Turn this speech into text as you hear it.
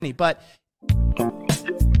But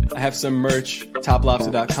I have some merch,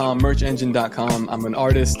 toplobster.com, merchengine.com. I'm an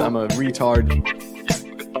artist. I'm a retard.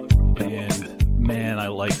 And man, I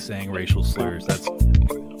like saying racial slurs. That's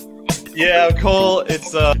yeah, Cole.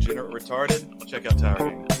 It's degenerate retarded. Check out Tower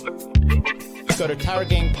Gang. go to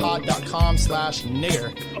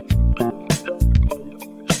towergangpod.com/nigger.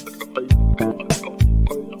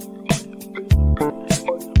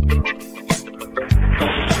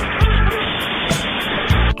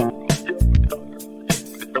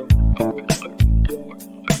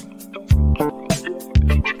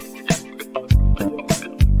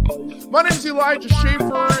 My name is Elijah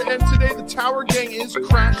Schaefer, and today the Tower Gang is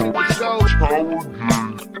crashing the show.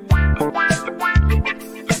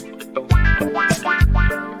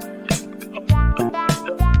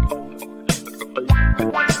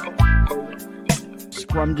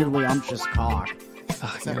 Scrumdiddlyumptious cock.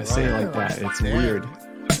 I gotta say it like that. It's weird.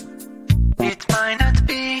 It might not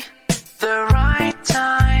be the right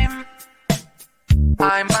time.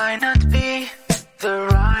 I might not be the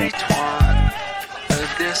right one. But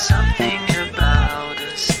there's something about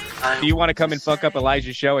us. Do you want to come and fuck up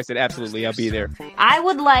Elijah's show? I said, absolutely, I'll be there. I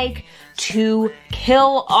would like to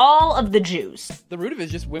kill all of the Jews. The root of it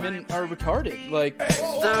is just women are retarded. Like,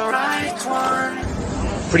 The right one.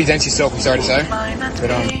 Pretty dense yourself, I'm sorry to say. Might not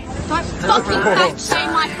But, be Don't fucking say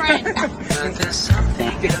my friend. but there's something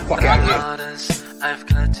Get the fuck out of here. about us I've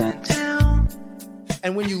got to do.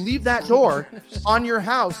 And when you leave that door on your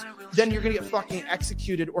house, then you're going to get fucking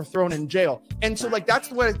executed or thrown in jail. And so, like, that's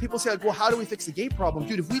the way people say, like, well, how do we fix the gay problem?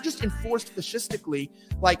 Dude, if we just enforced fascistically,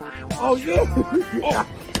 like, oh, yeah.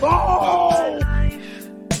 Oh!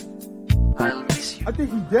 I'll miss you. I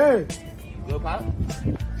think he's dead. Little pop?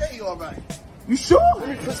 Yeah, you all right. You sure? Let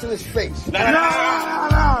me kiss in his face.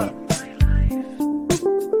 Nah.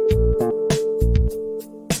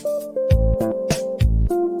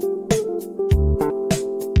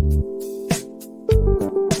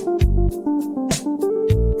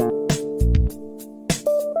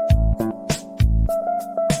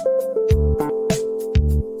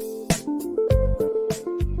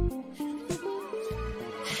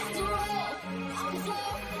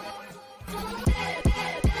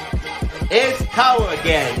 It's Tower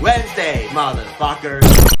Gang Wednesday, motherfuckers.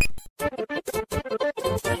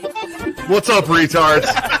 What's up, retards?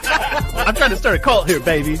 I'm trying to start a cult here,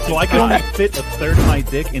 baby. So I can only fit a third of my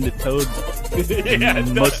dick into Toad's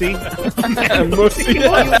mussy. You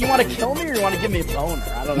want to kill me or you want to give me a boner?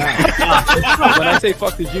 I don't know. when I say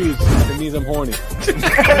fuck the Jews, it means I'm horny.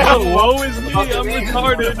 Woe is me, I'm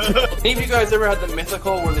retarded. Any of you guys ever had the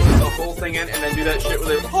mythical where they put the whole thing in and then do that shit where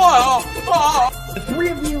they... The three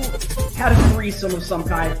of you had a threesome of some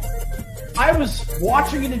kind. I was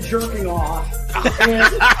watching it and jerking off. And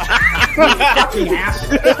fucking ass.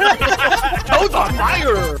 Toad's on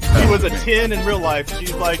fire. He was a 10 in real life.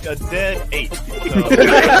 She's like a dead 8. So.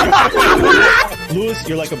 Lewis,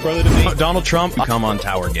 you're like a brother to me. Donald Trump, come on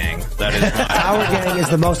Tower Gang. That is Tower Gang is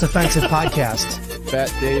the most offensive podcast.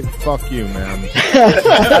 Fat Dave, fuck you, man.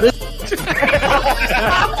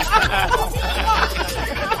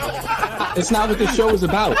 It's not what this show is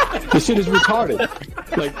about. This shit is retarded.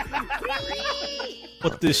 Like,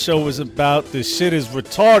 What this show is about, this shit is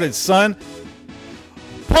retarded, son.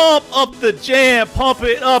 Pump up the jam, pump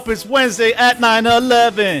it up. It's Wednesday at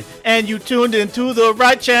 9/11, and you tuned into the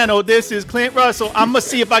right channel. This is Clint Russell. I'm gonna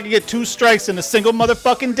see if I can get 2 strikes in a single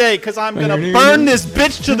motherfucking day, because I'm gonna burn this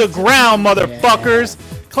bitch to the ground, motherfuckers.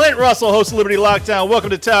 Clint Russell, host of Liberty Lockdown. Welcome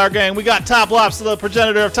to Tower Gang. We got Top Lobster, the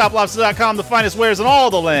progenitor of TopLobster.com, the finest wares in all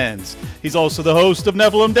the lands. He's also the host of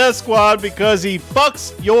Nephilim Death Squad because he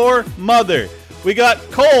fucks your mother. We got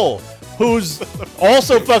Cole, who's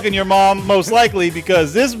also fucking your mom, most likely,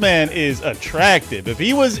 because this man is attractive. If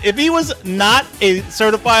he was not a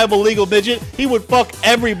certifiable legal midget, he would fuck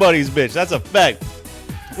everybody's bitch. That's a fact.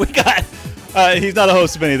 We got, he's not a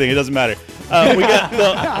host of anything. It doesn't matter. We got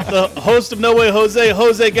the host of No Way Jose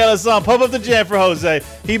Galazon. Pump up the jam for Jose.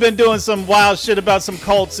 He been doing some wild shit about some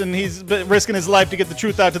cults, and he's been risking his life to get the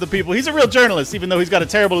truth out to the people. He's a real journalist, even though he's got a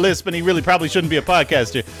terrible lisp, and he really probably shouldn't be a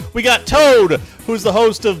podcaster. We got Toad, who's the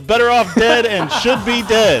host of Better Off Dead and Should Be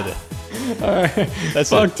Dead. All right. That's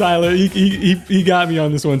Fuck it. Tyler. He got me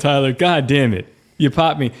on this one, Tyler. God damn it. You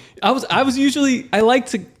popped me. I like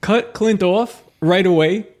to cut Clint off right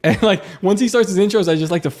away. And like once he starts his intros, I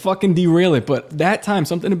just like to fucking derail it. But that time,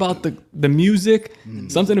 something about the music,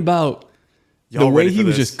 something about the way he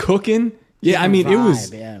was just cooking. Yeah, I mean, it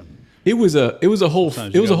was a whole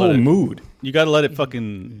mood. You got to let it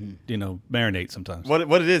fucking, marinate sometimes. What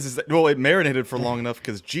it is that, well, it marinated for long enough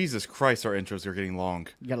because Jesus Christ, our intros are getting long.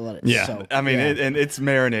 You gotta let it. Yeah. soak. I mean, and it's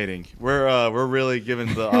marinating. We're really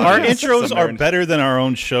giving the Our audience intros some are marinade. better than our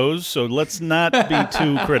own shows, so let's not be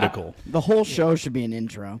too critical. The whole show should be an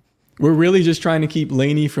intro. We're really just trying to keep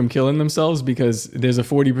Lainey from killing themselves because there's a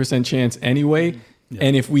 40% chance anyway. Yeah.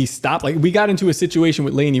 And if we stop, like we got into a situation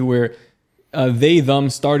with Lainey where them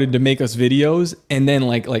started to make us videos, and then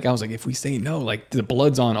like I was like, if we say no, like the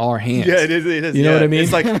blood's on our hands. Yeah, it is. You know what I mean?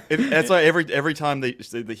 It's like that's why every time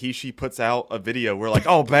the he/she puts out a video, we're like,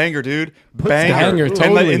 oh, banger, dude, banger.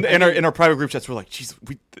 Totally. And in our private group chats, we're like, jeez,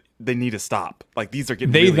 they need to stop. Like these are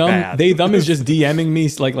getting really bad. Them is just DMing me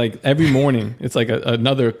like every morning. It's like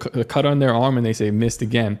another cut on their arm, and they say missed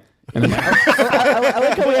again. And I'm like, I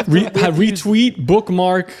like how we have to retweet,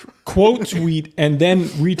 bookmark, quote tweet, and then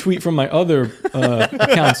retweet from my other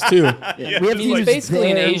accounts too. He's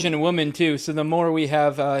basically an Asian woman too, so the more we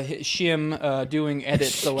have Shim doing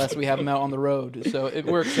edits, the less we have him out on the road. So it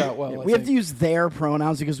works out well. We have to use their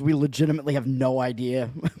pronouns because we legitimately have no idea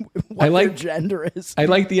what their gender is. I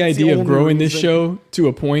like the idea of growing this show to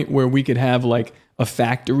a point where we could have like a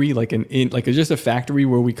factory, just a factory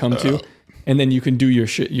where we come to. And then you can do your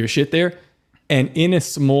shit there. And in a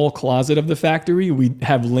small closet of the factory, we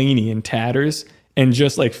have Lainey in tatters and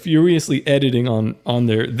just like furiously editing on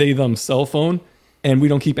their them cell phone, and we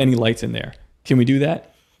don't keep any lights in there. Can we do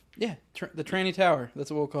that? Yeah, the tranny tower. That's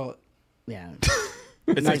what we'll call it. Yeah.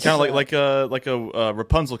 It's kind of like a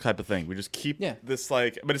Rapunzel type of thing. We just keep this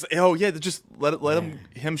but it's just let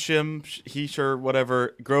him shim he sure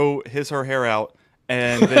whatever grow her hair out.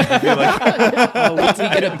 And then be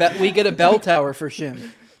like, we get a bell tower for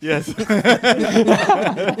Shim. Yes.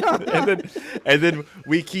 and then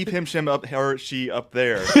we keep him Shim up or she up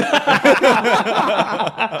there.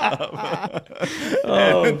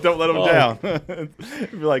 And don't let him down.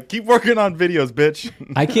 Be like, keep working on videos, bitch.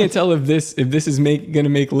 I can't tell if this is gonna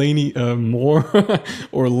make Lainey more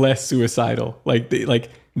or less suicidal.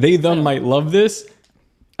 Them might love this.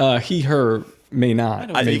 Her may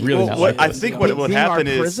not. I think what would happen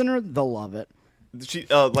is prisoner, they'll love it. She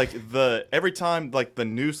every time the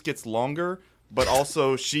noose gets longer, but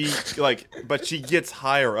also she gets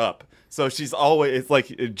higher up. So she's always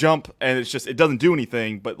it jump and it doesn't do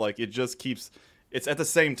anything, but it just keeps. It's at the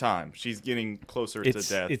same time she's getting closer to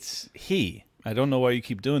death. It's he. I don't know why you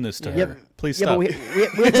keep doing this to her. Please stop. But we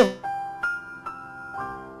have to.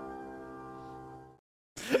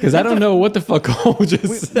 Because I don't know what the fuck Cole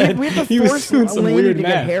just said. We have to force Lainey to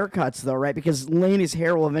get haircuts, though, right? Because Lainey's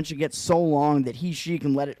hair will eventually get so long that she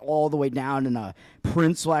can let it all the way down, and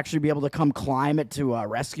Prince will actually be able to come climb it to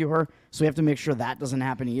rescue her. So we have to make sure that doesn't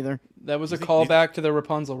happen either. That was a callback to the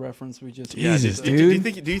Rapunzel reference we just. Jesus, dude.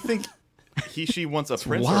 Do you think she wants a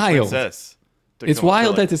prince or a princess? It's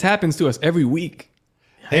wild that this happens to us every week.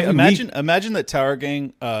 Hey, imagine that Tower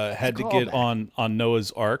Gang had to get on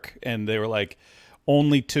Noah's Ark, and they were like.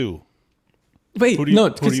 Only 2. Wait, who do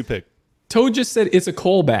you pick? Toad just said it's a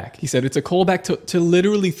callback. He said it's a callback to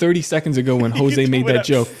literally 30 seconds ago when Jose made that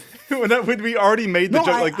joke. When we already made the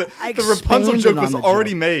joke, the Rapunzel joke was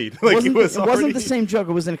already made. It wasn't the same joke.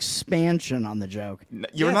 It was an expansion on the joke.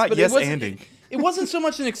 You're not yes-anding. It wasn't so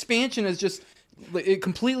much an expansion as just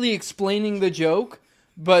completely explaining the joke.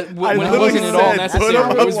 But when it wasn't at all necessary,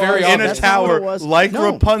 it was very in obvious. a tower like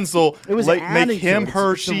Rapunzel. It was make him,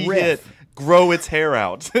 her, she, it. Grow its hair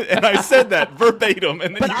out, and I said that verbatim.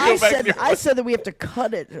 And then I said that we have to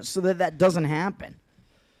cut it so that doesn't happen.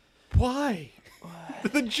 Why?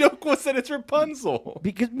 The joke was that it's Rapunzel.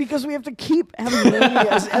 Because we have to keep having Lainey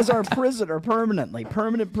as our prisoner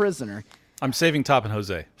permanent prisoner. I'm saving Top and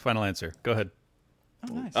Jose. Final answer. Go ahead.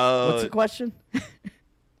 Oh, nice. What's the question?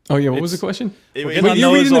 Oh yeah, what was the question? You're reading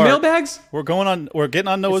the mailbags? We're getting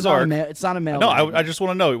on Noah's Ark. It's not a mailbag. No, I just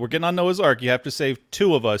want to know. We're getting on Noah's Ark. You have to save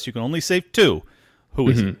 2 of us. You can only save 2. Who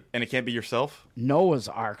is it? And it can't be yourself? Noah's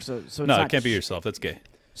Ark. So it's no, it can't be yourself. That's gay.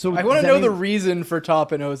 So I want to know the reason for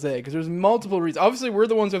Top and Jose, because there's multiple reasons. Obviously, we're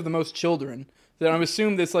the ones who have the most children. Then I'm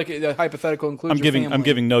assuming this a hypothetical includes I'm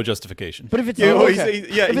giving no justification. But if it's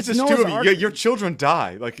it's just 2 of you. Your children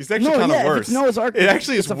die. It's actually kind of worse. If it's Noah's Ark, it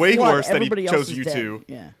actually is way worse that he chose you two.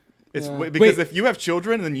 Yeah. It's because if you have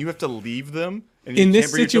children, then you have to leave them. And you in can't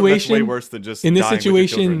this bring your children, situation, that's way worse than just in this dying with your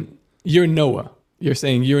situation, children. you're Noah. You're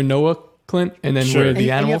saying you're Noah, Clint, and then we're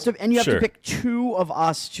the animals. And you have to pick 2 of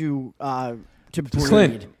us to breed.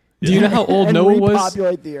 Clint, do you know how old Noah was?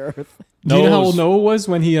 Repopulate the earth. Do you know how old Noah was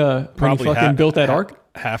when he fucking built that ark?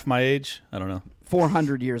 Half my age. I don't know.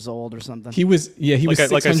 400 years old or something. He was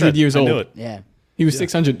 600 years old. I knew it. Yeah. He was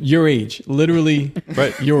 600, your age, literally,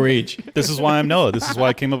 right? Your age. This is why I'm Noah. This is why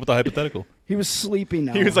I came up with the hypothetical. He was sleeping.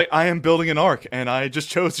 He was like, I am building an ark, and I just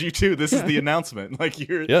chose you too. This is the announcement. Like,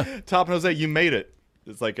 you're Top and Jose, you made it.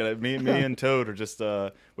 It's like me and Toad are just,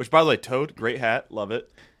 which, by the way, Toad, great hat. Love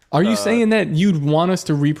it. Are you saying that you'd want us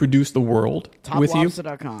to reproduce the world with you?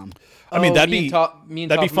 TopLobster.com. I mean, that'd be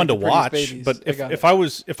fun to make watch. babies. But if I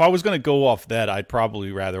was going to go off that, I'd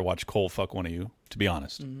probably rather watch Cole fuck one of you. To be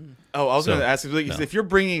honest. Oh, I was going to ask you, if you're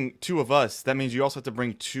bringing 2 of us, that means you also have to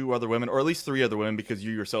bring 2 other women, or at least 3 other women, because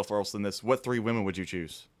you yourself are also in this. What 3 women would you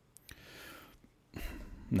choose?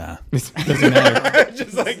 Nah, doesn't matter.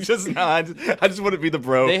 just nah. I just want to be the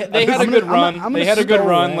bro. They had a good run. They had a good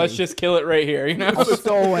run. Let's just kill it right here. You know, I'll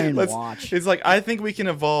stow away and watch. It's like, I think we can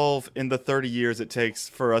evolve in the 30 years it takes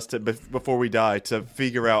for us to before we die to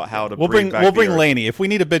figure out how to. We'll bring Lainey. If we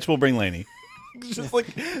need a bitch, we'll bring Lainey. Just like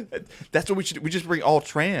that's what we should. We just bring all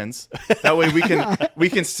trans. That way we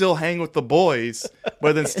can still hang with the boys,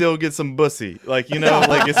 but then still get some pussy. Like, you know,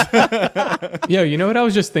 like it's. Yo, you know what I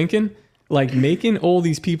was just thinking? Like, making all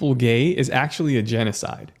these people gay is actually a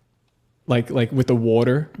genocide. Like with the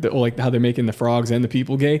water, like how they're making the frogs and the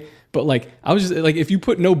people gay. But like, I was just like, if you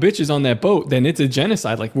put no bitches on that boat, then it's a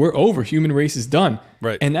genocide. Like, we're over. Human race is done.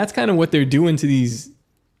 Right. And that's kind of what they're doing to these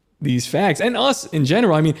fags and us in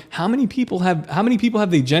general. I mean, how many people have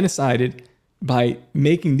they genocided by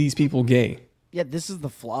making these people gay? Yeah, this is the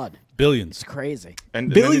flood. Billions. It's crazy.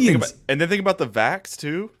 And billions. And then think about the vax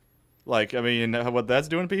too. Like, I mean, what that's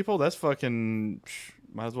doing to people, that's fucking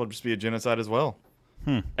might as well just be a genocide as well.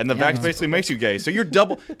 And the vax basically makes you gay. So you're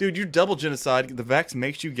double genocide. The vax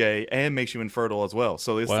makes you gay and makes you infertile as well.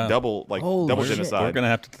 So it's double genocide. We're gonna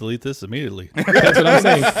have to delete this immediately. That's what I'm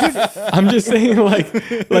saying. I'm just saying, like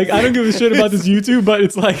I don't give a shit about this YouTube, but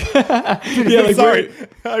it's like, yeah, like, sorry,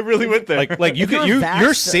 I really went there. Like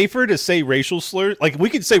you're safer to say racial slurs. Like, we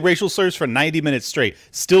could say racial slurs for 90 minutes straight,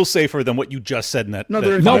 still safer than what you just said in that. No,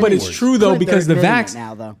 but it's true though, because the vax.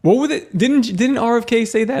 Now, though. What was it? Didn't RFK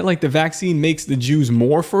say that, like, the vaccine makes the Jews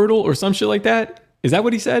more fertile or some shit like that? Is that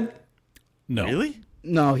what he said? No. Really?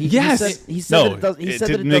 No, he yes. He said no, it does, he said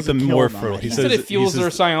didn't that it make them more fertile. He said it fuels their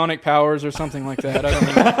psionic powers or something like that. I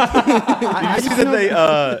don't know. Did you see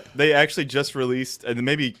that they actually just released, and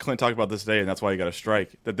maybe Clint talked about this today, and that's why he got a strike.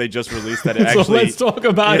 That they just released that it actually. So let's talk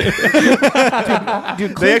about it.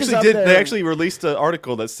 Dude, They actually released an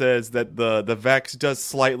article that says that the vax does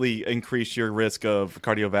slightly increase your risk of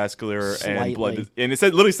cardiovascular and blood, and it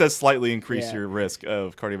literally says slightly increase your risk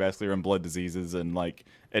of cardiovascular and blood diseases and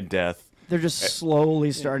death. They're just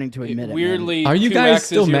slowly starting to admit it. Weirdly, are you guys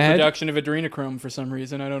still your mad? Production of adrenochrome for some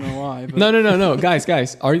reason. I don't know why. But. No,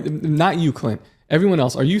 guys, are not you, Clint? Everyone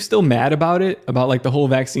else, are you still mad about it? About like the whole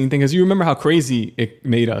vaccine thing? Because you remember how crazy it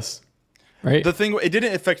made us, right? The thing, it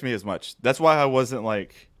didn't affect me as much. That's why I wasn't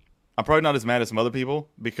like. I'm probably not as mad as some other people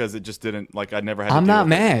because it just didn't like. I never had. I'm not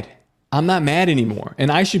mad. I'm not mad anymore,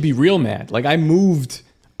 and I should be real mad. Like, I moved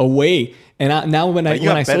away. And now when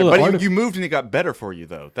I saw the article, you moved and it got better for you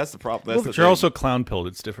though. That's the problem. But you're also clown pilled.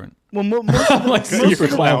 It's different. Well, most you're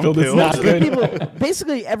clown pilled. It's not good. People,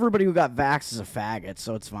 basically, everybody who got vaxxed is a faggot,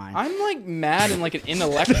 so it's fine. I'm like mad in like an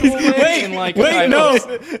intellectual way.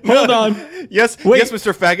 Hold on. Yes,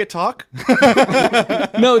 Mr. Faggot talk.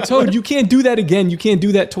 No, Toad, you can't do that again. You can't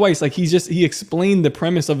do that twice. Like, he explained the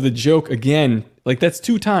premise of the joke again. Like, that's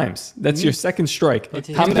 2 times. That's your second strike.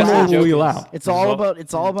 How many more will we allow? It's all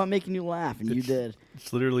about making you laugh, and you did.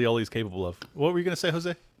 It's literally all he's capable of. What were you gonna say,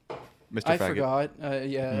 Jose? Mr. I Faggot. forgot.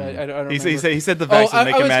 I don't he remember. said the vaccine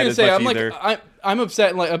didn't make him mad as much either. I'm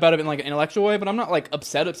upset about it in like an intellectual way, but I'm not like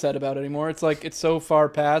upset about it anymore. It's like it's so far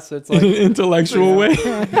past. It's like in an intellectual way. You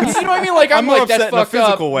know what I mean? Like I'm more like upset that's in a fucked up.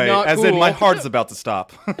 physical way, Not as cool. in my heart is about to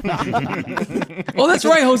stop. Oh, that's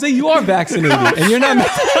right, Jose. You are vaccinated, and you're not.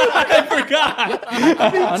 I forgot.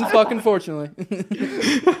 Unfucking fortunately.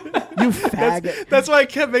 You faggot. That's why I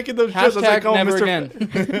kept making those jokes. I was like, never Mr.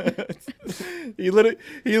 again. He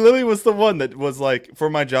literally was the one that was like, for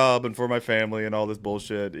my job and for my family and all this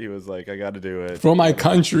bullshit. He was like, I got to do it for my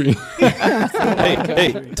country.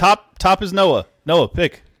 hey, top is Noah. Noah,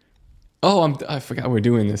 pick. Oh, I forgot we're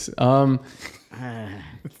doing this.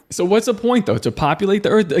 So what's the point though? To populate the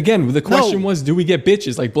earth again? The question was, do we get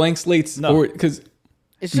bitches like blank slates? No, or because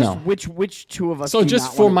it's just which 2 of us. So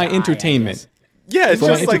just for my entertainment. Yeah, it's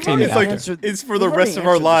just like factor. it's for the rest of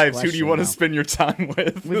our lives. Who do you want to spend your time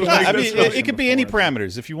with? I mean, it could be any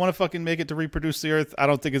parameters. If you want to fucking make it to reproduce the earth, I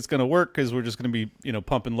don't think it's going to work because we're just going to be,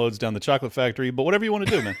 pumping loads down the chocolate factory. But whatever you want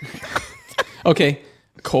to do, man. Okay,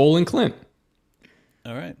 Cole and Clint.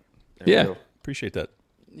 All right. Yeah, appreciate that.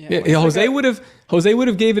 Yeah, Jose would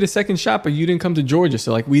have gave it a second shot, but you didn't come to Georgia,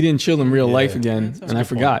 so like we didn't chill in real life again, and I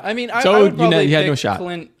forgot. I mean, so I would probably you had pick no shot.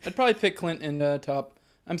 Clint. I'd probably pick Clint and top.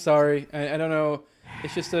 I'm sorry. I don't know.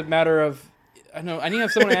 It's just a matter of. I don't know. I need to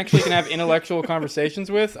have someone I actually can have intellectual conversations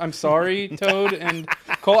with. I'm sorry, Toad and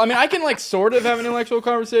Cole. I mean, I can like sort of have an intellectual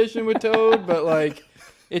conversation with Toad, but like.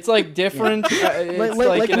 It's like different.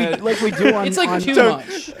 It's like we do on. It's like on too Toad.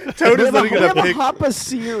 much. Toad is We literally have gonna a pick. Hoppa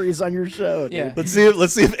series on your show. Dude. Yeah.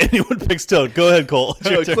 Let's see if anyone picks Toad. Go ahead, Cole. It's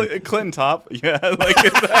your turn. Clinton top. Yeah. Like,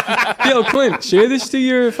 Yo, Clint, share this to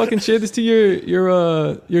your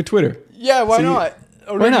Twitter. Yeah, why not?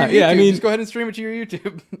 Or Why not? your Yeah, I YouTube. mean- just go ahead and stream it to your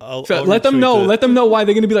YouTube. So let them know. Let them know why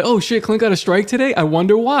they're gonna be like, oh shit, Clint got a strike today. I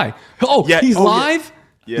wonder why. Oh, Yeah, he's oh, yeah. live.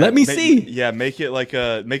 Yeah, Let me make, see. Yeah, make it like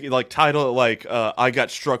title it like I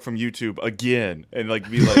got struck from YouTube again, and like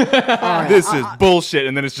be like this is bullshit,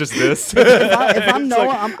 and then it's just this. If I'm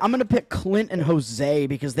Noah, I'm gonna pick Clint and Jose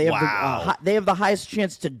because they have they have the highest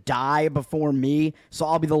chance to die before me. So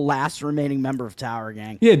I'll be the last remaining member of Tower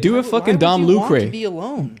Gang. Yeah, do a fucking Dom Want to Lucre. be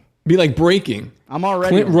alone. Be like breaking. I'm already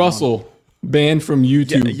Clint alone. Russell banned from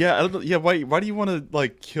YouTube. Yeah, I don't know, yeah. Why do you want to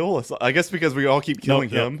like kill us? I guess because we all keep killing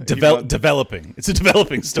him. Developing. It's a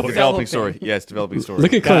developing story. Developing story. Yeah, it's developing story.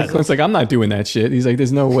 Look at Clint. Clint's like, I'm not doing that shit. He's like,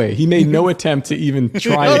 there's no way. He made no attempt to even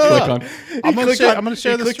try to click on. I'm gonna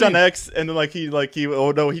share He the clicked stream. on X, and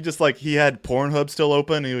then he just like he had Pornhub still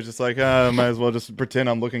open. He was just like, might as well just pretend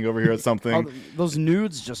I'm looking over here at something. Oh, those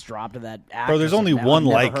nudes just dropped to that. Bro, there's only actress one I've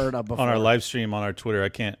never like heard of on before. our live stream on our Twitter. I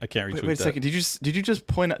can't retweet Wait a that. second. Did you just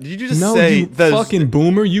point out? Did you just No, say you the fucking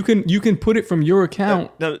boomer. You can put it from your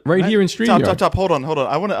account right here in StreamYard. Top. Hold on.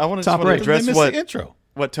 I want to Top right. address They missed the intro.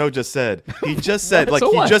 what Toad just said. He just said What?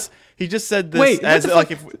 So what? he just said this Wait, what as the like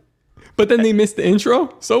fuck? if But then they missed the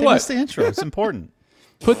intro. So They what? missed the intro. It's important.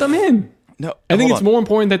 Put them in. no. I think hold it's on. more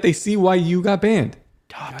important that they see why you got banned.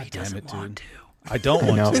 God damn it, dude. I don't I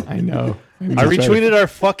want know. to. I know. I retweeted our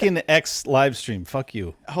fucking X live stream. Fuck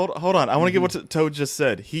you. Hold on. I want to get what Toad just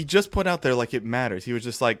said. He just put out there like it matters. He was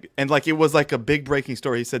just like, and like it was like a big breaking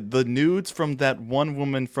story. He said the nudes from that one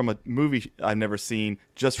woman from a movie I've never seen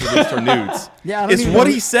just released her nudes. Yeah, I don't it's even what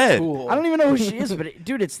know he said. Cool. I don't even know who she is, but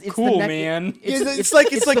dude, it's Cool, the man. It's like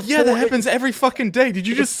yeah, that happens every fucking day. Did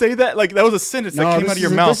you just say that? Like that was a sentence that came out of your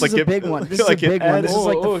mouth. This is a big one. This is a big one. This is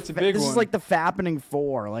like it's a big this one. is like the Fappening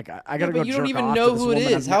 4. Like I gotta go. But you don't jerk even off know to this who it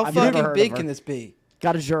woman. is. How I've never fucking heard big of can her. this be?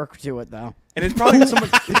 Got to jerk to it though. And it's probably someone.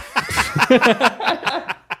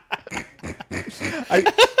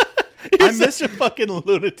 You're such a fucking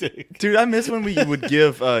lunatic. Dude, I miss when we would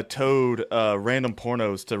give Toad random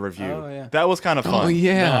pornos to review. Oh, yeah. That was kind of fun. Oh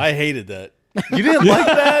yeah. No, I hated that. You didn't like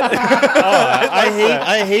that?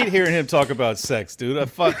 I hate hearing him talk about sex, dude. I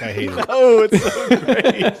hate it. Oh, it's so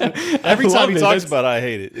great. Every love time he it. talks That's- about it, I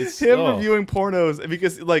hate it. It's Him reviewing pornos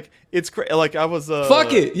because like it's like I was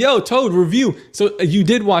Fuck it, yo, Toad, review. So you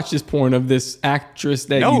did watch this porn of this actress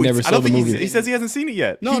that you never I saw don't the think movie. he says he hasn't seen it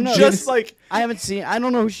yet. No, he no, just like I haven't seen. I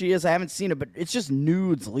don't know who she is. I haven't seen it, but it's just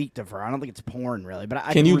nudes leaked of her. I don't think it's porn really. But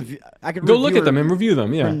I Can you I could go review look at them her- and review them?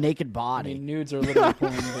 her Yeah. naked I body. mean, nudes are literally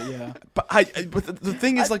porn, but yeah. but the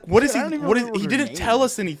thing is like what is he I don't even what is remember he what her didn't name tell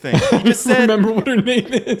is. us anything. He just said Remember what her name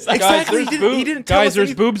is? exactly. He didn't tell us there's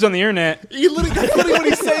anything. boobs on the internet. He literally, that's literally what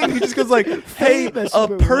he's saying. He just goes like, "Hey, Famous a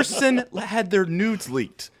boob." person had their nudes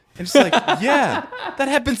leaked." And it's like, yeah, that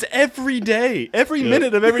happens every day, every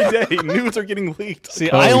minute of every day. Nudes are getting leaked. See,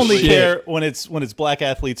 Oh, I only shit. care when it's black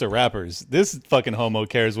athletes or rappers. This fucking homo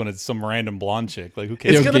cares when it's some random blonde chick. Like who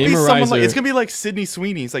cares? It's Yo, gonna be someone like Gamerizer. it's gonna be like Sydney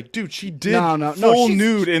Sweeney. It's like, dude, she did No, full she's-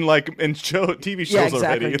 nude in TV shows Yeah,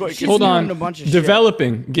 exactly. already. Like, She's Hold doing on. a bunch of shit.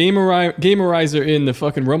 Developing. Gamerizer in the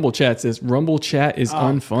fucking Rumble chat says Rumble chat is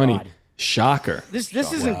unfunny. God. Shocker. This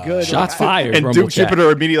isn't good. Shots Like, fired. and Rumble Duke chat.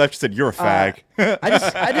 Jupiter immediately after said, "You're a fag."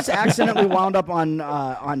 I just accidentally wound up on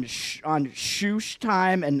Shoosh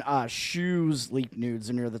time and Shoes leaked nudes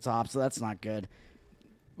near the top, so that's not good.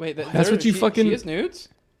 Wait, That's what you fucking- She has nudes?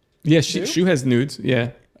 Yeah, Shu has nudes.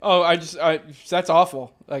 Yeah. Oh, that's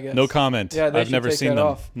awful, I guess. No comment. Yeah, they I've should never take seen that them.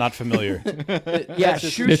 off. Not familiar. Yeah, That's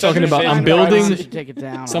just- Shoosh. They're talking about, I'm I'm building- should take it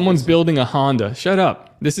down. Someone's building a Honda. Shut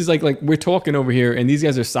up. This is like we're talking over here, and these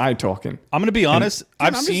guys are side talking. I'm gonna be honest.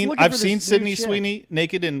 I'm just looking I've for seen this new Sydney shit. Sweeney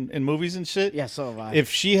naked in movies and shit. Yeah, so have I. If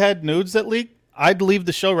she had nudes that leaked, I'd leave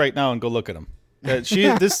the show right now and go look at them. That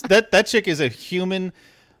chick is a human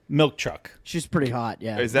milk truck. She's pretty hot.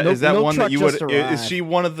 Yeah. Is that Milk one that Truck you would? just Is arrived. she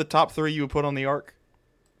one of the top 3 you would put on the arc?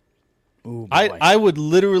 Ooh, boy. I would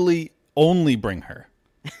literally only bring her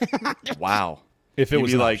Wow. if it You'd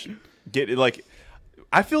was be an like, option. get it like.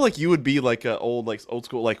 I feel like you would be like a old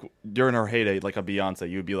school like during her heyday like a Beyonce.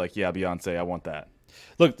 You would be like, yeah, Beyonce, I want that.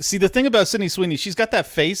 Look, see the thing about Sydney Sweeney, she's got that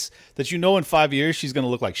face that in 5 years she's gonna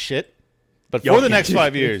look like shit. But for the next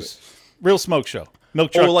 5 years, real smoke show.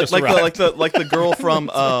 Milk truck. Or like just arrived. the girl from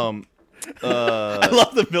I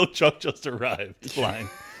love the milk truck just arrived line.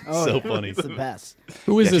 Oh, So yeah. funny. It's the best.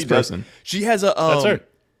 Who is this she does. person? She has a. That's her.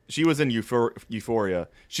 She was in Euphoria.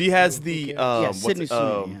 She has the. Sydney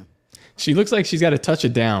Sweeney. She looks like she's got a touch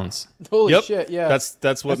of Downs. Holy Yep. shit! Yeah,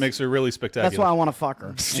 That's what makes her really spectacular. That's why I want to fuck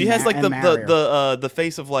her. She and has like and marry her. the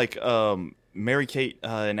face of like Mary Kate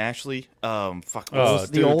and Ashley. Fuck. Oh,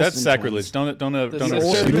 the dude, Olsen that's sacrilege. twins. Don't The don't.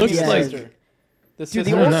 sister. She looks Yeah. like Dude,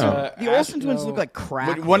 the I don't Olsen, know. the Olsen twins look like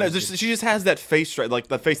crack. But she just has that face, like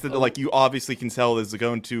the face that like you obviously can tell is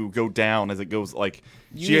going to go down as it goes. Like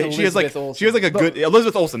You mean she has like Elizabeth she has like a Olsen. good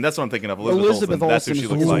Elizabeth Olsen. That's what I'm thinking of. Elizabeth That's who Olsen she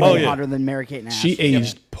is looks like. way Oh, yeah. hotter than Mary Kate and she Ashley.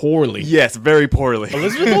 aged poorly. Yes, very poorly.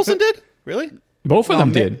 Elizabeth Olsen did? Really? Both of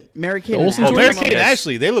them did. Mary Kate The and Olsen Ashley. Oh, Mary twins? Kate and Yes.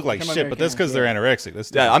 Ashley, they look like Come on, shit, Mary but that's Kate. because they're anorexic.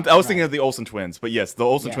 That's Yeah, different. I was thinking of the Olsen twins, but yes, the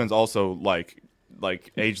Olsen Yeah. twins also like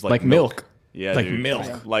aged Like milk. Yeah, Like dude.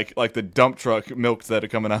 milk. Like the dump truck milks that are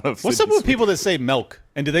coming out of. What's up with people that say milk?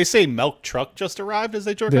 And do they say milk truck just arrived as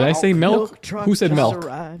they jerk Did off? I say milk? truck Who said just milk?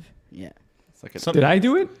 arrived. Yeah. It's like a, Some- Did I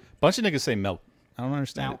do it? bunch of niggas say milk. I don't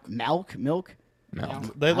understand. Milk. No.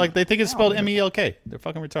 They think it's spelled MELK. They're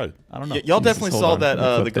fucking retarded. I don't know. y'all definitely hold saw on. that Let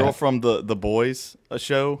me the flip girl that. from the Boys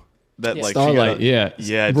show that like she Starlight, got yeah.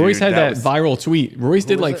 yeah. Royce dude, had that was- viral tweet. Royce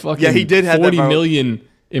did like fucking Yeah, he did have that 40 viral- million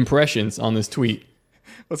impressions on this tweet.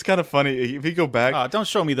 What's kind of funny if you go back. Don't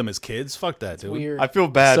show me them as kids. Fuck that, dude. Weird. I feel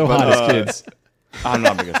bad, So but hot as kids. I'm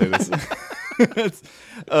not gonna say this.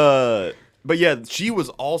 But yeah, she was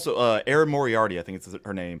also Erin Moriarty. I think it's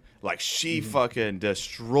her name. Like she fucking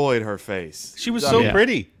destroyed her face. She was I so mean,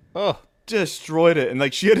 pretty. Oh, destroyed it, and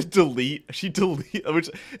like she had to delete. She delete, which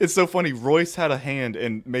it's so funny. Royce had a hand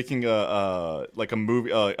in making a movie,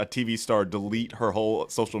 a TV star delete her whole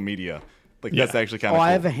social media. Like that's actually kind Oh, of. I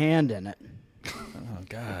cool. have a hand in it. oh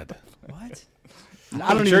God. What?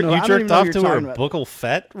 I don't even know. You I don't jerked even know off what to you're her talking about. buccal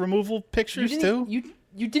fat removal pictures too?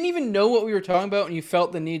 You didn't even know what we were talking about, and you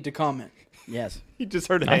felt the need to comment. Yes. He just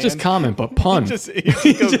heard. Not just comment, but pun. He just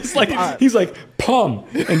Just like he's like pun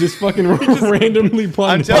and just fucking randomly pun.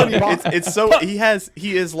 I'm telling you, it's so he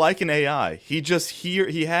is like an AI. He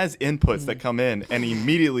has inputs that come in, and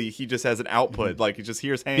immediately he just has an output. Like he just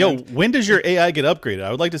hears hand. Yo, when does your AI get upgraded?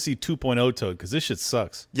 I would like to see 2.0 Toad because this shit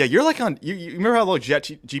sucks. Yeah, you're like on. You remember how like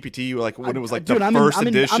GPT, you were like when it was like Dude, the I'm in- first I'm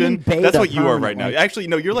in edition. beta That's what you are right now. permanently. Actually,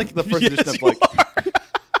 no, you're like the first Yes, edition of you like.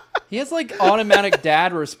 He has like automatic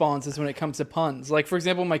dad responses when it comes to puns. Like for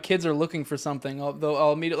example, my kids are looking for something.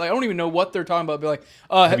 I'll immediately. I don't even know what they're taling about. I'll be like,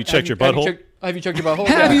 Have you checked your butthole? Have you checked your butthole?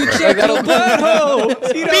 Have you checked your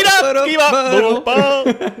butthole? Keep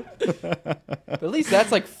up. But at least that's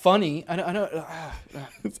like funny. I know.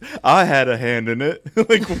 I had a hand in it.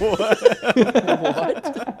 Like what?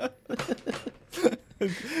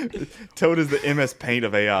 Toad is the MS Paint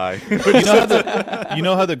of AI. You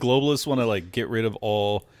know how the globalists want to like get rid of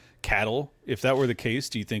all cattle? If that were the case,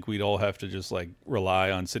 do you think we'd all have to just like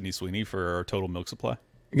rely on Sydney Sweeney for our total milk supply?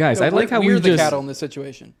 Guys, I like how we're we the just cattle in this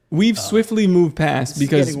situation. we've swiftly moved past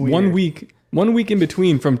because getting one weird. week in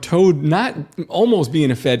between from Toad not almost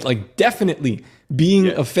being a Fed, like definitely being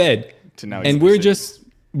a Fed, To now he's and the we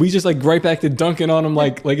city. just like right back to dunking on him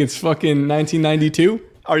like it's fucking 1992.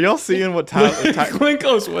 Are y'all seeing what Tyler?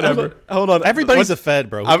 Quinkos, whatever. Hold on, Everybody's a Fed,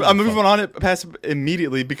 bro. I'm moving on it past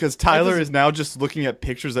immediately because Tyler is now just looking at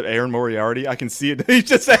pictures of Erin Moriarty. I can see it. He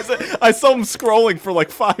just has it. I saw him scrolling for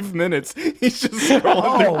like 5 minutes. He's just scrolling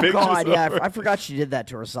through Oh pictures. God, yeah, of her. I forgot she did that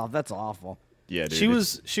to herself. That's awful. Yeah, dude.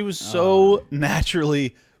 She was so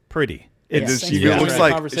naturally pretty. It Yeah, does- thanks she for looks having like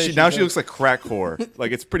that conversation, now she Joe. looks like crack whore.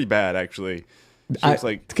 Like it's pretty bad actually. She looks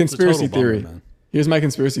like Conspiracy It's a total theory. bummer, man. Here's my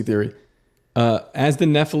conspiracy theory. As the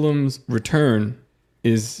Nephilim's return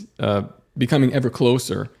is becoming ever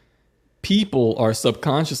closer, people are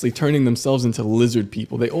subconsciously turning themselves into lizard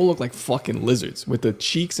people. They all look like fucking lizards with the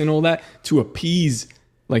cheeks and all that to appease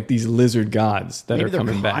like these lizard gods that Maybe are they're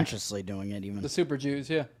coming back. consciously doing it. Even The super Jews,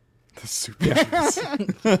 yeah. the super.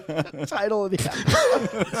 title of the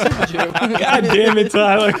episode. God damn it,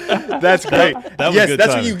 Tyler. That's great. That was yes, good that's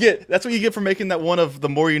what timing. you get. That's what you get for making that one of the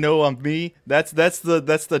more you know on me. That's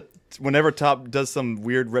the whenever Top does some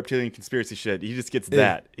weird reptilian conspiracy shit, he just gets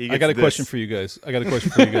that. He I gets got a this. question for you guys.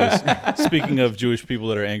 Speaking of Jewish people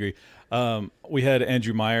that are angry, we had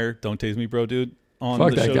Andrew Meyer, don't tase me, bro, dude, on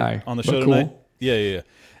Fuck the that show guy. on the But show cool. tonight. Yeah.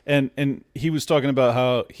 And he was talking about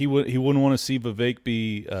how he wouldn't want to see Vivek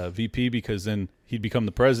be VP because then he'd become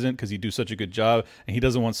the president because he'd do such a good job, and he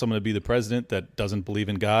doesn't want someone to be the president that doesn't believe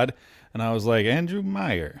in God. And I was like, Andrew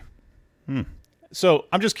Meyer. So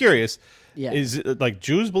I'm just curious. Yeah. Is it like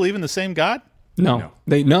Jews believe in the same God? No.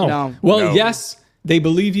 They no. No. Well, No. yes, They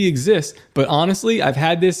believe he exists, but honestly,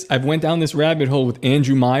 I've went down this rabbit hole with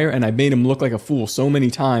Andrew Meyer, and I made him look like a fool so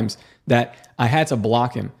many times that I had to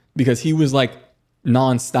block him because he was like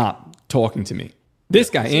nonstop talking to me.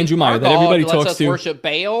 This guy, Andrew Meyer, that everybody talks lets us to. worship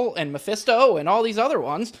Baal and Mephisto and all these other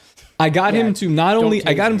ones. I got him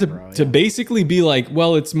to to basically be like,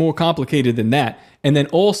 well, it's more complicated than that, and then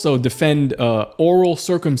also defend oral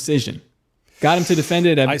circumcision. Got him to defend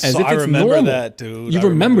it as if it's I remember normal. that, dude. You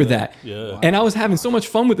remember that. Yeah. And I was having so much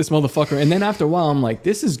fun with this motherfucker. And then after a while, I'm like,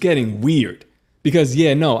 this is getting weird. Because,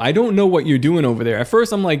 I don't know what you're doing over there. At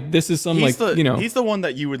first, I'm like, this is He's the one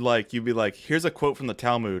that you'd be like, here's a quote from the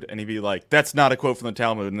Talmud. And he'd be like, that's not a quote from the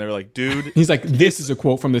Talmud. And they're like, dude. He's like, this is a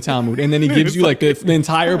quote from the Talmud. And then he gives you like the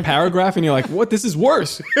entire paragraph. And you're like, what? This is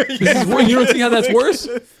worse. This is worse. You don't see how that's worse?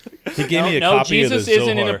 He gave me a copy of the Jesus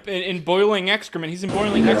isn't Zohar. in boiling excrement. He's in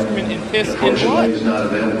boiling excrement in piss and blood. He's not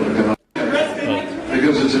available to come up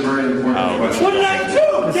because it's a very important question. What did I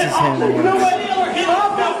do? Get off me! You know what? Get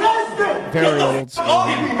off the husband! Very old school. Off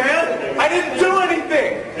me, man! I didn't do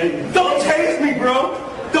anything! Don't chase me, bro!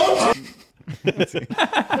 Don't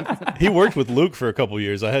He worked with Luke for a couple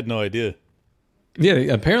years. I had no idea. Yeah,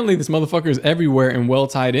 apparently this motherfucker is everywhere and well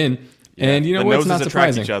tied in. And you know what? It's not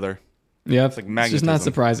surprising. Each other. Yeah, it's like it's just not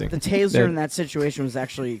surprising. The taser in that situation was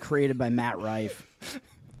actually created by Matt Rife.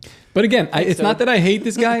 But again, it's not that I hate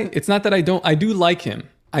this guy. It's not that I don't. I do like him.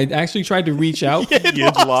 I actually tried to reach out. You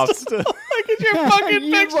lost. Look at your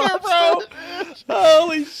fucking picture, bro.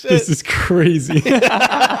 Holy shit. This is crazy.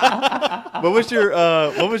 What was your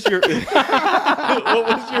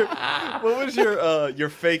your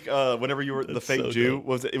fake whenever you were the fake so Jew?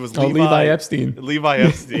 Was it was Levi Epstein. Levi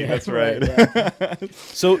Epstein, that's right. Yeah.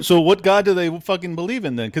 So what God do they fucking believe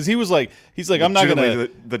in then? Because he's like I'm not gonna.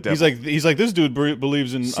 The devil. He's like this dude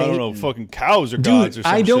believes in Satan. I don't know fucking cows or gods or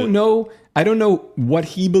something. I don't know. I don't know what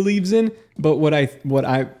he believes in, but what I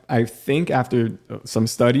think after some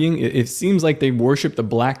studying, it seems like they worship the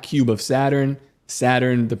black cube of Saturn.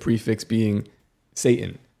 Saturn, the prefix being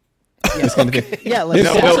Satan. This kind of thing. Yeah, like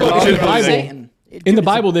In the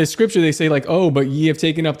Bible, there's scripture. They say like, "Oh, but ye have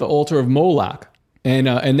taken up the altar of Moloch," and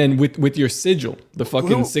then with your sigil, the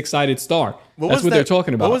fucking six-sided star. That's what they're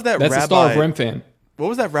talking about. What was that? That's rabbi, the Star of Remphan. What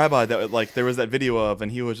was that rabbi that like there was that video of,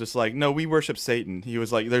 and he was just like, "No, we worship Satan." He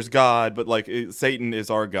was like, "There's God, but like Satan is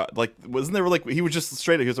our God." Like, wasn't there like he was just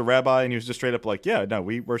straight up? He was a rabbi, and he was just straight up like, "Yeah, no,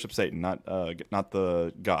 we worship Satan, not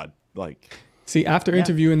the God." Like, see, after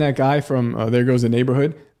interviewing that guy from There Goes the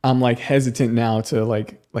Neighborhood, I'm like hesitant now to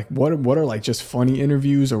like what are like just funny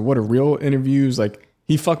interviews or what are real interviews? Like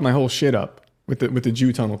he fucked my whole shit up with the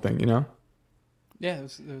Jew tunnel thing, you know? Yeah,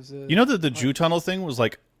 there was You know that the Jew tunnel thing was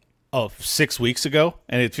like 6 weeks ago,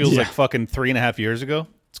 and it feels like fucking 3.5 years ago.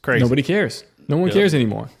 It's crazy. Nobody cares. No one cares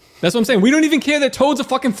anymore. That's what I'm saying. We don't even care that toads are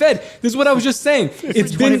fucking fed. This is what I was just saying.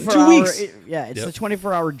 It's been 2 weeks. The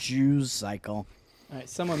 24-hour Jews cycle. All right,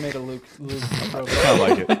 someone made a Luke I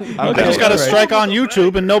like it. I just got a strike on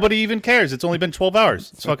YouTube, and nobody even cares. It's only been 12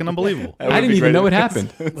 hours. It's fucking unbelievable. I didn't even know it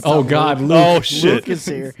happened. Oh God, Luke. Oh shit. Luke is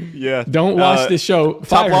here. Yeah. Don't watch this show.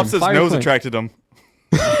 Top Lobster's nose attracted him.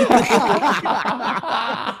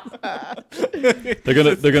 They're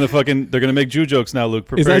gonna make Jew jokes now, Luke. Is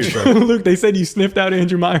Prepare that yourself. true, Luke? They said you sniffed out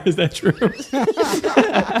Andrew Meyer. Is that true?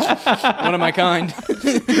 One of my kind.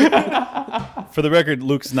 For the record,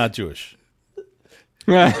 Luke's not Jewish.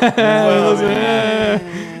 Don't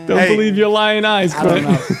believe your lying eyes, I don't Clint.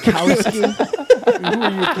 know. Kowski? Who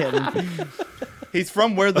are you kidding? He's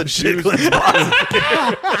from where the Jews.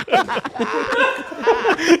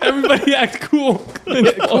 Everybody act cool.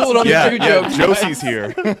 Cool on the Jew jokes. Josie's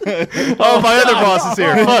here. Oh, my other boss is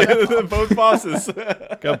here. Fuck. Both bosses.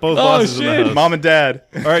 Got both bosses in the house. Mom and Dad.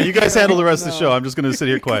 All right, you guys handle the rest of the show. I'm just gonna sit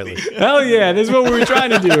here quietly. Hell yeah, this is what we were trying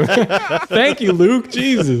to do. Thank you, Luke.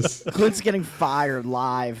 Jesus. Clint's getting fired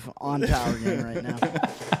live on Tower Game right now.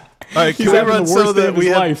 All right, He's can we having run the so worst day that of we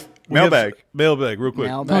his have life. mailbag, real quick.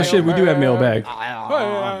 Oh shit, we do have mailbag.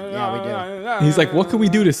 Yeah, we do. He's like, what can we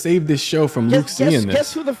do to save this show from Luke seeing this?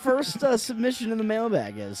 Guess who the first submission in the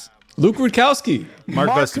mailbag is? Luke Rudkowski.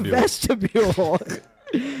 Mark Vestibule.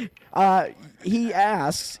 He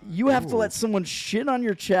asks, you have to let someone shit on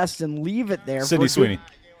your chest and leave it there Sydney Sweeney.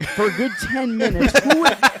 For a good 10 minutes. Who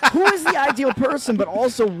is the ideal person, but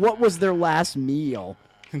also what was their last meal?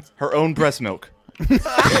 Her own breast milk. Damn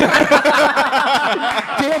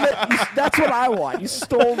it! That's what I want. You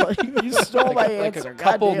stole my answer. Like a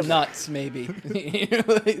couple God damn it. nuts, maybe.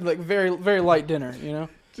 Like very very light dinner, you know.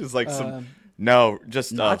 Just like some No,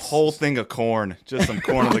 just a whole thing of corn. Just some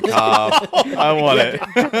corn on the cob. I want it.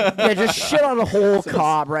 Yeah, just shit on a whole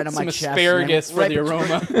cob right on my Some chest. asparagus man. for the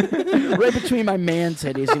aroma. Right between my man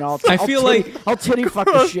titties, you know. I feel like I'll titty fuck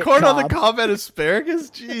the shit Corn cob. on the cob and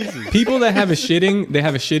asparagus? Jesus. people that have a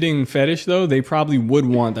shitting fetish though, they probably would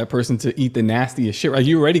want that person to eat the nastiest shit. Like,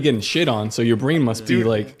 you're already getting shit on, so your brain must be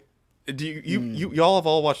like. Do y'all have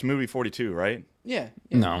all watched movie 42, right? Yeah.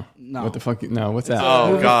 No. What the fuck? No, what's that?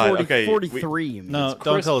 Oh God. Okay. 43. No, It's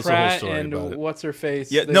don't Chris tell us the Pratt whole story and about it. what's her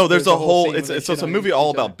face? Yeah, no, there's a whole. scene It's where they a shit on movie each all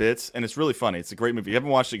other. about bits, and it's really funny. It's a great movie. If you haven't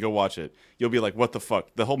watched it, go watch it. You'll be like, what the fuck?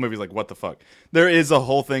 The whole movie's like, what the fuck? There is a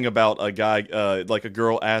whole thing about a guy, like a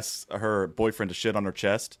girl asks her boyfriend to shit on her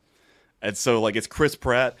chest. And so, like, it's Chris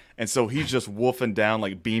Pratt, and so he's just wolfing down,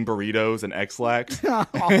 like, bean burritos and X-Lax.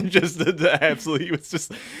 And just absolutely, it's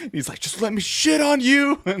just, he's like, just let me shit on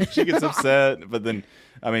you. And she gets upset. But then,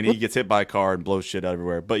 I mean, he gets hit by a car and blows shit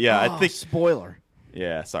everywhere. But yeah, I think. Spoiler.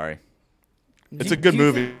 Yeah, sorry. It's a good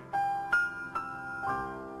movie.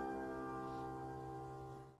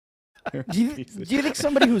 Do you think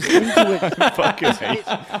somebody who's into it? Fucking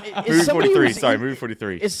hate. Movie 43. Sorry, movie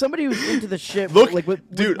 43. Is somebody who's into the shit? Look, like,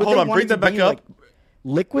 dude, would hold they on, want bring it to that back be, up. like,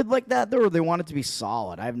 liquid like that, though, or they want it to be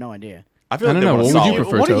solid? I have no idea. I feel I like don't know. they want What would you solid.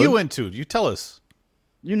 prefer? What are Toad? you into? You tell us.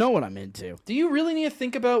 You know what I'm into. Do you really need to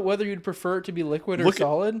think about whether you'd prefer it to be liquid or Look at-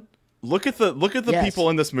 solid? Look at the Yes. people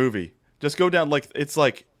in this movie. Just go down it's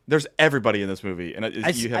like there's everybody in this movie, and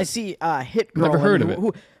I see Hit Girl. Never heard and of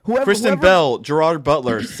it. Whoever, Kristen Bell, Gerard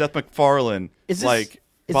Butler, Seth MacFarlane, Is this- like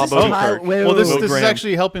is Bob this Tyler- Odenkirk. wait, Well, this wait, is Graham.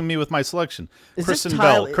 actually helping me with my selection. Is this Kristen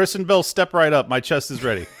Tyler- Bell. Kristen Bell, step right up. My chest is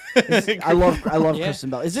ready. I love Yeah. Kristen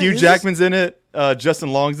Bell. Is it, Hugh is Jackman's in it.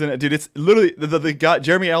 Justin Long's in it. Dude, it's literally the guy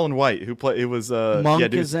Jeremy Allen White who played. It was this, Monk yeah,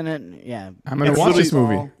 dude. is in it. Yeah. I'm gonna It's watch this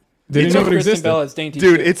literally- movie. Didn't know it Kristen existed. Bell as Dainty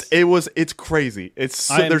Dude, Chicks. it's crazy. It's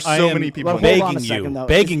so, I am- there's I so am many people. Well, in it. hold on a Begging second, you, though.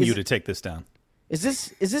 begging Is- you to take this down. Is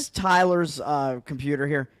this Tyler's computer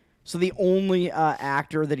here? So the only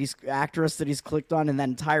actress that he's clicked on in that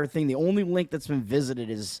entire thing, the only link that's been visited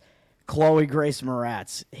is Chloe Grace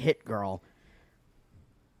Moretz, Hit Girl.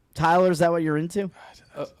 Tyler, is that what you're into?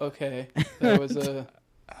 Okay, that was a.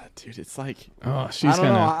 Dude, it's like Oh, she's I don't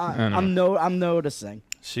kind know. of. I don't know. I'm noticing.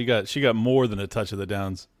 She got more than a touch of the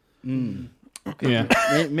downs.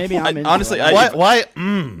 Yeah. Maybe I'm into honestly, it. Why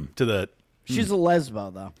to that? She's a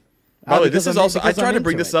lesbo though. By the way, Because this is I'm- also. I because I'm tried to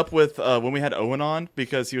bring into this it. up with when we had Owen on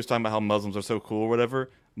because he was talking about how Muslims are so cool or whatever.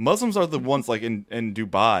 Muslims are the ones like in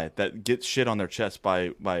Dubai that get shit on their chest by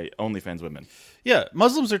OnlyFans women. Yeah,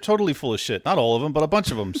 Muslims are totally full of shit. Not all of them, but a bunch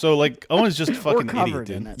of them. So like, Owen's just a fucking idiot, covered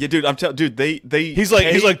in dude. it. Yeah, dude, I'm telling, dude, they. He's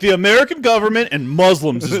like the American government and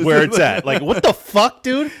Muslims is where it's at. Like, what the fuck,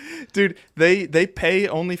 dude? Dude, they pay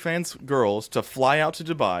OnlyFans girls to fly out to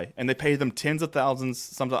Dubai, and they pay them tens of thousands,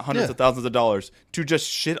 sometimes hundreds of thousands of dollars to just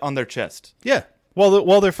shit on their chest. Yeah,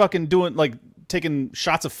 while they're fucking doing like taking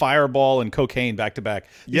shots of Fireball and cocaine back to back.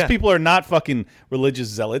 These people are not fucking religious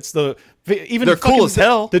zealots. They're cool as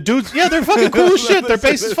hell. The dudes, yeah, they're fucking cool as shit. They're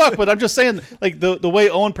base as fuck. But I'm just saying, like the way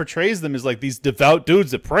Owen portrays them is like these devout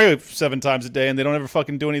dudes that pray 7 times a day and they don't ever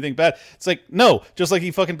fucking do anything bad. It's like no, just like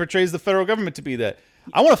he fucking portrays the federal government to be that.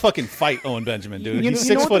 I want to fucking fight Owen Benjamin, dude. He's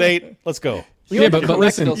 6'8". Let's go. Yeah, but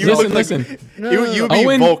listen.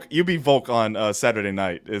 You be Volk on Saturday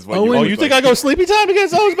night is what Owen, you you think I go sleepy time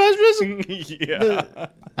against Owen Benjamin? Yeah.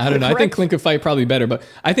 I don't know. I think Clint could fight probably better, but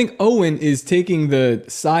I think Owen is taking the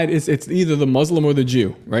side. It's either the Muslim or the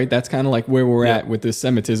Jew, right? That's kind of like where we're at with this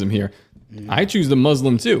Semitism here. I choose the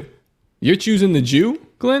Muslim too. You're choosing the Jew,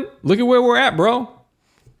 Clint? Look at where we're at, bro.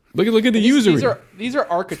 Look at the usury. These are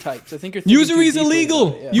archetypes. I think you're thinking Usury is too deeply illegal.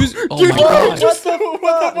 about it, yeah. Oh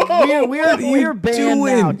my God. We're banned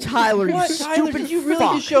now, Tyler. You What, stupid Tyler, did you really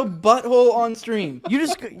fuck. just show butthole on stream? You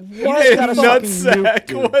just got a fucking nuke,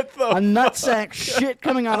 dude. What the a nutsack shit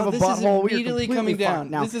coming out of a this butthole. is immediately We are coming completely down.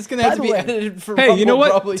 fucked now. This is gonna have By to the be way, edited for. Hey, you know Rumble what?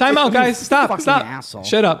 probably, Time too. out, guys. Stop. fucking Stop. asshole.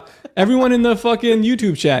 Shut up. Everyone in the fucking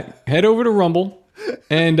YouTube chat, head over to Rumble.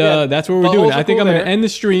 And that's what we're Buttholes doing. are I think cool I'm going there. to end the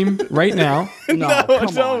stream right now. No,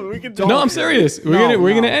 come on. we can No, I'm serious.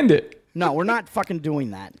 We're gonna end it. No, we're not fucking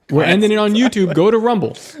doing that. We're ending it on YouTube. Go to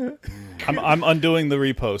Rumble. I'm undoing the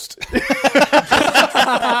repost.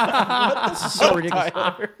 This is so ridiculous.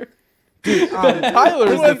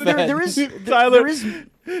 Tyler's the there is Tyler,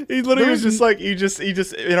 He literally was just like, he just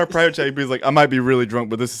in our private chat, he was like, I might be really drunk,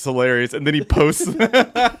 but this is hilarious. And then he posts. All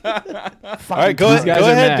right, go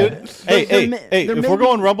ahead, dude. Hey, if we're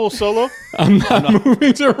going Rumble solo, I'm not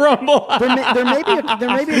moving to Rumble. There may be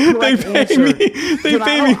a correct answer. They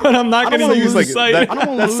pay me, but I'm not going to use the site.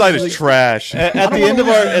 That site is trash. At the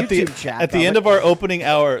end of our opening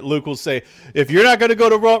hour, Luke will say, "If you're not going to go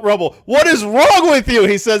to Rumble, what is wrong with you?"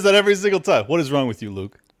 He says that every single time. What is wrong with you,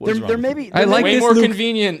 Luke? There may be. I like way this more Luke.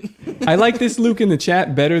 convenient. I like this Luke in the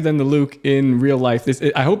chat better than the Luke in real life.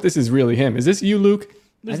 I hope this is really him. Is this you, Luke?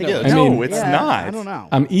 No, it's not. I don't know.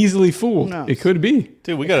 I'm easily fooled. It could be.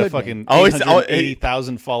 Dude, we got a fucking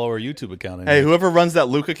 880,000 follower YouTube account. Hey, whoever runs that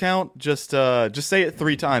Luke account, just say it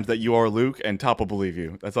 3 times that you are Luke, and Top will believe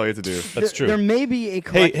you. That's all you have to do. That's true. There may be a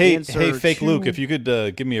correct answer. Hey, fake Luke, if you could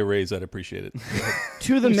give me a raise, I'd appreciate it.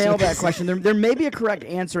 To the mailbag question, there may be a correct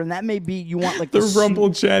answer, and that may be you want like the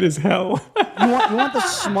Rumble chat is hell. you want the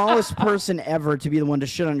smallest person ever to be the one to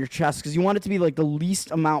shit on your chest because you want it to be like the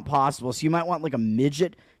least amount possible. So you might want like a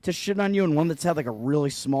midget to shit on you and one that's had like a really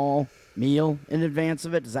small meal in advance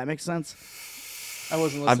of it. Does that make sense? I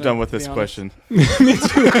wasn't listening. I'm done with this question. Me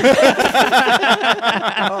too.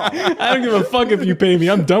 I don't give a fuck if you pay me.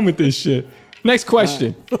 I'm done with this shit. Next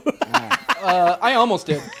question. I almost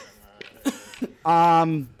did.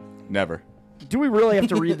 Never. Do we really have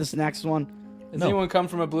to read this next one? Has anyone come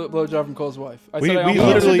from a blowjob from Cole's wife? We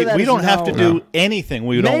don't have to do anything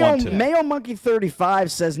we don't want to. Mayo Monkey 35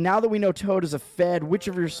 says, now that we know Toad is a Fed, which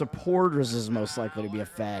of your supporters is most likely to be a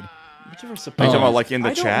Fed? Which of our Are you supporters? talking about like in the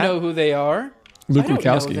I chat? don't know who they are. Luke I don't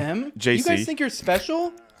Rukowski. know them. JC. You guys think you're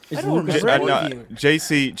special? I don't Luke remember any of you.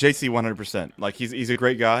 JC 100%. Like he's a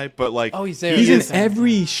great guy, but like Oh, he's there. He's in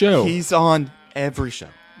every show. he's on every show.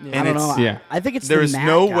 I don't know. Yeah. I think it's There the is Matt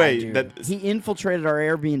no guy, way dude. that- he infiltrated our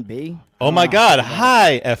Airbnb. Oh my God!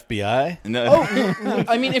 Hi, FBI. No. Oh,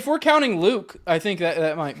 I mean, if we're counting Luke, I think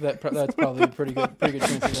that's probably a pretty good chance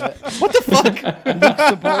of that. What the fuck? Luke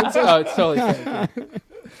supports us? Oh, it's totally fake.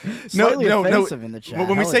 Slightly offensive in the chat. When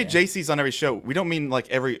we Hell say yeah. JC's on every show, we don't mean like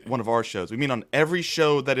every one of our shows. We mean on every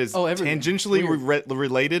show that is tangentially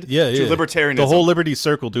related to libertarianism. The whole Liberty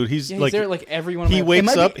Circle, dude. He's He's there like every one of he my-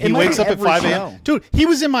 wakes up. He wakes up at every 5 show. a.m. Dude, he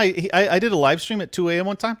was in my. I did a live stream at 2 a.m.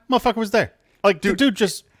 one time. Motherfucker was there. Like, dude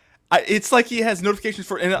just. It's like he has notifications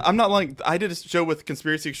for, and I'm not lying. I did a show with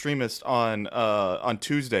Conspiracy Extremists on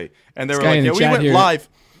Tuesday, and they were like, "Yeah, we went live."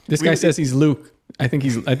 This guy says he's Luke. I think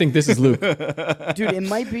this is Luke. Dude, it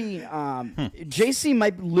might be JC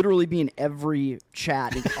might literally be in every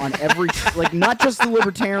chat on every like not just the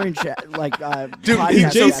libertarian chat like dude,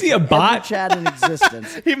 podcast is JC chat, a bot? chat in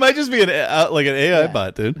existence. He might just be an AI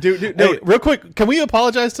bot, dude. Dude, hey, real quick, can we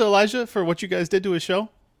apologize to Elijah for what you guys did to his show?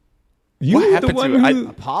 What happened to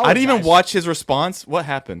it? I didn't even watch his response. What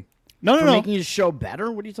happened? For making his show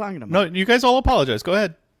better? What are you talking about? No, you guys all apologize. Go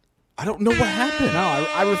ahead. I don't know what happened. No,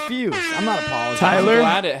 I refuse. I'm not apologizing.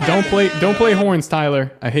 Tyler, don't play horns,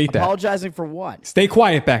 Tyler. I hate that. Apologizing for what? Stay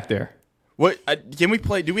quiet back there. What can we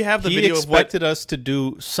play? Do we have the He video? expected us to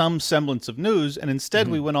do some semblance of news, and instead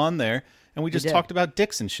we went on there and we just talked about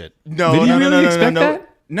dicks and shit. No, Did he no, really no, no, expect no, that? No.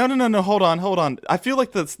 Hold on. I feel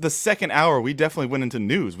like the second hour we definitely went into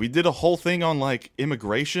news. We did a whole thing on like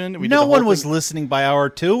immigration. No one was listening by hour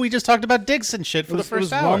 2. We just talked about dicks and shit for the It first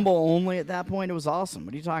was hour. Rumble only at that point. It was awesome.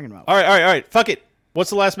 What are you talking about? All right. Fuck it. What's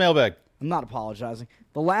the last mailbag? I'm not apologizing.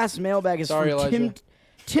 The last mailbag is Sorry, from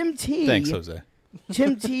Tim T. Thanks, Jose.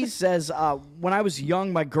 Tim T says, when I was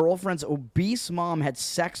young, my girlfriend's obese mom had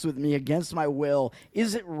sex with me against my will.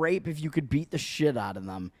 Is it rape if you could beat the shit out of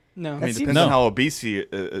them? No. I mean, it depends on how obese she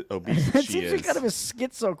That seems is. like kind of a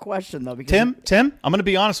schizo question, though. Because Tim, I'm going to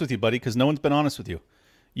be honest with you, buddy, because no one's been honest with you.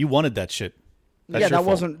 You wanted that shit. That's your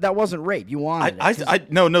fault. that wasn't rape. You wanted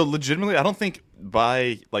it. No, legitimately, I don't think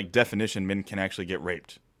by like definition men can actually get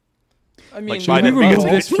raped. I mean, Should we remove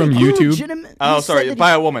this from YouTube? Oh, sorry,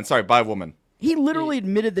 by a woman. Sorry, by a woman. He literally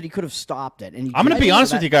admitted that he could have stopped it. And I'm going to be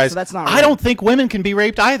honest with you guys. So that's not I rape. don't think women can be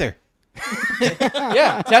raped either.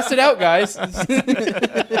 Yeah, test it out, guys.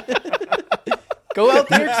 Go out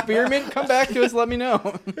there, experiment, come back to us, let me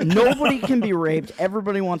know. Nobody can be raped.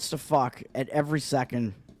 Everybody wants to fuck at every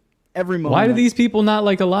second, every moment. Why do these people not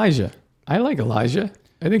like Elijah? I like Elijah.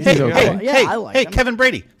 I think he's okay. I like him. Kevin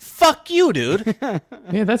Brady. Fuck you, dude.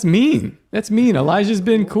 Yeah, that's mean. That's mean. Elijah's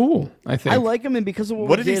been cool, I think. I like him, and because of what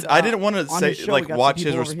What we did he? did, I didn't want to on say his show, like we got some watch his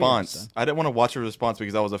people over here, response. so. I didn't want to watch his response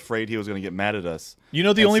because I was afraid he was going to get mad at us. You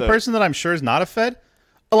know the And only so- person that I'm sure is not a Fed?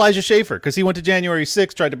 Elijah Schaefer, because he went to January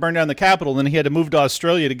 6th, tried to burn down the Capitol, and then he had to move to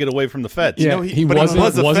Australia to get away from the Feds. Yeah, You know, he but he wasn't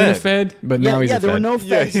was a a Fed. Fed, but now he's a Fed. there were no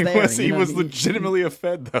Yeah, feds there. he was legitimately a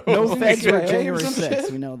Fed though. No feds were CIA or January some 6th.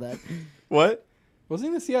 shit? We know that. What? Was he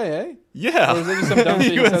in the CIA? Yeah. Or was it just some dumb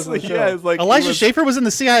thing he says on the show? Yeah, it's like Elijah Schaefer was in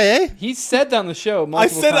the CIA? He said that on the show I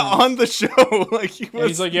multiple said times. it on the show. Like he And was.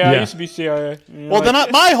 he's like, yeah, I used to be CIA. And Well, you're then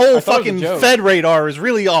like, my whole I thought it was fucking a joke. Fed radar is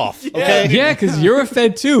really off. Okay. Yeah, because you're a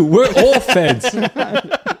Fed too. We're all Feds.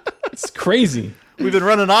 It's crazy. We've been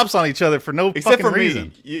running ops on each other for no Except fucking for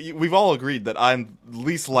reason. me, we've all agreed that I'm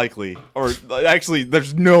least likely, or actually,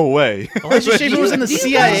 there's no way. Elijah Schaefer was in the Do you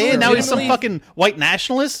CIA, guys and now he's some legitimately- fucking white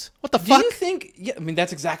nationalist. What the Do fuck? you think? Yeah, I mean,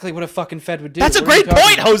 that's exactly what a fucking Fed would do. That's a What are you great talking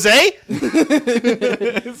point, about? Jose.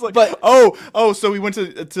 It's like, oh, so we went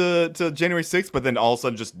to January 6th, but then all of a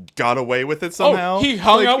sudden just got away with it somehow. Oh, he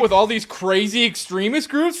hung Like, out with all these crazy extremist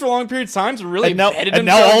groups for long periods of time, and really And now, embedded and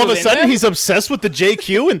now himself all of a within sudden them? he's obsessed with the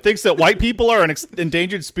JQ and thinks that white people are an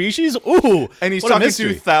endangered species. Ooh, and he's what a talking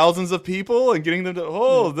mystery. to thousands of people and getting them to,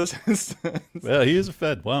 this is. Well, he is a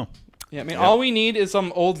Fed. Wow. Yeah, I mean, all we need is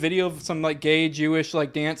some old video of some like gay Jewish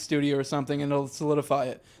like dance studio or something, and it'll solidify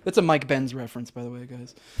it. That's a Mike Benz reference, by the way,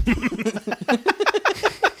 guys.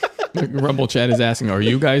 The Rumble chat is asking, are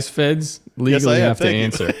you guys Feds? Legally Yes, I am. have to Thank you.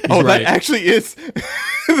 answer. He's Oh, right. that actually is.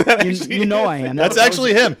 You know I am. That's That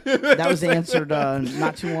actually was- him. That was answered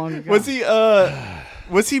not too long ago. Was he?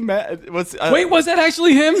 Was he mad? Wait, was that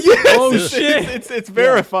actually him? Yes, Oh, it's- shit. It's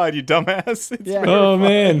verified, you dumbass. It's Yeah. Oh,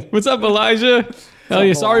 man. What's up, Elijah? Hell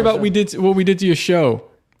yeah. Sorry about what we did to your show.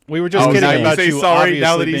 We were just Oh, kidding now you about say you sorry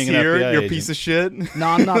now that obviously he's being an here, FBI you agent. piece of shit. No,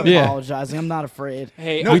 I'm not Yeah. apologizing. I'm not afraid.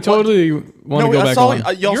 Hey, We totally want to go back on.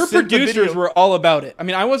 Y'all your sent the producers video. were all about it. I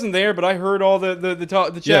mean, I wasn't there, but I heard all the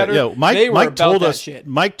chatter. Yeah, Mike. They were Mike about told that us. shit.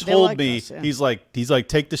 Mike They told liked me us, yeah. he's like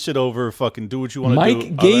take the shit over. Fucking do what you want to do.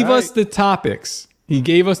 Mike gave All us right. the topics. He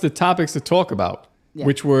gave us the topics to talk about, Yeah.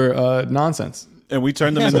 which were nonsense. and we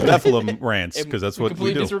turned them into Nephilim rants because that's what we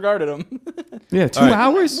completely do. disregarded them. Yeah, 2 All right.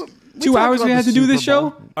 hours? We 2 talked hours we about had the to do this Super Bowl.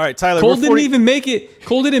 show? All right, Tyler. Cole we're 40 didn't even make it.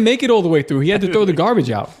 Cole didn't make it all the way through. He had to throw the garbage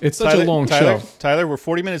out. It's such a long show. Tyler, we're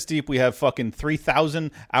 40 minutes deep. We have fucking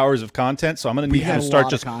 3,000 hours of content, so I'm going to need you have to a start lot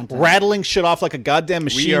of just content. rattling shit off like a goddamn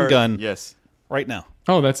machine gun Yes. right now.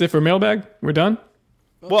 Oh, that's it for mailbag? We're done?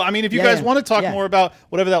 Well, I mean, if you Yeah, guys yeah. want to talk Yeah. more about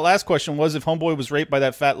whatever that last question was, if Homeboy was raped by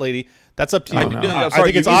that fat lady, that's up to you. Oh, no. I Sorry,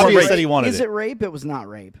 think it's you- you obvious weren't that he wanted Is it rape? It was not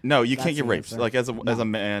rape. No, you That's can't get the raped. answer. Like as a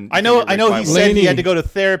man. I you know. can't get I know. raped He by a said he Laney. had to go to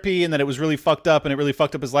therapy and that it was really fucked up and it really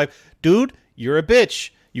fucked up his life. Dude, you're a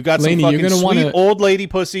bitch. You got Laney, some you're fucking gonna sweet wanna- old lady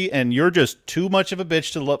pussy, and you're just too much of a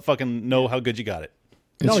bitch to fucking know how good you got it.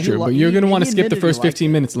 It's No, he true, lo- but you're he- going to he want to skip the admitted he first liked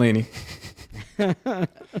 15 minutes, Laney.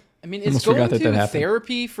 I mean, Almost is going forgot that to happened.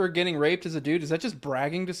 therapy for getting raped as a dude, is that just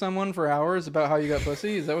bragging to someone for hours about how you got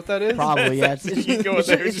pussy? Is that what that is? Probably, yeah. You go in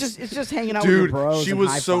there, It's just hanging out with your Dude, bros. she and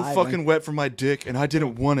was so high-fiving. fucking wet for my dick, and I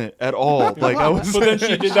didn't want it at all. Like I was. But then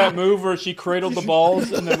she did that move where she cradled the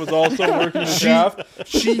balls and then was also working the shaft.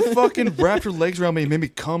 She fucking wrapped her legs around me and made me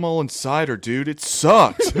come all inside her, dude. It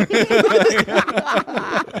sucked.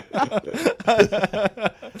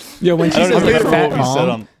 Yo, when she I don't says even like remember fat what we said mom,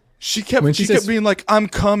 on. She kept When she kept says- being like, I'm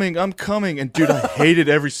coming, and dude, I hated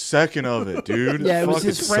every second of it, dude. Yeah, it was Fucking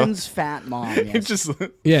his friend's fat mom. It Yes. just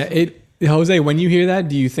yeah, Jose, when you hear that,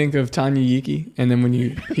 do you think of Tanya Yiki? And then when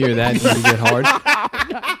you hear that, do you get hard?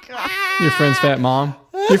 Your friend's fat mom?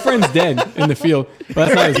 Your friend's dead in the field. Well,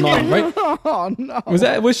 that's not his mom, right? Oh no.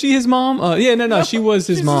 Was she his mom? Yeah, no, she was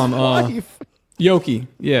his mom. Yoki.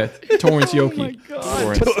 Yeah, Torrance Yoki. Oh my god.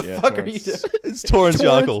 Torrance, What the yeah, fuck are Torrance. you doing? It's Torrance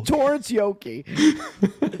Yockel. Torrance Yoki.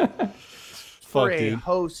 For Fuck, a dude.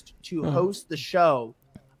 host to host the show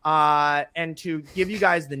and to give you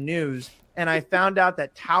guys the news. And I found out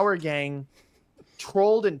that Tower Gang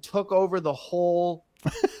trolled and took over the whole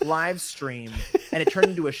live stream, and it turned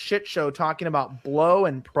into a shit show talking about blow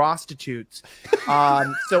and prostitutes.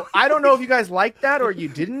 So I don't know if you guys liked that or you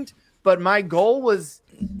didn't, but my goal was,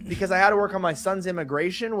 because I had to work on my son's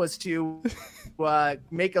immigration, was to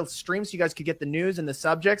make a stream so you guys could get the news and the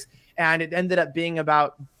subjects, and it ended up being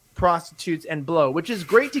about prostitutes and blow, which is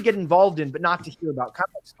great to get involved in, but not to hear about. Kind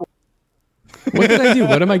of like sports. What did I do?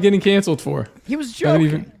 What am I getting canceled for? He was I don't joking.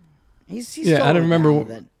 even. He's Yeah, I totally don't remember. down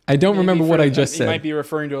with it. I don't remember what I just He might said. be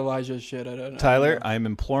referring to Elijah's shit. I don't know. Tyler, I'm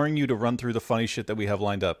imploring you to run through the funny shit that we have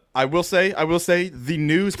lined up. I will say, the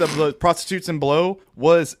news of the prostitutes and blow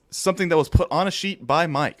was something that was put on a sheet by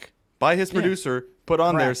Mike, by his producer, put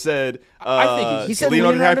on there, Correct. said, I think He said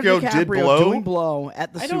Leonardo Leonardo DiCaprio did DiCaprio blow. doing blow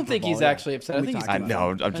at the I Super don't think Bowl, he's yeah. actually upset. I We think he's talked I about know.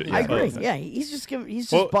 it. I'm just, I yeah. agree. Yeah, he's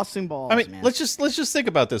just Well, busting balls. I mean, man. let's just think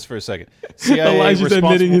about this for a second. CIA Elijah's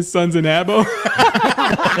admitting responsible- his son's an abo.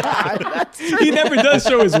 He never does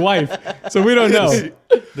show his wife, so we don't know.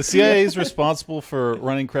 The CIA is responsible for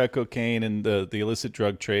running crack cocaine and the illicit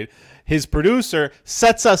drug trade. his producer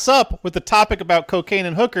sets us up with the topic about cocaine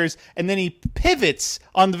and hookers, and then he pivots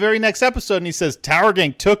on the very next episode and he says Tower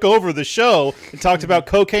Gang took over the show and talked about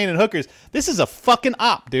cocaine and hookers. This is a fucking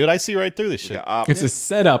op, dude. I see right through this shit. It's a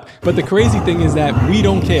setup. But the crazy thing is that we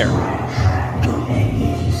don't care.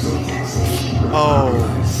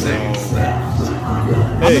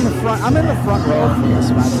 I'm in the front. I'm in the front row for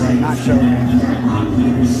this, by the way. Not joking.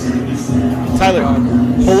 Tyler,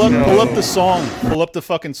 pull up the song. Pull up the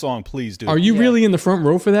fucking song, please, dude. Are you really in the front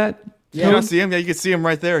row for that? Yeah. You don't see him? Yeah, you can see him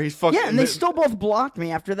right there. He's fucking. Yeah, and they still both blocked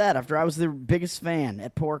me after that. After I was their biggest fan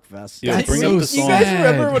at Porkfest. Yeah, bring up the song. You guys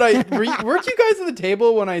remember when weren't you guys at the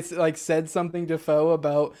table when I like said something to Foe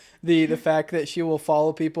about the fact that she will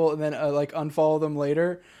follow people and then like unfollow them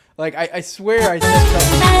later? Like I swear I said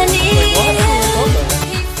something. Like, what?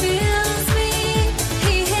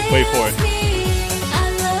 Wait for it.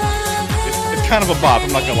 It's kind of a bop.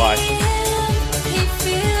 I'm not gonna lie.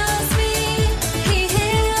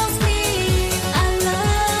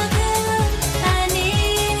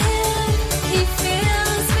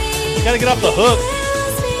 You gotta get off the hook.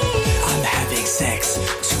 I'm having sex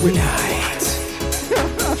tonight.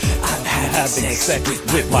 I'm having sex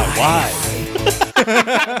with my wife.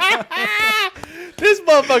 This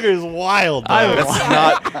motherfucker is wild. That's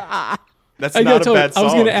not a bad song. I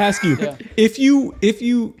was going to ask you, if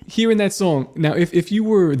you hear in that song, now if you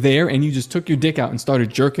were there and you just took your dick out and started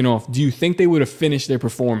jerking off, do you think they would have finished their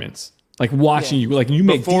performance? Like watching you, like you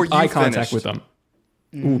make deep eye contact with them.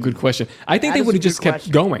 Ooh, good question. I think they would have just kept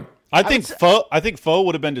going. I think Foe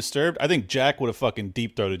would have been disturbed. I think Jack would have fucking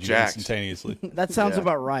deep throated you instantaneously. That sounds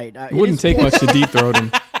about right. It wouldn't take much to deep throat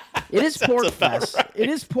him. It is Porkfest. Right. It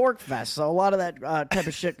is Porkfest, so a lot of that type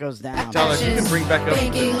of shit goes down. Tyler, you can bring back up.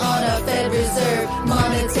 Banking on a Fed Reserve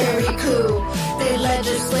monetary coup. They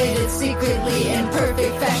legislated secretly in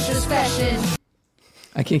perfect fascist fashion.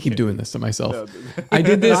 I can't keep doing this to myself. I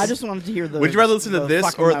did this. No, I just wanted to hear the. Would you rather listen to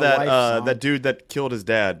this or that that dude that killed his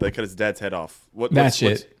dad, that cut his dad's head off? That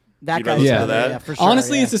shit. That guy. Yeah, for sure.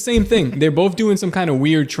 Honestly, it's the same thing. They're both doing some kind of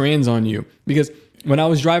weird trends on you. Because when I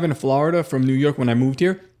was driving to Florida from New York when I moved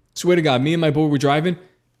here, swear to God, me and my boy were driving,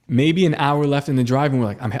 maybe an hour left in the drive, and we're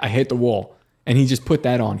like, I hit the wall. And he just put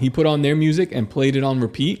that on. He put on their music and played it on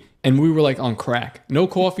repeat, and we were like on crack. No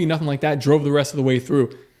coffee, nothing like that. Drove the rest of the way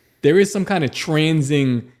through. There is some kind of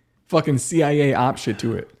transing fucking CIA op shit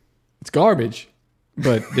to it. It's garbage,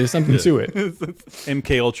 but there's something to it.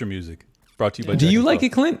 MK Ultra music. Brought to you by Do you like it,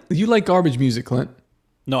 Clint? You like garbage music, Clint?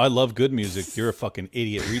 No, I love good music. You're a fucking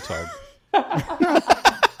idiot retard.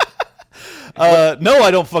 No, I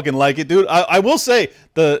don't fucking like it, dude. I will say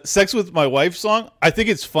the Sex with My Wife song, I think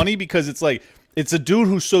it's funny because it's like, it's a dude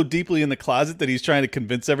who's so deeply in the closet that he's trying to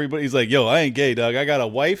convince everybody. He's like, yo, I ain't gay, dog. I got a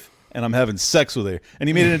wife and I'm having sex with her. And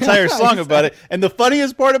he made an entire song about it. And the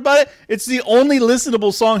funniest part about it, it's the only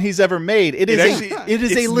listenable song he's ever made. It is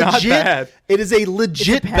a legit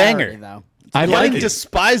parody, banger. though. I like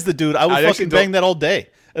despise the dude. I would fucking bang that all day.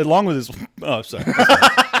 Along with his sorry.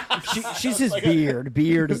 She's his beard.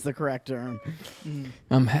 Beard is the correct term.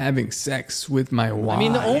 I'm having sex with my wife. I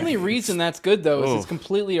mean, the only reason that's good though is it's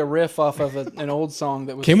completely a riff off of an old song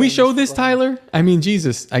that was. Can we show this, Tyler? I mean,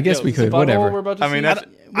 Jesus. I guess we could. Whatever. I mean, I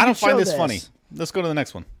don't find this funny. Let's go to the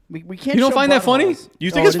next one. We can't. You don't find that funny?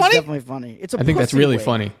 You think it's funny? Definitely funny. It's a I think that's really wig.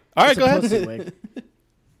 funny. All right, go ahead.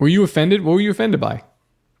 Were you offended? What were you offended by?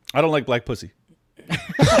 I don't like black pussy.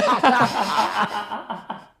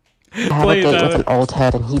 I have a date with an old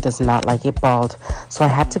head and he does not like it bald. So I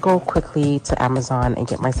had to go quickly to Amazon and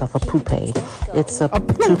get myself a poupée. It's a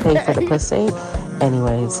toupee for the pussy.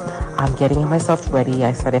 Anyways, I'm getting myself ready.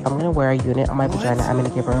 I said if I'm going to wear a unit on my vagina, I'm going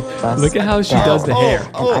to give her a bust. Look at how she does the hair.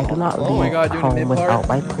 And I do not leave home without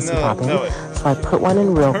my pussy popping. So I put one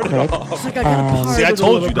in real quick. And see, I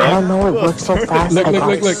told you, dog. I don't know, it worked so fast. I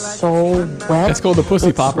got so wet. That's called the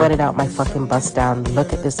pussy popper. Sweated out my fucking bust down.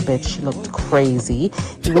 Look at this bitch. She looked crazy.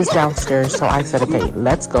 He was downstairs, so I said, okay,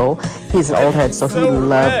 let's go. He's an old head, so he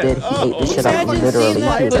loved it. He ate the shit up literally. He was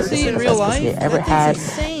like, this is the best pussy I ever had.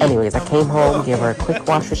 Anyways, I came home, gave her a quick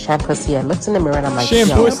wash with shampoo. I looked in the mirror and I'm like, yo,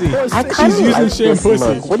 I kind of like this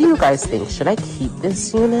look. What do you guys think? Should I keep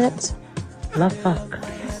this unit? The fuck?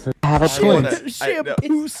 I have a twins. I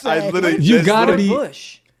literally, You gotta be.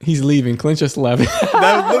 He's leaving. Clint just left.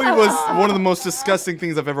 That literally was one of the most disgusting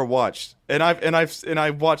things I've ever watched. And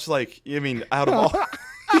I've watched, like, I mean, out of all.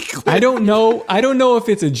 I don't know if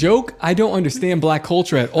it's a joke. I don't understand black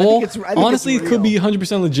culture at all. Honestly, it could be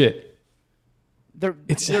 100% legit.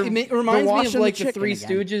 It reminds me of like the Three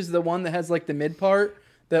Stooges, the one that has like the mid part.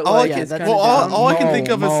 That all like all I can think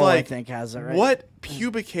of is like, I think has it, right? what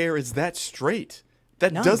pubic hair is that straight?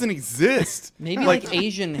 that No. doesn't exist. Maybe like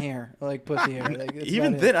Asian hair, like pussy hair. Like, that's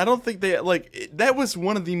Even about then, it. I don't think they that was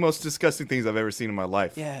one of the most disgusting things I've ever seen in my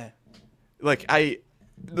life. Yeah. Like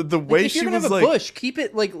the way If she you're gonna was have a like, bush, keep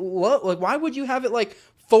it like low. Like, why would you have it like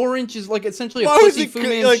 4 inches, like essentially a why was pussy it Fu like,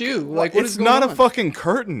 Manchu? Like, what it's is going not on? a fucking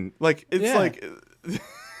curtain. Like it's Yeah. like.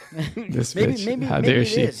 This Maybe, bitch. maybe, How maybe dare it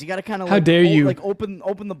she? is. You got to kind of How like, dare you? like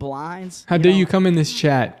open the blinds. How dare you come in this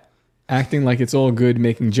chat acting like it's all good,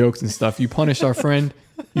 making jokes and stuff? You punished our friend.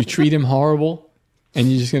 You treat him horrible. And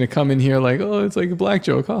you're just going to come in here like, oh, it's like a black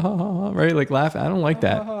joke. Ha, ha, ha, ha, right? Like, laugh. I don't like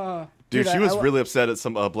that. Dude, Dude, she I- was I- really upset at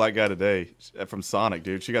some black guy today from Sonic,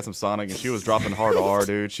 dude. She got some Sonic and she was dropping hard R,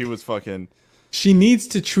 dude. She was fucking. She needs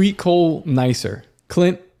to treat Cole nicer.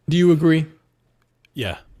 Clint, do you agree?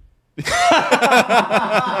 Yeah.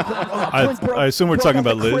 I assume we're talking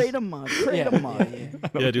about Liz. Kratom mug. Kratom mug.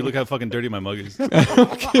 Yeah, dude, look how fucking dirty my mug is. I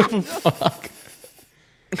don't give a fuck.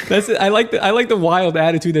 That's it. I like the wild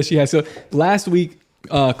attitude that she has. So last week,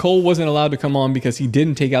 Cole wasn't allowed to come on because he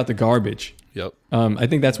didn't take out the garbage. Yep. I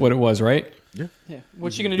think that's what it was, right? Yeah.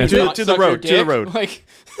 What's she gonna do? That's To the road. To the road. Like,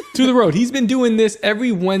 To the road. He's been doing this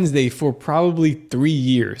every Wednesday for probably 3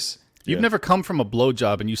 years. You've never come from a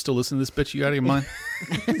blowjob and you still listen to this bitch? You out of your mind?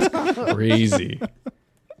 Crazy.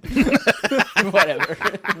 whatever.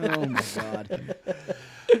 Oh my god.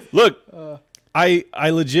 Look, I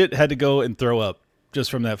legit had to go and throw up just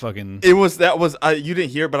from that fucking. You didn't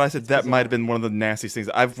hear, but I said that might have been one of the nastiest things.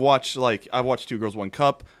 I've watched Two Girls, One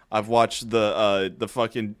Cup. I've watched the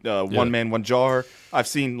fucking One Man, One Jar. I've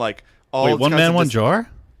seen like all. Wait, One Man, One Jar?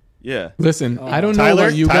 Yeah. Listen, I don't know Tyler,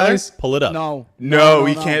 about you Tyler, guys. pull it up. No,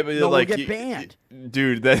 you can't. No, like, we'll get banned.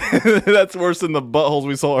 Dude, that's worse than the buttholes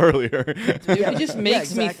we saw earlier. It just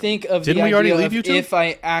makes me think of Didn't the we already idea leave of YouTube? if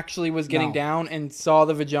I actually was getting No. down and saw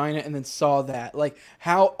the vagina and then saw that. Like,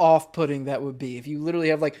 how off-putting that would be if you literally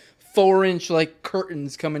have like 4-inch like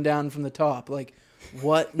curtains coming down from the top. Like,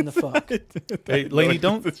 what in the fuck? Hey, Lainey,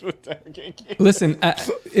 don't. Listen,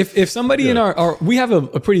 if somebody in our we have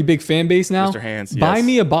a pretty big fan base now. Mr. Hands, buy yes.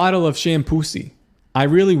 me a bottle of Shampoosie. I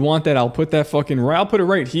really want that. I'll put that I'll put it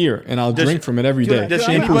right here and I'll drink from it every day. Does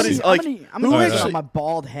I'm anybody's gonna, like I'm gonna use it actually- on my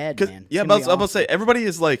bald head, man. Yeah, It's but I gonna was be about to say everybody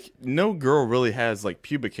is like no girl really has like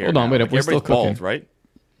pubic hair. Hold on, now. wait Like, up, we're still everybody's bald, cooking. right?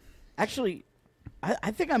 Actually,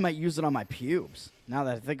 I think I might use it on my pubes. Now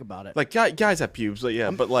that I think about it. Like guys have pubes, but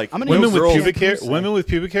yeah, but like I'm gonna Women use with girls- pubic hair, Shampoo women with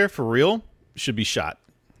pubic hair for real should be shot.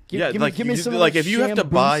 yeah, give like me you some just, of like that if you have to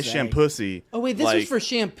buy Shampoo. Shampoosie. Oh wait, this like, was for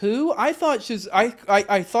shampoo. I thought she's. I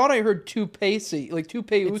thought I heard toupee, like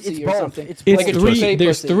toupee It's or both. something. It's It's like a three. toupee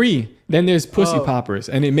There's pussy. 3. Then there's pussy Oh. poppers,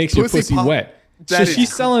 and it makes your Pussy pussy pop- wet. So that is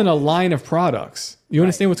she's selling a line of products. You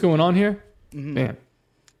understand what's going on here? Mm-hmm. Man,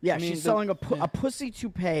 Yeah, mean, she's the- selling a pussy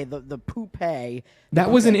toupee, the poupee. that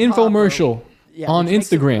was an pussy popper, infomercial on which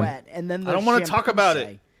makes it Instagram. wet, and then I don't want to talk about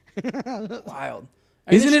it. Wild.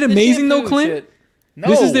 Isn't it amazing though, Clint? No.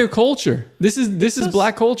 This is their culture. This is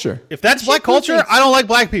black culture. If that's black culture, I don't like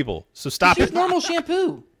black people. So stop It's it. just normal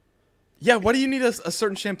shampoo. Yeah, why do you need a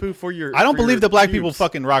certain shampoo for your? I don't for your believe that black pubes? people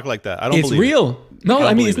fucking rock like that. I don't It's believe real. It. No, don't I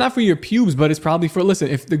mean believe it's not for your pubes, but it's probably for. Listen,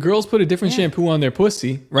 if the girls put a different shampoo on their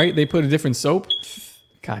pussy, right? They put a different soap.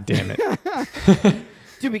 God damn it.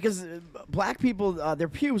 Dude, because black people, their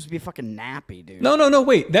pubes be fucking nappy, dude. No.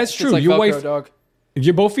 Wait, that's true. It's like Your Velcro, wife, dog.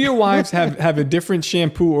 both of your wives have a different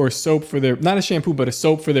shampoo or soap for their. Not a shampoo, but a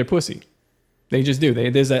soap for their pussy. They just do.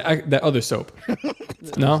 There's that other soap. No.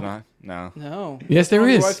 It's not. No. No. Yes, there What's wrong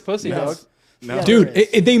with is. your wife's pussy, No. dog. No. Dude,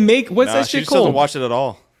 they make what's Nah, that she shit just doesn't called? watch it at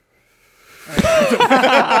all. Remember,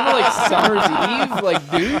 like Summer's Eve,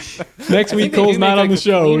 like douche. Next I week, think they Cole's do not make, on like, the a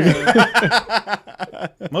show.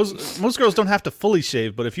 cleaner. Most girls don't have to fully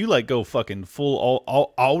shave, but if you like go fucking full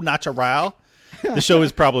all natural, the show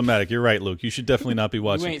is problematic. You're right, Luke. You should definitely not be You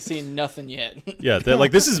watching. ain't seen nothing yet. Yeah,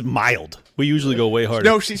 like this is mild. We usually go way harder.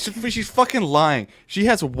 No, she's fucking lying. She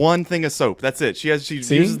has one thing of soap. That's it. She See?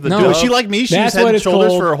 uses the. No. Dove. Is she like me? She That's uses Head what and it's Shoulders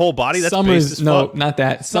called. for her whole body. That's Summer's base as no, fuck. not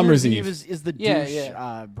that. Summer's Eve. is the douche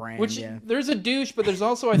Yeah. brand. Which yeah. there's a douche, but there's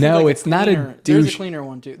also I think No, like it's not a cleaner. There's douche. a cleaner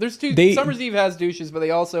one too. There's two. They- Summer's Eve has douches, but they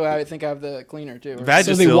also I think have the cleaner too. Right? Vagisil.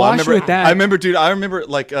 So they wash I remember, with that. I remember, dude. I remember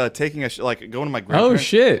like taking like going to my Oh grandparents.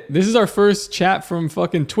 shit! This is our first chat from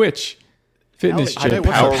fucking Twitch. Fitness Hell chick.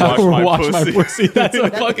 yeah. Power wash my my pussy. pussy. That's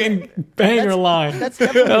a fucking banger line. That's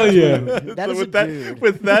definitely Hell yeah. That is with a that, dude.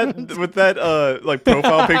 with that, like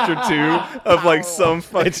profile picture too of like some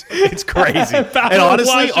fucking. It's crazy. And washing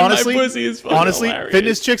my pussy is fucking honestly, hilarious.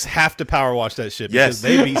 fitness chicks have to power wash that shit because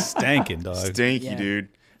Yes. they be stanking, dog. Stinky, Yeah. dude.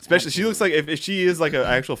 Especially, she looks like if she is like an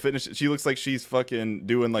actual fitness, she looks like she's fucking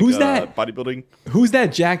doing like Who's that? bodybuilding. Who's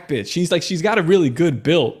that jack bitch? She's got a really good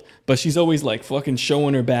build, but she's always like fucking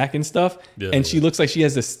showing her back and stuff. And she looks like she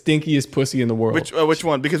has the stinkiest pussy in the world. Which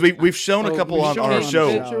one? Because we've shown a couple on our show.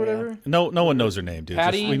 Or whatever. No one knows her name, dude.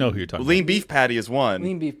 Patty? We know who you're talking Lean Beef Patty is one.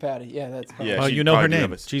 Lean beef patty. Yeah, that's. Yeah, about. she You know her probably name.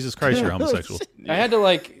 knows. Jesus Christ, you're homosexual. I had to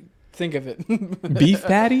like think of it. Beef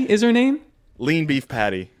Patty is her name? Lean Beef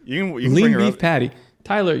Patty. You can Lean bring her Beef up. Patty.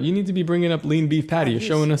 Tyler, you need to be bringing up Lean Beef Patty. You're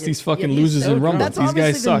showing us these fucking he's losers so in drunk. Rumble. That's These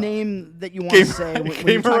obviously guys suck. the name that you want to say when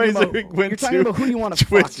you're talking about, you're talking about who you want to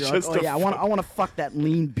fuck. You're like, oh yeah, I want to fuck that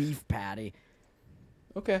lean beef patty.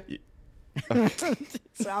 Okay.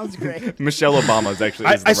 Sounds great. Michelle Obama is actually.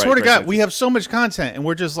 I swear to God, we have so much content, and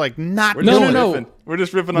we're just like not. We're doing just it. riffing. We're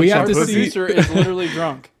just ripping on. We have Our to see. producer is literally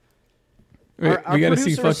drunk. We got to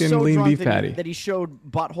see producer is fucking so Lean drunk Beef that Patty. that he showed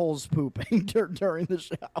buttholes pooping during the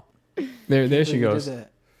show. There she He did goes.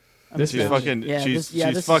 that. This She's bitch. fucking. Yeah, she's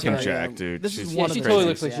this is fucking her, jacked, dude. This is She's Yeah, one she of totally the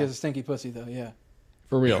looks like things, she has a stinky pussy though. Yeah.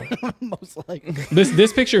 For real. Most likely.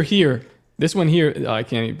 This picture here, this one here, I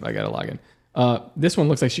can't even, I got to log in. This one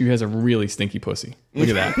looks like she has a really stinky pussy. Look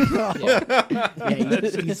at that.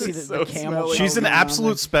 Yeah, you see the camel. She's an going on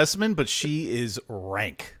absolute specimen, but she is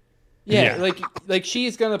rank. Yeah, Yeah. like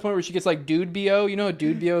she's gotten to the point where she gets like dude BO. You know, a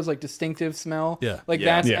dude BO is like distinctive smell. Yeah. like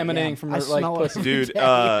Yeah. that's Yeah. emanating Yeah. from I her like smell it. pussy. Dude,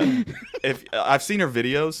 if I've seen her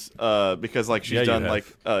videos, because like she's Yeah, you done have.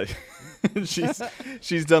 like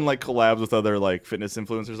she's done like collabs with other like fitness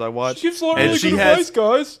influencers I watch. She gives a lot of And really she good has-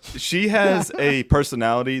 advice, guys. She has a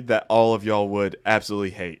personality that all of y'all would absolutely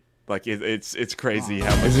hate. Like it's crazy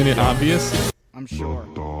how much. Isn't it obvious? I'm sure.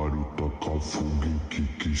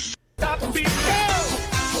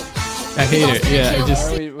 I hate it.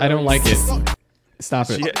 Yeah, I don't like it. Stop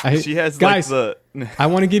it. She has guys. like I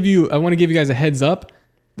want to give you guys a heads up.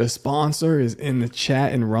 The sponsor is in the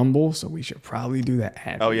chat in Rumble, so we should probably do that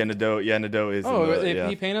ad. oh yeah, Nadeau is. Oh, in the, they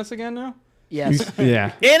yeah. paying us again now? Yes.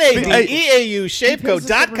 Yeah. NADEAU,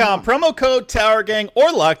 shapeco.com, promo code Tower Gang or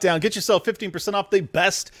Lockdown. Get yourself 15% off the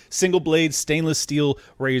best single blade stainless steel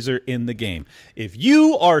razor in the game. If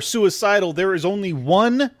you are suicidal, there is only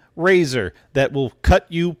one razor that will cut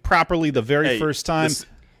you properly the very first time.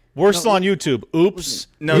 We're still on YouTube. Oops.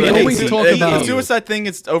 No, We the always talk about- the suicide thing.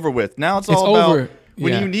 It's over with. Now it's It's all about over.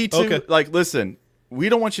 when Yeah. you need to. Like, listen, we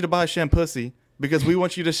don't want you to buy shampoo because we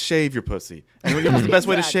want you to shave your pussy. And what's the best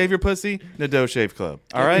way to shave your pussy? Nadeau Shave Club.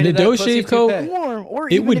 All right. Nadeau pussy Shave Co. toupee. Or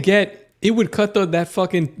It even would if- get. It would cut that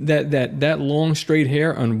fucking that long straight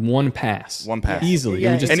hair on one pass. One pass. Easily. Yeah,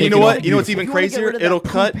 It would just and take you know it what? off You know what's beautifully. even If you wanna get crazier? rid of that It'll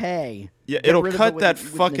cut. toupee, Yeah, get it'll rid of cut it that with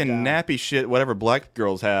fucking Nadeau. nappy shit, whatever black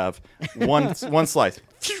girls have. One slice,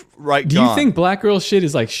 right? Do gone. you think black girl shit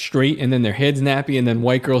is like straight and then their head's nappy, and then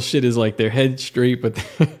white girl shit is like their head straight but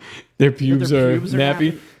their pubes, pubes are are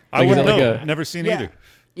nappy? nappy. I Like, is wouldn't that know. like a- Never seen Yeah. either.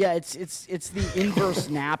 Yeah, it's the inverse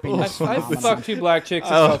napping. I fucked 2 black chicks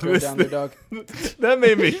and Oh, fucked her this- down there, dog. That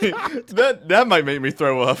made me. that might make me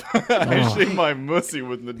throw up. I shave my mussy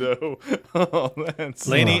with Nadeau. Oh, that's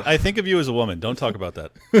Lainey, I think of you as a woman. Don't talk about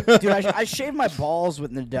that. Dude, I shave my balls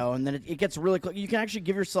with Nadeau, and then it gets really close. You can actually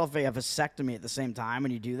give yourself a vasectomy at the same time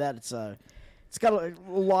when you do that. It's got a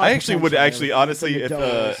lot. I of actually would potential actually there honestly, with if the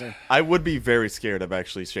Nadeau razor. I would be very scared of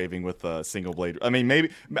actually shaving with a single blade. I mean, maybe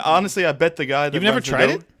honestly, I bet the guy that You've never runs tried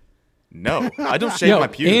Nadeau- it? No, I don't shave Yo, my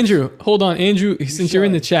pubes. Andrew, hold on, Andrew. Since you're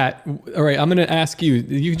in the chat, all right, I'm gonna ask you.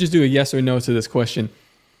 You can just do a yes or no to this question.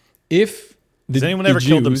 If Has anyone ever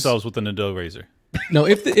killed themselves with a Nadeau razor? No,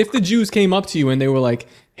 if the Jews came up to you and they were like,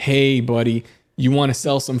 "Hey, buddy, you want to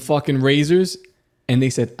sell some fucking razors?" and they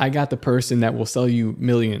said, "I got the person that will sell you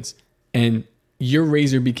millions," and your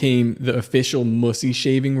razor became the official mussy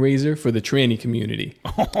shaving razor for the tranny community.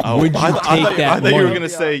 Would you I take thought that you were money? going to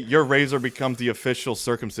say your razor becomes the official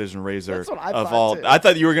circumcision razor That's what I of thought, all. too. I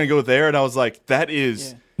thought you were going to go there, and I was like, that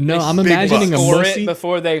is. No, I'm big imagining a bucks. Or mussy. it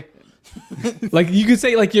before they. Like you could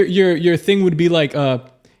say, like your thing would be like,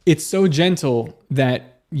 it's so gentle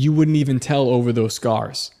that you wouldn't even tell over those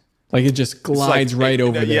scars. Like it just It's like- glides right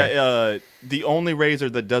over there. Yeah, the only razor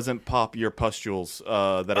that doesn't pop your pustules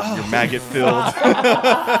that are your maggot filled.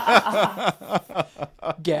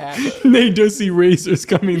 Gash. Nate Dussy razors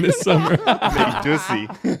coming this summer. Nate Dussy.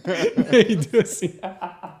 Nate Dussy.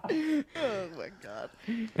 Oh my god.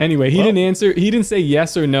 Anyway, he didn't answer. He didn't say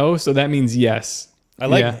yes or no, so that means yes. I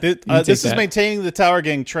like Yeah, you take this is that. maintaining the Tower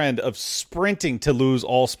Gang trend of sprinting to lose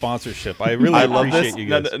all sponsorship. I really I love appreciate this. you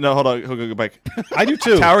guys. No, hold on. Go back. I do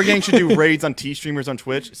too. Tower Gang should do raids on T-streamers on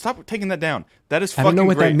Twitch. Stop taking that down. That is I fucking don't know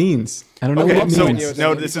what great. that means. I don't know Okay, what it so means.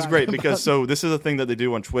 no, this is great because this is a thing that they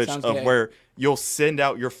do on Twitch Sounds of gay. where you'll send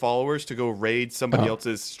out your followers to go raid somebody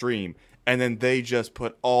else's stream, and then they just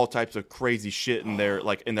put all types of crazy shit in their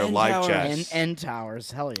live chat. End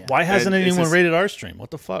towers, hell yeah. Why hasn't And it's anyone just- rated our stream?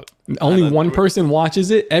 What the fuck? Only one person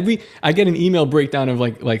watches it. I get an email breakdown of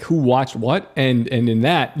like who watched what, and in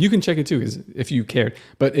that you can check it too, because if you cared.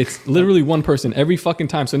 But it's literally one person every fucking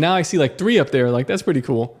time. So now I see like 3 up there. Like that's pretty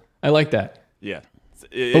cool. I like that. Yeah.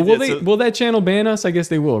 But will that channel ban us? I guess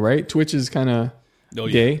they will, right? Twitch is kind of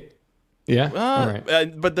gay. Yeah. All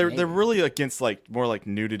right. But they're really against more like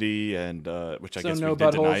nudity and which I So guess no we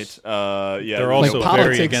did buttholes? tonight. Yeah, They're also Like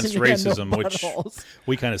very politics. against Yeah, no racism, which buttholes.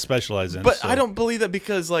 we kind of specialize in. But so. I don't believe that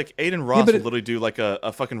because like Aiden Ross but would literally do like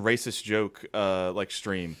a fucking racist joke like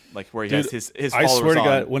stream like where he Dude, has his I followers swear to on.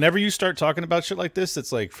 God, whenever you start talking about shit like this,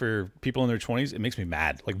 it's like for people in their 20s, it makes me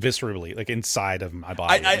mad, like viscerally, like inside of my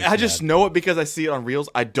body. I just know it because I see it on Reels.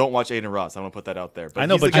 I don't watch Aiden Ross. I'm gonna put that out there. I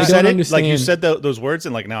know, he's the but you guy- said it understand. like you said those words,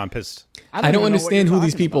 and like now I'm pissed. I don't understand who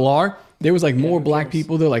these people are. There was like more black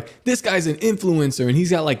people. They're like, this guy's an influencer, and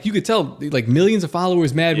he's got like, you could tell like millions of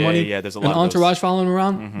followers, mad money. Yeah, there's a an lot of those. entourage following him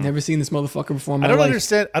around. Never seen this motherfucker before in my I don't life.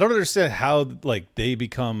 understand. I don't understand how like they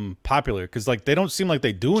become popular because like they don't seem like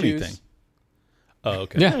they do anything. Oh,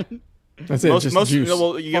 okay. Yeah, that's it. Just juice.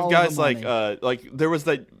 well, you have Follow guys the money. like there was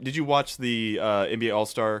that. Did you watch the NBA All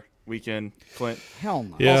Star weekend, Clint? Hell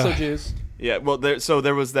no. Yeah. Also Jews. Yeah, well,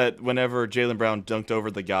 there was that whenever Jaylen Brown dunked over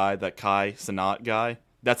the guy, that Kai Sanat guy.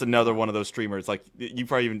 That's another one of those streamers. Like you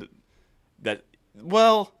probably even that.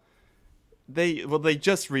 Well, they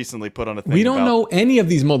just recently put on a thing. We don't about- know any of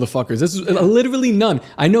these motherfuckers. This is literally none.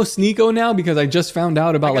 I know Sneeko now because I just found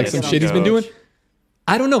out about like some shit he's been doing.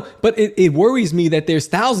 I don't know, but it worries me that there's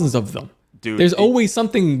thousands of them. Dude, there's always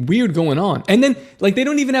something weird going on. And then like they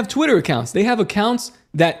don't even have Twitter accounts. They have accounts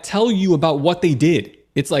that tell you about what they did.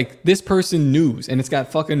 It's like this person news, and it's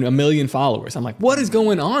got fucking 1 million followers. I'm like, what is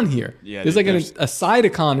going on here? Yeah, there's dude, like a side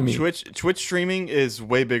economy. Twitch streaming is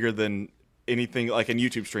way bigger than anything like in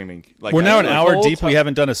YouTube streaming. Like We're now an hour Cole deep. We talk-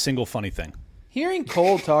 haven't done a single funny thing. Hearing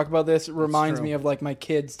Cole talk about this reminds me of like my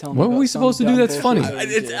kids telling me. What were about we some supposed to do dumb that's bullshit funny? that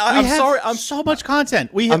they did. I'm sorry. I'm so much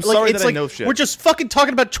content. I'm sorry that I know shit. We're just fucking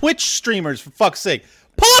talking about Twitch streamers for fuck's sake.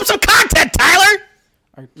 Pull up some content,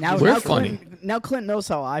 Tyler. We're funny. Now Clint knows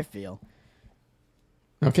how I feel.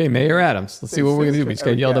 Okay, Mayor Adams. Let's see what we're gonna do. We just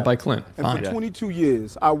got yelled at by Clint. And Fine. for 22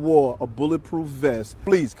 years, I wore a bulletproof vest.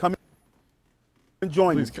 Please come and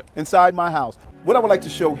join me inside my house. What I would like to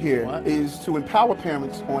show here is to empower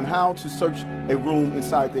parents on how to search a room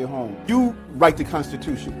inside their home. You write the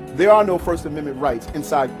Constitution. There are no First Amendment rights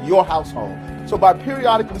inside your household. So by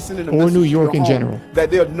periodically sending a Or message New to York your in home general. that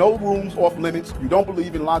there are no rooms off limits, you don't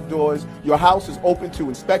believe in locked doors, your house is open to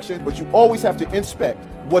inspection, but you always have to inspect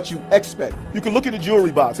what you expect. You can look at a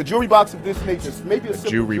jewelry box. A jewelry box of this nature, maybe a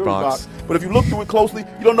simple jewelry box. but if you look through it closely,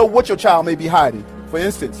 you don't know what your child may be hiding. For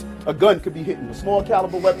instance, a gun could be hidden, a small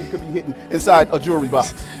caliber weapon could be hidden inside a jewelry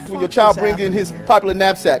box. When your child brings in his popular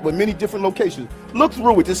knapsack with many different locations, look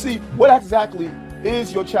through it to see what exactly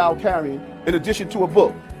is your child carrying in addition to a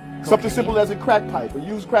book. Something simple as a crack pipe, a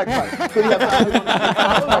used crack pipe. Could he have found it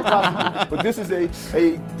on- But this is a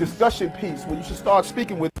discussion piece where you should start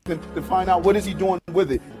speaking with him to find out what is he doing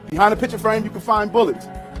with it. Behind a picture frame, you can find bullets.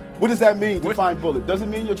 What does that mean to find bullets? Does it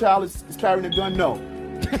mean your child is carrying a gun? No.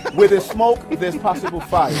 Where there's smoke, there's possible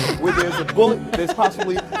fire. Where there's a bullet, there's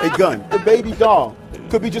possibly a gun. A baby doll.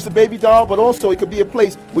 Could be just a baby doll, but also it could be a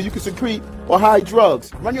place where you can secrete or hide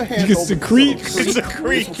drugs. Run your hands You can over the secrete? pillow.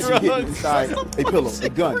 Secrete What you see hidden drugs. inside a pillow, a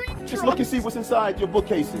gun. Just look and see what's inside your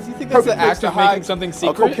bookcases. You think that's the Perfect place act to of making hide something a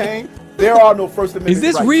secret? cocaine. There are no First Amendment Is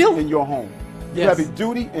this rights real? in your home. You Yes. have a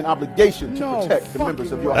duty and obligation to protect the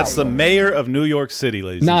members of your That's the household. mayor of New York City,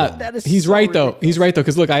 ladies. Nah, and gentlemen. he's right though. He's right though.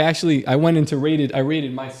 Because look, I went into I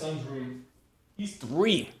rated my son's room. He's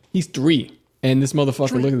 3. He's 3. And this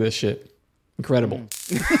motherfucker, look at this shit. Incredible.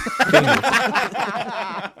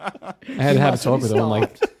 I had to have a talk with him. I'm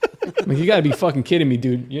like, you gotta be fucking kidding me,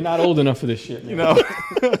 dude. You're not old enough for this shit. You know.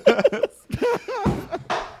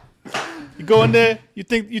 You go in there. You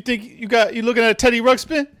think you looking at a Teddy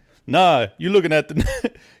Ruxpin? Nah, you looking at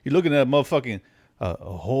motherfucking a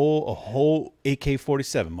whole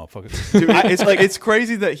AK-47, motherfucker. Dude, it's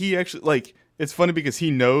crazy that he actually like. It's funny because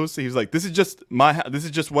he knows. He's like, this is just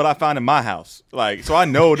what I found in my house. Like, so I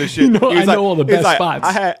know this shit. I know all the best spots.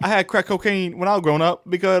 I had crack cocaine when I was growing up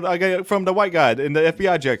because I got it from the white guy in the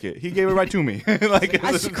FBI jacket. He gave it right to me. Like,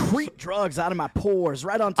 I secrete drugs out of my pores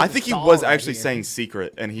right onto I the think he stall was right actually here. saying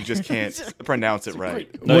secret, and he just can't pronounce it right.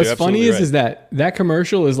 No, What's you're funny absolutely right. is that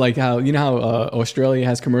commercial is like how Australia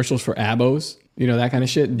has commercials for abos, that kind of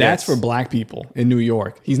shit. That's Yes. for black people in New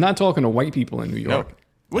York. He's not talking to white people in New York.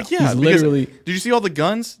 Well, yeah, He's literally. Did you see all the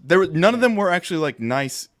guns? None of them were actually like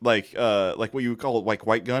nice, like what you would call like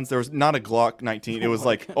white guns. There was not a Glock 19. It was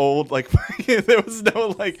like old, like there was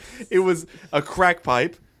no like. It was a crack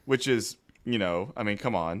pipe, which is I mean,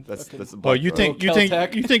 come on, that's. Well, you think you're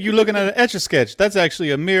looking at an Etch-a-Sketch? That's actually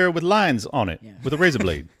a mirror with lines on it with a razor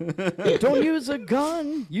blade. Don't use a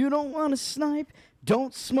gun. You don't want to snipe.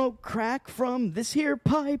 Don't smoke crack from this here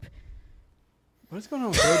pipe. What is going on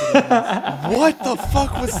with Toad? What the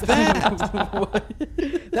fuck was that?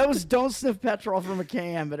 That was don't sniff petrol from a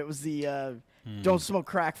can, but it was the don't smoke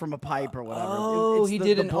crack from a pipe or whatever. Oh, It's he the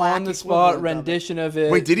did an black on-the-spot equivalent of it. rendition of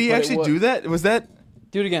it. Wait, did he but actually do that? Was that?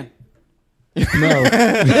 Do it again. No.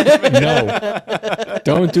 No.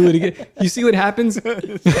 Don't do it again. You see what happens?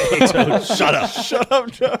 Shut up. Shut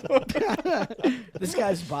up, Joe. This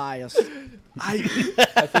guy's biased. I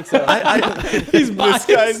think so. This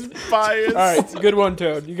guy's biased. All right, good one,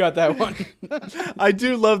 Toad. You got that one. I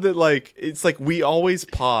do love that. Like, it's like we always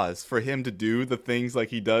pause for him to do the things like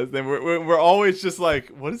he does. Then we're always just like,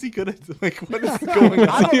 what is he gonna do? Like, what is going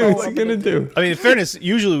on? What's he gonna do? I mean, in fairness,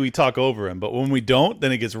 usually we talk over him, but when we don't,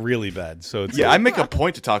 then it gets really bad. So it's I make a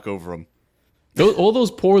point to talk over him. All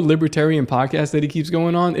those poor libertarian podcasts that he keeps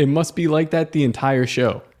going on, it must be like that the entire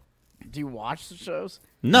show. Do you watch the shows?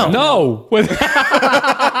 No. All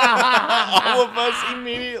of us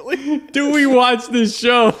immediately. Do we watch the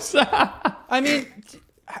shows? I mean,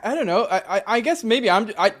 I don't know. I guess maybe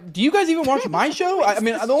do you guys even watch my show? I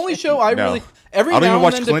mean, the only show I really every I don't now even and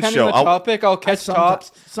watch then, Clint's depending on show. the topic, I'll catch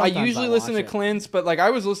tops. I sometimes usually I listen to watch it. Clint's, but like I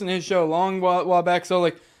was listening to his show a while back. So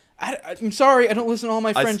like, I'm sorry, I don't listen to all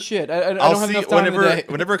my friends' shit. I don't have enough time in the day.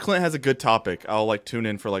 Whenever Clint has a good topic, I'll like tune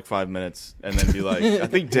in for like 5 minutes and then be like, I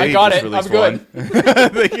think Dave I got just it. released I'm one.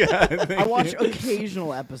 I watch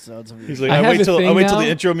occasional episodes of He's these. like, I wait till now. the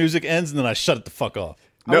intro music ends and then I shut it the fuck off.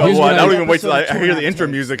 No, Here's well, what I don't I- even wait till I Episode hear the 2.5 intro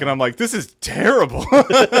takes. music and I'm like, this is terrible.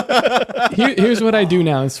 Here's what I do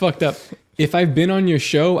now. It's fucked up. If I've been on your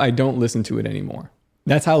show, I don't listen to it anymore.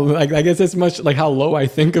 That's how, like, I guess that's much like how low I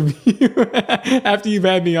think of you. After you've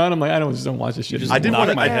had me on, I'm like, I just don't watch this shit. Just I did knocked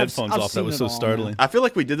wanna- my I've headphones off. That seen was it so all, startling. I feel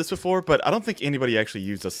like we did this before, but I don't think anybody actually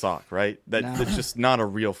used a sock, right? That's just not a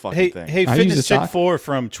real fucking Hey, thing. hey, I use Fitness a Chick sock. 4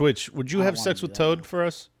 from Twitch. Would you have sex with Toad for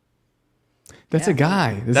us? That's a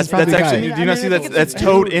guy. This That's is probably a guy. actually. Do you not see I that? think That's it's a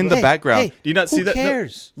Toad dude. in the Hey, background. hey, Do you not see who that? No,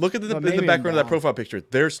 cares? look at the maybe I'm background of that down. profile picture.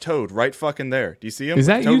 There's Toad right fucking there. Do you see him? Is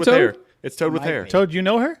that Toad you, with Toad? hair? It's Toad with Might hair. be. Toad, you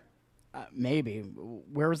know her? Maybe.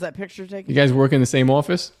 Where was that picture taken? You guys work in the same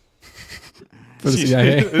office? For the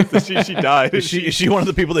CIA? she died. Is she one of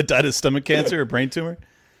the people that died of stomach cancer or brain tumor?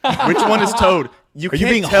 Which one is Toad? Are Can't you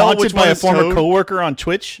being tell haunted which by one a is former Toad? coworker on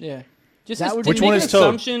Twitch? Yeah. Just That would Which make one an is Toad?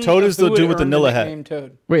 assumption Toad of is the who dude would with the earn Nilla the hat. nickname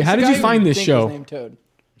Toad. Wait, It's how the did guy you who find would this think show? was named Toad.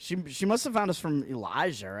 She must have found us from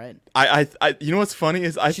Elijah, right? I you know what's funny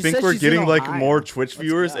is I She think said we're she's in getting like Ohio. more Twitch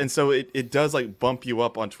viewers, go. and so it does like bump you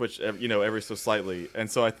up on Twitch, every so slightly, and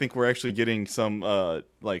so I think we're actually getting some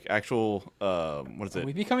like actual what is Are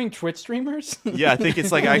we it? becoming Twitch streamers? Yeah, I think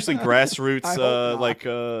it's like actually I grassroots hope not. like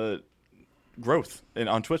growth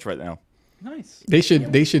on Twitch right now. Nice. They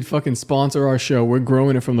should fucking sponsor our show. We're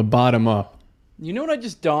growing it from the bottom up. You know what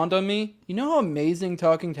just dawned on me? You know how amazing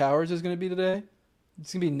Talking Towers is going to be today?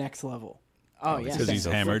 It's going to be next level. Oh, yeah. Because he's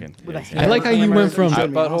hammered. I like how you went from I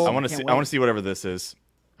Butthole. want to see. I want to see whatever this is.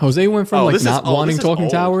 Jose went from like this is- not wanting this is Talking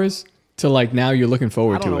old. Towers to like now you're looking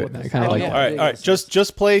forward I don't to know it. what I this kind of is. like Yeah. it. All right.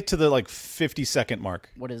 Just play to the like 50-second mark.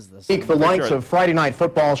 What is this? The lights of Friday night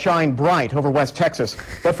football shine bright over West Texas.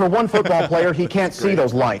 But for one football player, he can't see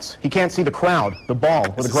those lights. He can't see the crowd, the ball, or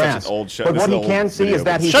the This is such grass. an old show. But This what is he an can old see video. is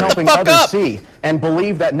that he's Shut the helping fuck others up! see and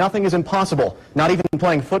believe that nothing is impossible, not even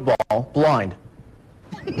playing football blind.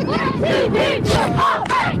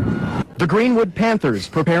 The Greenwood Panthers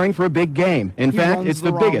preparing for a big game. In He fact, runs it's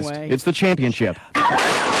the the wrong biggest. way. It's the championship.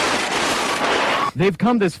 They've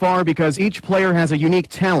come this far because each player has a unique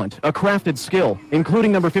talent, a crafted skill,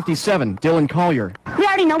 including number 57, Dylan Collier. We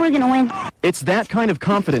already know we're gonna win. It's that kind of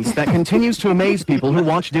confidence that continues to amaze people who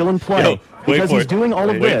watch Dylan play. Yo, wait because for he's it. doing all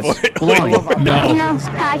of Wait this for it. blind. You know,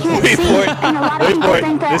 I can't Wait see, for it. and a lot of Wait people for it.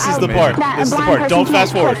 think that This is the part. that This is a the blind part. Don't person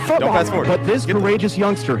fast can't forward. play Don't fast football. forward. But this courageous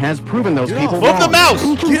youngster has proven those people Move the wrong. mouse!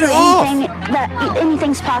 You can Get do it off! anything, that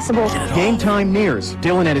anything's possible. Game time nears.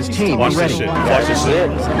 Dylan and his team are Watch ready. this shit. Watch this shit.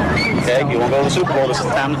 Okay, you want to go to the Super Bowl? This is the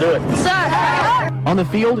time to do it. On the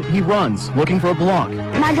field, he runs, looking for a block.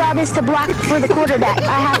 My job is to block for the quarterback.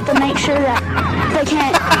 I have to make sure that they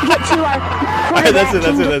can't get to our All right, quarterback.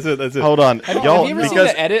 that's it. Hold on, Have y'all. you ever seen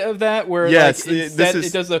Because the edit of that where Yes, like, this instead is-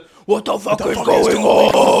 it does the what the fuck is going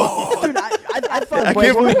on? Dude, I thought I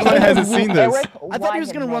can't believe Clint hasn't seen this. I thought he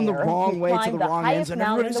was going to run the wrong way to the wrong ends, and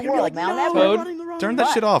everybody's going to be like, no, Toad, we're running the wrong turn way.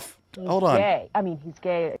 that shit off. Hold on. Gay. I mean, he's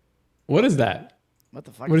gay. What is that? What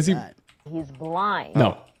the fuck What is is he? that? He's blind.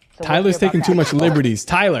 No. So Tyler's taking too much liberties.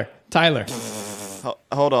 Tyler.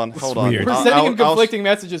 Hold on. weird. We're sending him conflicting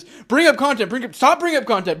messages. Bring up content. Stop bringing up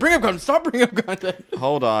content. Stop bringing up content.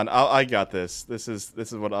 Hold on. I got this. This is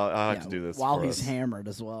what I have to do this While for he's us. hammered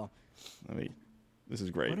as well. This is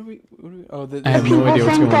great. What are we? Oh, I have no People idea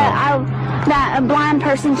what's think going on. that a blind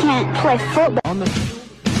person can't play football. On the.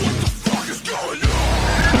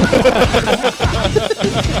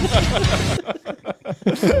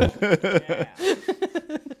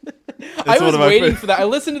 I was waiting for that. I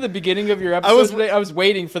listened to the beginning of your episode today. I was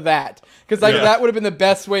waiting for that because that would have been the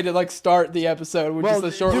best way to start the episode with just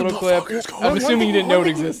a short little clip. I'm assuming you didn't know it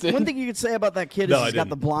existed. One thing you could say about that kid is he's got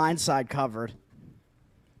the blind side covered.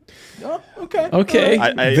 Oh, okay. Okay.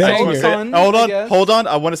 Hold on.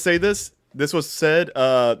 I want to say this. This was said.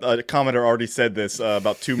 A commenter already said this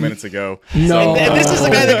about 2 minutes ago. No. And this is the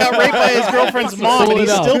guy that got raped by his girlfriend's mom, and he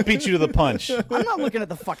still beat you to the punch. I'm not looking at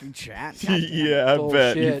the fucking chat. Yeah, I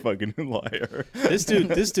bet you Bullshit. fucking liar. This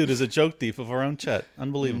dude is a joke thief of our own chat.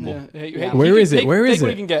 Unbelievable. Where is it? Where is Take what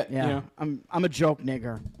it? you can get. Yeah, You know. I'm a joke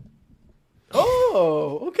nigger.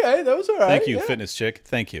 Oh, okay. That was all right. Thank you, fitness chick.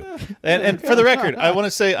 Thank you. And for the record, I want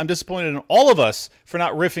to say I'm disappointed in all of us for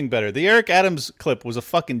not riffing better. The Eric Adams clip was a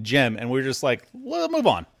fucking gem, and we're just like, let's move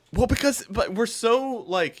on. Well, but we're so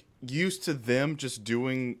like used to them just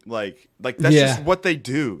doing like that's just what they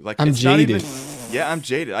do. Like I'm it's jaded. Not even, yeah, I'm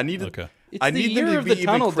jaded. I need to. Okay. It's I the need them year to of be the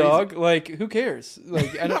tunnel, even crazy. dog. Like, who cares?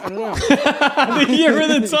 Like, I don't know. The year of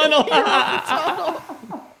the tunnel.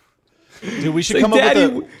 Dude, we should It's come like, up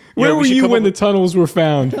Daddy, with a. where were we should you come when up the tunnels were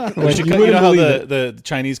found? with- Like, you wouldn't know how believe the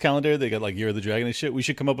Chinese calendar, they got like Year of the Dragon and shit? We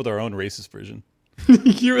should come up with our own racist version.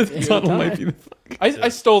 Year of the tunnel might be the I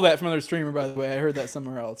stole that from another streamer, by the way. I heard that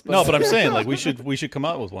somewhere else. No, but I'm saying like we should come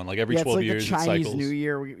out with one like every Yeah, it's 12 like years. the it Chinese cycles. New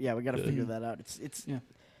Year. We got to figure that out. It's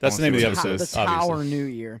That's the name of the episode. the Tower obviously. New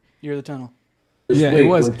Year. Year of the tunnel. Yeah, it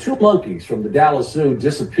was. When 2 monkeys from the Dallas Zoo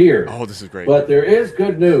disappeared. Oh, this is great. But there is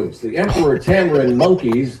good news. The Emperor Tamarin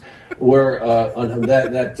monkeys were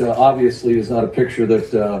that obviously is not a picture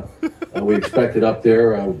that we expected up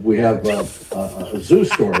there. We have a zoo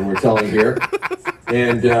story we're telling here,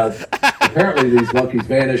 and apparently these monkeys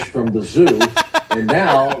vanished from the zoo, and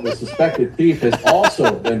now the suspected thief has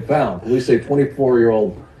also been found. Police say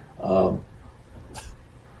 24-year-old.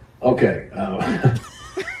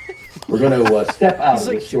 We're going to step out of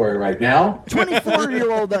the story right now.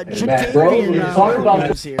 24-year-old Matt Bro, we're going to talk about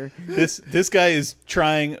this here. This guy is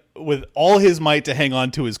trying with all his might to hang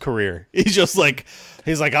on to his career.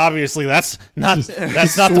 He's like obviously that's not the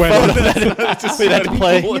phone that we had to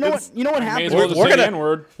play. You know what happens?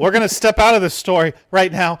 We're gonna step out of this story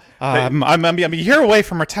right now. I'm a year away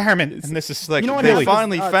from retirement, and this is Like they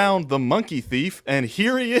finally found the monkey thief, and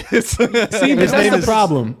here he is. See, that's the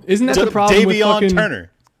problem. Isn't that the problem with Davion fucking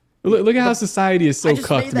Turner? Look at how society is so I just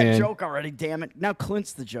cucked, made that man. joke already. Damn it! Now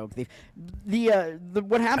Clint's the joke thief. The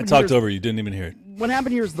what I happened? talked here over you. Didn't even hear it. What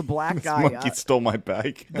happened here is the black guy. Monkey stole my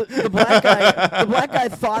bag. The black guy. The black guy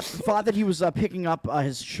thought that he was picking up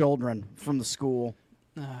his children from the school.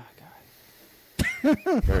 Oh God.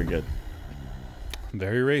 Very good.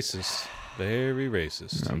 Very racist. Very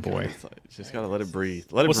racist. Oh boy. Just gotta let it breathe.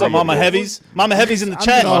 Let it What's breathe. up, Mama Heavies? Mama Heavies in the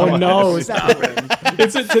chat. Oh no!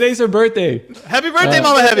 Today's her birthday. Happy birthday,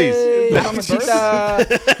 Mama Heavies!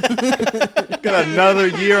 Got another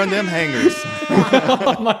year on them hangers.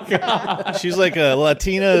 Oh my god! She's like a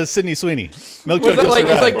Latina Sydney Sweeney. Milk Was Jug it just like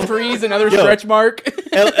it's arrived. like trees, another stretch mark?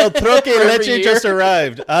 El troque For every leche year. just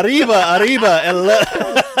arrived.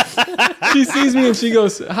 Arriba. She sees me and she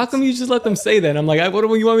goes, "How come you just let them say that?" And I'm like, "What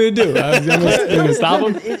do you want me to do? I'm gonna stop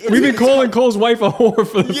them." We've been calling Cole's wife a whore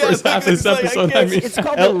for the first half of this episode. I mean, It's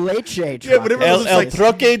called the leche truck. Yeah, but El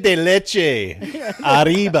troque de leche.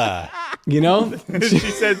 Arriba. you know, She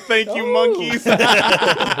said, "Thank you, monkeys."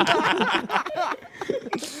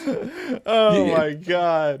 Oh my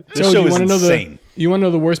god. This Toad, show you is wanna know insane. You want to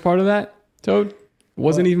know the worst part of that, Toad?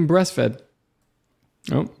 Wasn't even breastfed.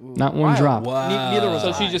 Nope, not one drop. Neither was So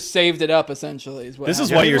I. she just saved it up, essentially. Is what This is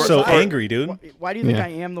happened. why you're so angry, dude. Why do you think Yeah. I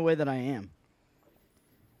am the way that I am?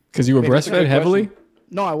 Because you were Maybe that's a breastfed good heavily.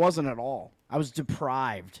 No, I wasn't at all. I was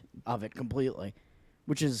deprived of it completely,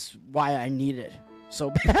 which is why I need it so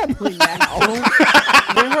badly now.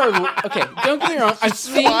 Okay, don't get me wrong. I've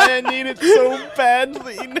seen. Why I need it so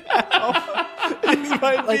badly now. It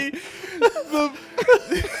might be the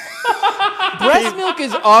breast milk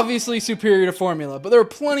is obviously superior to formula, but there are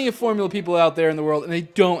plenty of formula people out there in the world, and they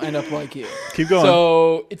don't end up like you. Keep going.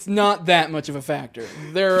 So it's not that much of a factor.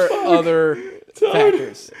 There are other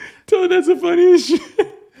factors. Toad, that's the funniest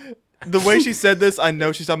shit. The way she said this, I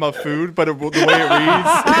know she's talking about food, but the way it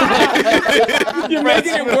reads, you're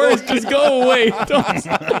making it worse. Just go away. Don't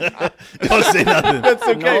say nothing. That's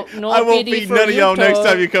okay. No I won't pity feed for none of you, y'all next Toad.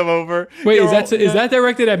 time you come over. Wait, You're is that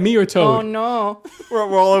directed at me or Toad? Oh no.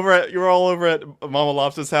 We're all over at Mama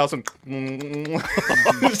Lobster's house and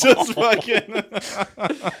just fucking.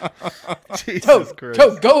 Jesus Christ.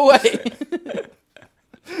 Toad, go away.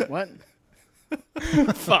 What?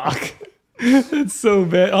 Fuck. That's so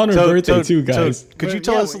bad. On her birthday too, guys. Could you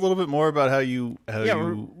tell us a little bit more about how you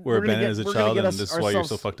were abandoned as a child, and this is why you're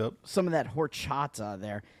so fucked up? Some of that horchata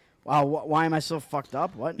there. Wow, why am I so fucked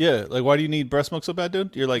up? What? Yeah, like why do you need breast milk so bad,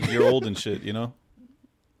 dude? You're old and shit, you know?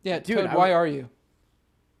 Yeah, dude. Toad, why are you?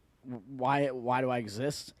 Why do I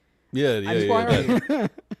exist? Yeah. Why are you?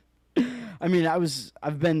 I mean,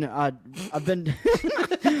 I've been I've been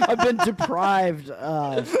deprived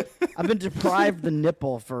the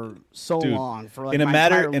nipple for so Dude, long for like in a my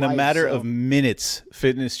matter entire life, matter so. of minutes,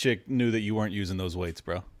 fitness chick knew that you weren't using those weights,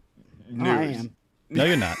 bro. I am. No,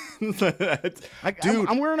 you're not. Dude,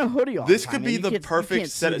 I'm wearing a hoodie all this the could time, be man. the You perfect can't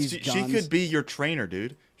see setup. these She guns. could be your trainer,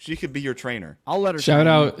 dude. She could be your trainer. I'll let her. Shout train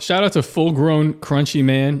me. out to full grown crunchy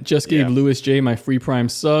man. Just gave Louis J my free prime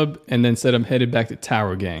sub and then said I'm headed back to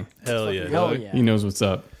Tower Gang. Hell yeah. Hell yeah. He knows what's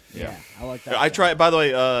up. Yeah, I like that. I tried. By the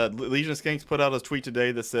way, Legion of Skanks put out a tweet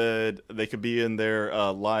today that said they could be in their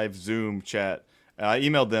live Zoom chat. I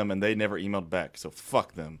emailed them and they never emailed back. So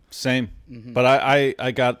fuck them. Same. But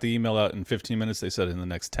I got the email out in 15 minutes. They said in the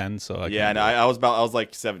next 10. So and I was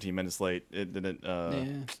like 17 minutes late. It didn't.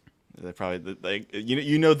 They probably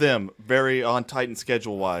you know them very on Titan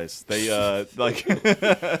schedule wise. They like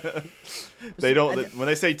they don't when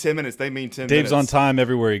they say 10 minutes they mean 10 Dave's minutes. on time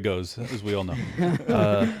everywhere he goes, as we all know.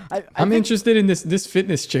 I'm interested in this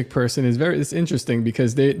fitness chick person. It's interesting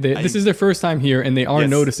because this is their first time here and they are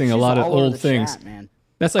noticing a lot of old things. Chat, man.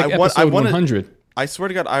 That's like episode 100. I swear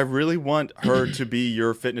to God, I really want her to be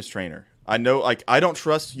your fitness trainer. I know, like, I don't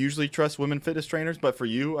usually trust women fitness trainers, but for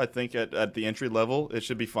you, I think at the entry level, it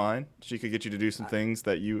should be fine. She could get you to do some things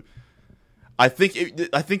that you. I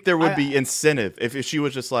think there would be incentive if she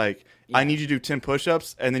was just like, I need you to do 10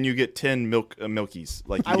 push-ups, and then you get 10 milkies.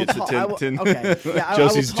 Like you get to 10. Okay. Yeah,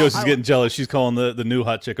 Josie's getting jealous. She's calling the new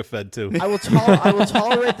hot chick a fed too. I will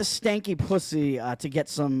tolerate the stanky pussy to get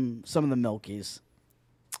some of the milkies.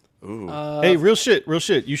 Ooh. Hey, real shit.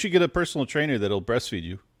 You should get a personal trainer that'll breastfeed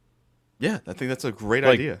you. Yeah, I think that's a great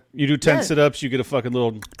idea. You do 10 sit-ups, you get a fucking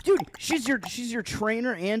little. Dude, she's your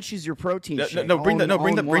trainer and she's your protein shake. Bring that That's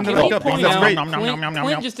up. That's great.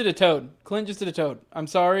 Clint just did a toad. I'm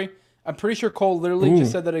sorry. I'm pretty sure Cole literally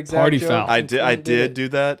just said that exact party joke. foul. I did do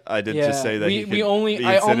that. I did just say that.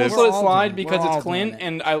 I almost let it slide because it's Clint,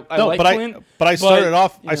 and I like Clint. But I started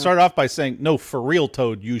off by saying, no, for real,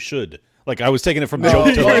 Toad, you should. Like I was taking it from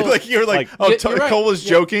joke to you're like, Cole was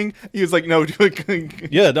joking. He was like, no.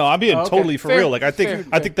 Yeah, no, I'm being totally for fair, real. Like I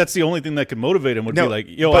think that's the only thing that could motivate him would be like,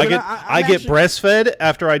 yo, I get breastfed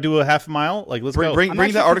after I do a half mile. Like let's go. Bring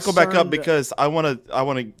that article back up because I want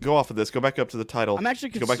to go off of this. Go back up to the title. I'm actually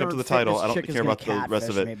go back up to the title. I don't care about the rest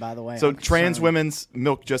of it. Me, by the way. So trans women's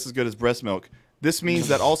milk just as good as breast milk. This means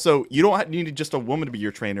that also you don't need just a woman to be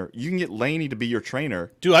your trainer. You can get Lainey to be your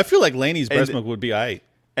trainer. Dude, I feel like Lainey's breast milk would be aight.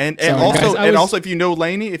 And also if you know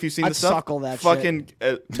Lainey, if you've seen the stuff, suckle that fucking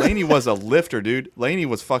Lainey was a lifter, dude. Lainey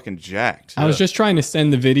was fucking jacked. I was just trying to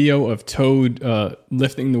send the video of Toad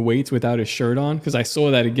lifting the weights without his shirt on because I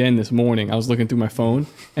saw that again this morning. I was looking through my phone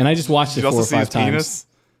and I just watched it 4 or 5 times. Penis?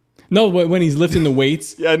 No, when he's lifting the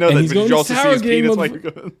weights. Yeah, I know that. Did you also see his penis while you're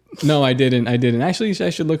going? No, I didn't. Actually, I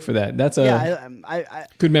should look for that. That's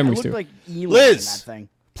good memories too. Like Liz,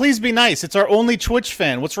 please be nice. It's our only Twitch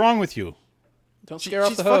fan. What's wrong with you? Don't scare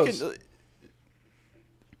off the hose.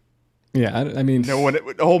 Yeah, I mean, no one.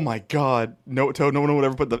 Oh my God, no, Toad. No one would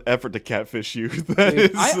ever put the effort to catfish you.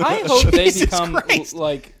 I hope they become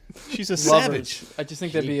like. She's a lovers. savage. I just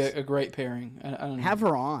think that'd be a great pairing. I don't know. Have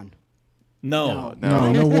her on. No woman.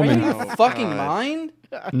 Are you out of your fucking mind?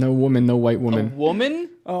 No woman, no white woman. A woman?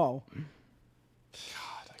 Oh.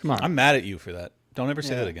 God, come on. I'm mad at you for that. Don't ever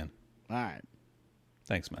say that again. All right.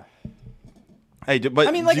 Thanks, man. Hey, but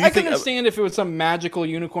I mean, like, I can understand if it was some magical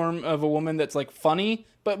unicorn of a woman that's like funny,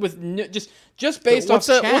 but with just based off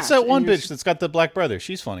chat. What's that one bitch that's got the black brother?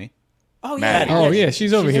 She's funny. Oh yeah. Oh yeah,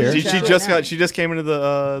 she's over here. She just came into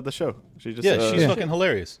the show. She's fucking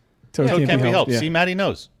hilarious. Toad can't be helped. Yeah. See, Maddie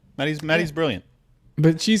knows. Maddie's brilliant.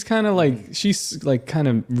 But she's kind of like kind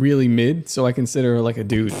of really mid, so I consider her like a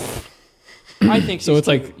dude. I think so. It's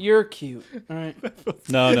cute. like you're cute. All right.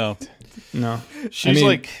 No.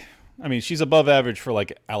 She's she's above average for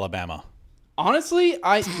like Alabama. Honestly,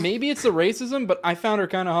 maybe it's the racism, but I found her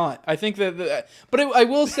kind of hot. I think I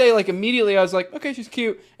will say, like, immediately I was like, okay, she's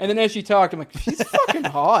cute, and then as she talked, I'm like, she's fucking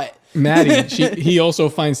hot. Maddie, he also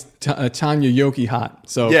finds Tanya Yoki hot.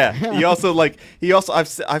 So yeah, he also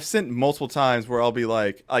I've sent multiple times where I'll be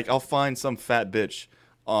like I'll find some fat bitch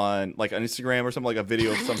on like on Instagram or something, like a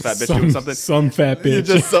video of some fat bitch doing something. Some fat bitch.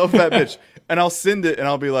 Just some fat bitch. And I'll send it and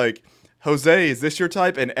I'll be like, Jose, is this your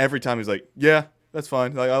type? And every time he's like, yeah, that's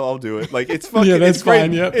fine. Like I'll do it. Like it's fucking. Yeah, that's it's great.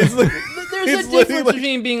 fine. Yep. There's a difference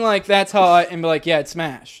between being like that's hot and be like yeah, it's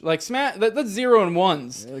smash. Like smash, that's 0 and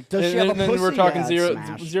 1s. Does she have a then pussy? we're talking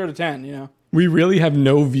Yeah, 0 to 10. You know. We really have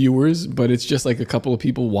no viewers, but it's just like a couple of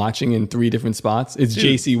people watching in 3 different spots. It's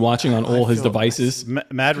JC watching on all his devices.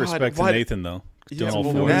 Mad respect to Nathan though. Yeah,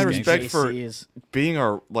 mad respect for being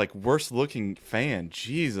our like worst looking fan.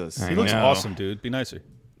 Jesus, he looks awesome, dude. Be nicer.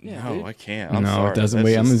 Yeah, no, dude. I can't. I'm no, sorry. it doesn't. That's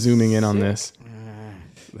Wait, I'm just zooming in on this.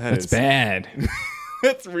 That's is bad.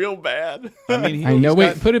 That's real bad. I mean, I know.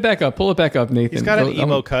 Wait, put it back up. Pull it back up, Nathan. He's got an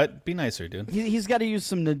emo cut. Be nicer, dude. He's got to use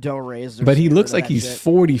some Nadeau razors. But he to looks get rid like of that he's shit.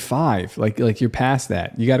 45. Like you're past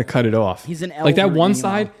that. You got to cut it off. He's an like that elder one emo.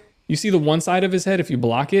 side. You see the one side of his head. If you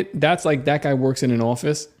block it, that's like that guy works in an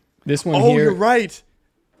office. This one Oh, here. you're right.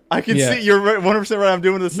 I can see you're 100% right. I'm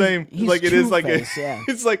doing the same. He's like it is like Two-Face, yeah.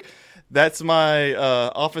 it's like that's my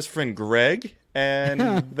office friend Greg, and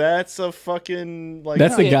that's a fucking like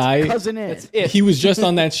That's the guy. Cousin Ed. He was just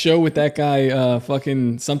on that show with that guy,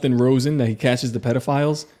 fucking something Rosen, that he catches the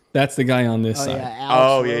pedophiles. That's the guy on this Oh side. yeah,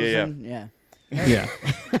 Alex yeah. Rosen. Yeah.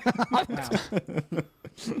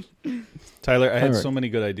 Tyler, I had All right. so many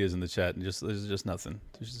good ideas in the chat, and there's just nothing.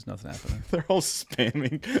 There's just nothing happening. They're all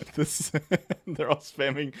spamming this. They're all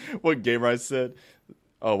spamming what Gamer I said.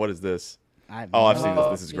 Oh, what is this? I've seen this.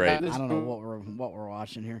 This is great. I don't know what we're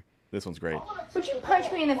watching here. This one's great. Would you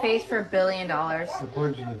punch me in the face for $1 billion?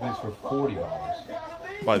 Punch in the face for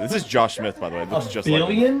 $40. Wow, this is Josh Smith, by the way. It looks just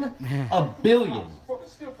billion? like A billion.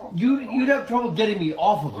 You'd have trouble getting me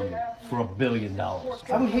off of him for $1 billion.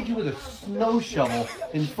 I would hit you with a snow shovel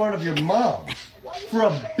in front of your mom. For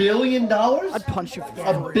 $1 billion? I'd punch you for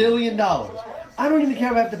 $1 billion. I don't even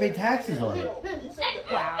care if I have to pay taxes on it.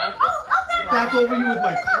 Back over you with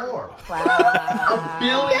my car. $1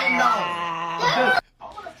 billion.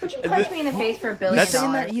 Would you punch me in the face for $1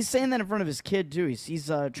 billion? He's saying that in front of his kid too.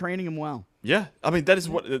 He's training him well. Yeah, I mean that is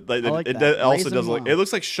what it that. also Raise does him look. well. It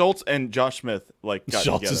looks like Schultz and Josh Smith like got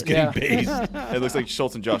Schultz together. is getting paid. It looks like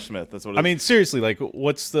Schultz and Josh Smith. That's what. I mean, seriously, like,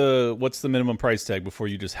 what's the minimum price tag before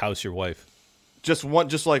you just house your wife? just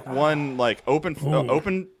one like open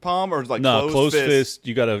palm or like closed fist.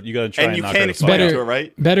 You gotta try and you knock can't out a explain fight. it to her,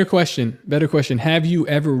 right? Better question. Have you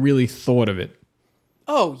ever really thought of it?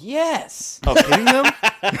 Oh yes. Of hitting them?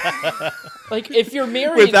 Like if you're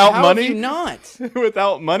married without how money, have you not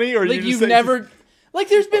without money, or like you just you've say, never. Like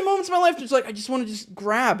there's been moments in my life just like I just want to just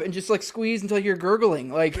grab and just like squeeze until you're gurgling,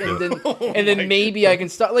 like and then maybe I can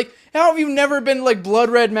stop. Like how have you never been like blood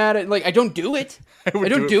red mad at like I don't do it. I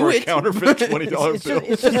don't do it. Counterfeit $20 bill.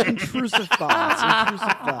 It's just intrusive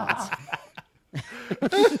thoughts.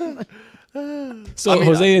 So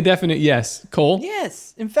Jose, a definite yes. Cole?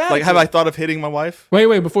 Yes, in fact. Like, have I thought of hitting my wife? Wait.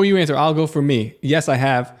 Before you answer, I'll go for me. Yes, I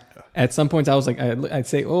have. At some points, I was like, I'd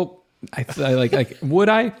say, I like, would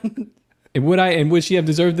I? And would she have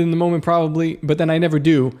deserved it in the moment? Probably. But then I never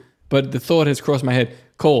do. But the thought has crossed my head.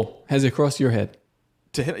 Cole, has it crossed your head?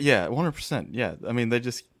 To hit, yeah, 100%. Yeah, I mean, they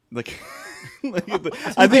just like.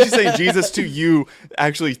 I think she's saying Jesus to you,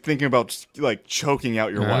 actually thinking about like choking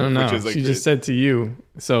out your wife. I don't know. Which is, like, she just said to you.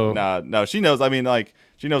 So no, she knows. I mean, like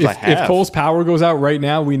she knows I have. If Cole's power goes out right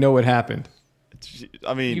now, we know what happened.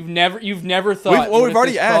 I mean, you've never thought. We've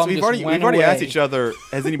already asked. We've already asked each other.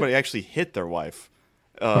 Has anybody actually hit their wife?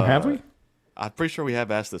 Have we? I'm pretty sure we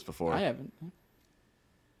have asked this before. I haven't.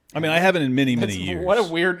 I mean, I haven't in many years. What a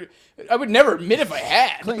weird. I would never admit if I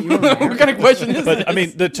had. What kind of question is But this? I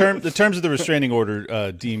mean, the terms of the restraining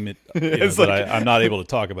order deem it. I'm not able to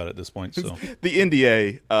talk about it at this point. So the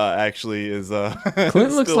NDA actually is.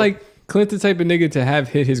 Clint looks like Clint the type of nigga to have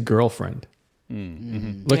hit his girlfriend.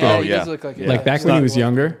 Mm-hmm. Look Yeah, at he does look like like back when he was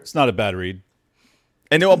younger. It's not a bad read.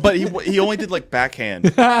 And but he only did like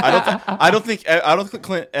backhand. I don't think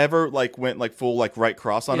Clint ever like went like full like right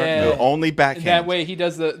cross on her. No, only backhand. That way he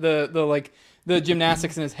does the like the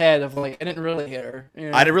gymnastics in his head of like I didn't really hit her.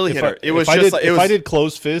 You know? I didn't really hit her. It was if just like if I did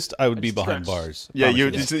closed fist, I would be behind bars. Yeah,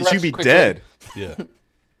 Promise you. she'd be dead. Yeah.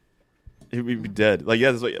 He'd be dead. Like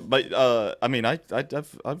yeah, but I mean, I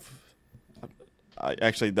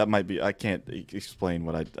actually that might be. I can't explain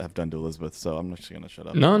what I've done to Elizabeth, so I'm just gonna shut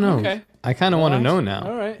up. No. Okay. I kind of want to know now.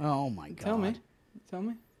 All right. Oh my god. Tell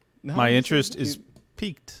me. No, My interest is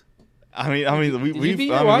piqued. I mean, you beat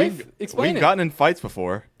your wife? Explain we've it. gotten in fights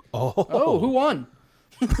before. Oh, who won?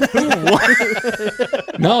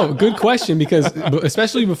 No, good question, because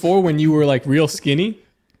especially before when you were like real skinny,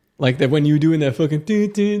 like that when you were doing that fucking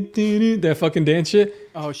that fucking dance shit.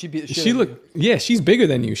 Oh, she beat the shit She out of look. Yeah, she's bigger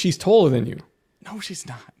than you. She's taller than you. No, she's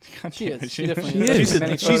not. She is. She She definitely is.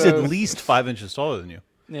 is. She's at least 5 inches taller than you.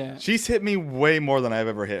 Yeah. She's hit me way more than I've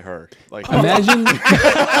ever hit her. Like Imagine,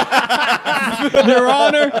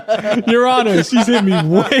 Your Honor, she's hit me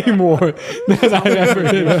way more than I've ever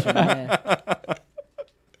hit her.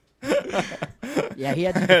 Yeah, he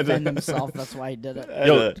had to defend himself. That's why he did it.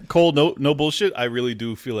 Yo, Cole, no bullshit. I really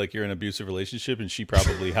do feel like you're in an abusive relationship, and she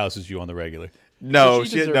probably houses you on the regular. No,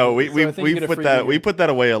 she deserved no, it, so I think you get a free beer. we put that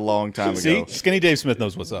away a long time See, ago. Skinny Dave Smith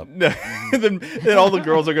knows what's up. then all the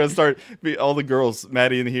girls are gonna start. All the girls,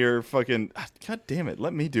 Maddie in here, fucking. God damn it,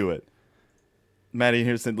 let me do it. Maddie in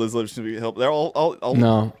here said Liz should be help. They're all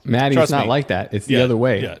No, Maddie's Trust not me. like that. It's the other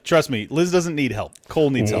way. Yeah, trust me. Liz doesn't need help. Cole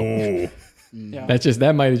needs help. Yeah.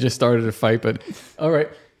 That might have just started a fight, but all right.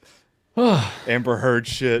 Amber Heard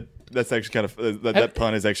shit. That's actually kind of that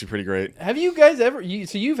pun is actually pretty great. Have you guys ever?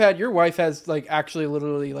 So you've had your wife has like actually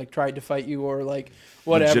literally like tried to fight you or like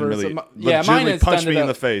whatever. Legitimately Mine has punched done me it in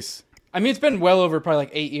the up. face. I mean, it's been well over probably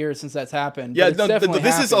like 8 years since that's happened. Yeah, but it's no, definitely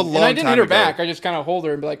this is a happened. long And I didn't time hit her ago. back. I just kind of hold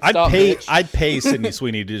her and be like, "Stop, bitch." I'd pay Sydney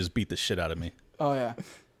Sweeney to just beat the shit out of me. Oh yeah.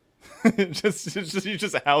 just you're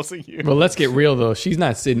just housing you. But let's get real though. She's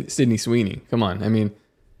not Sydney Sweeney. Come on. I mean,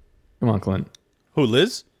 come on, Clint. Who,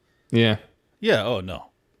 Liz? Yeah. Yeah. Oh no.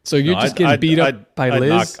 So you're just getting beat up by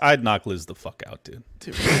Liz? I'd knock Liz the fuck out, dude.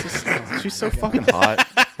 She's so fucking hot.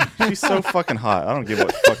 She's so fucking hot. I don't give a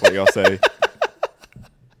fuck what y'all say.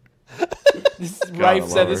 Rife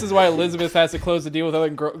said this is why Elizabeth has to close the deal with other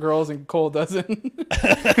girls and Cole doesn't.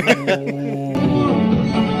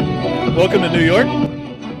 Welcome to New York.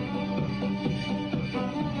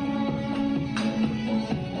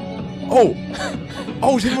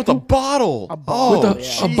 Oh, she hit him with a bottle. A bottle.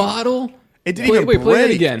 With a bottle? It didn't even break. Play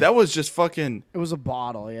it again. That was just fucking. It was a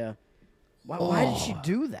bottle, yeah. Why did she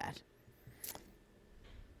do that?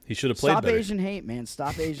 He should have played Stop better. Asian hate, man.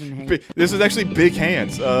 Stop Asian hate. This is actually big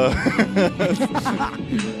hands. Oh.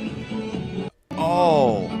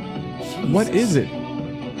 What is it?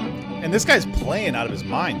 And this guy's playing out of his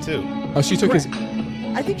mind too. Oh, she took his.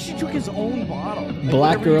 I think she took his own bottle. Like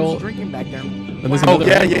Black whatever he was girl- drinking back there. there's Oh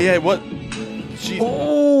another- yeah. What? She.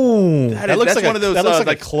 Oh. That looks that's like one of those. That looks like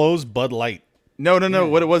like a closed Bud Light. No.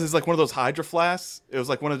 What it was is like one of those Hydro flasks. It was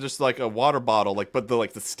like one of just like a water bottle, like but the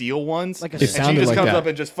steel ones. Like a and she sounded just like comes that. up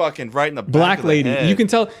and just fucking right in the back Black of the lady. head. You can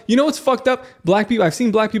tell. You know what's fucked up? Black people. I've seen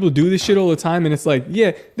black people do this shit all the time, and it's like,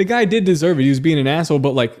 yeah, the guy did deserve it. He was being an asshole,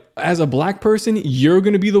 but like, as a black person, you're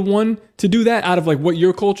gonna be the one to do that out of like what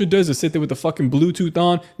your culture does. Is sit there with the fucking Bluetooth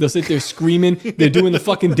on. They'll sit there screaming. They're doing the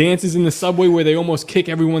fucking dances in the subway where they almost kick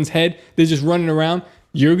everyone's head. They're just running around.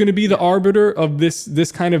 You're gonna be the arbiter of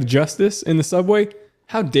this kind of justice in the subway.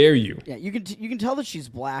 How dare you? Yeah, you can tell that she's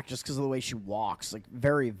black just because of the way she walks, like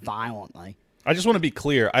very violently. I just want to be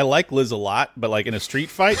clear. I like Liz a lot, but like in a street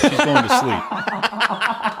fight, she's going to sleep.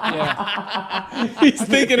 Yeah. He's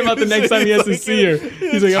thinking about the next time he has to see her.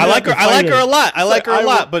 He's like, I like her. I like her a lot. I like her a I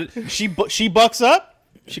lot, but she bucks up.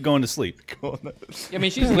 She's going to sleep. I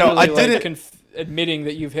mean, she's No, literally I like didn't- admitting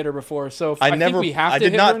that you've hit her before. So I think never. we have I to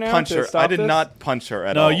did hit not her now punch to her. stop I did this? not punch her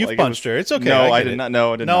at No, all. you've Like, punched her. It's okay. No, I get did it. not.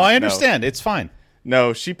 No, I did No, not. I understand. It's fine.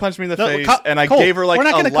 No, she punched me in the No, face, Cole- and I Cole, gave her like we're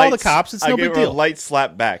not a gonna call the light- cops. It's I no gave big her a deal. light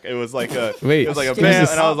slap back. It was like a. Wait, It was like a is bam,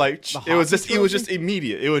 this- and I was like, The it was just. hockey It was trophy? just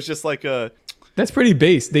immediate. It was just like a. That's pretty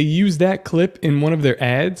base. They use that clip in one of their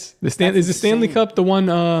ads. Is the Stanley Cup the one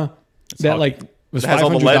that like was It has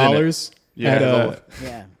all the lead in it. $500? Yeah, it has all the-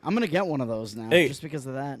 Yeah, I'm gonna get one of those now Hey. just because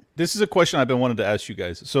of that. This is a question I've been wanting to ask you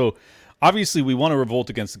guys. So, obviously, we want to revolt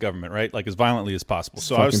against the government, right? Like as violently as possible.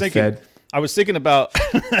 So I was Fucking thinking. Fed. I was thinking about. I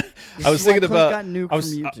was why thinking Clint about. got nuked I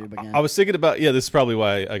was. from YouTube again. I was thinking about. Yeah, this is probably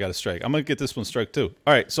why I got a strike. I'm gonna get this one struck too.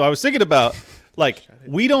 All right. So I was thinking about. Like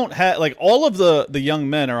we don't have like all of the young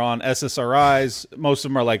men are on SSRIs. Most of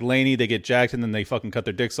them are like Laney. They get jacked and then they fucking cut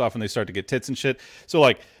their dicks off and they start to get tits and shit. So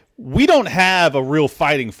like we don't have a real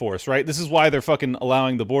fighting force, right? This is why they're fucking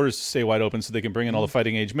allowing the borders to stay wide open so they can bring in all the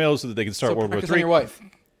fighting age males so that they can start So World War practice III. on your wife.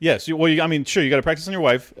 Yes. I mean, sure, you got to practice on your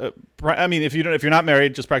wife. I mean, if you're not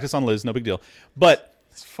married, just practice on Liz. No big deal. But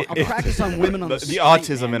I'll practice on women on the The street,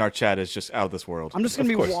 autism man. in our chat is just out of this world. I'm just gonna Of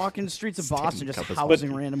be course. walking the streets of Boston, just But-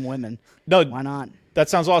 housing random women. No, why not? That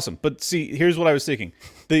sounds awesome. But see, here's what I was thinking: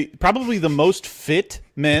 probably the most fit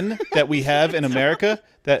men that we have in America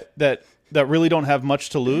that really don't have much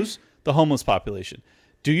to lose, the homeless population.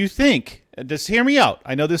 Do you think? Just hear me out.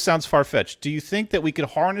 I know this sounds far fetched. Do you think that we could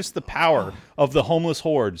harness the power of the homeless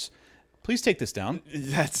hordes? Please take this down.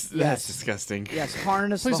 That's disgusting. Yes,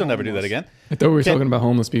 harness. Please the don't ever do that homeless. again. I thought we were talking about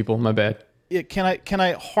homeless people. My bad. Yeah, can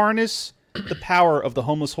I harness the power of the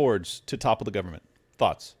homeless hordes to topple the government?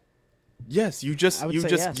 Thoughts? Yes, you just I would say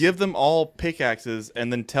yes. give them all pickaxes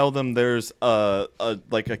and then tell them there's a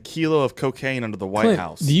kilo of cocaine under the White Clint,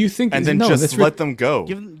 House. do you think? And then no, just that's let them go.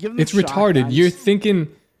 Give them It's retarded. shotguns.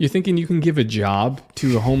 You're thinking you can give a job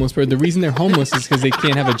to a homeless person. The reason they're homeless is because they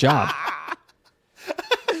can't have a job.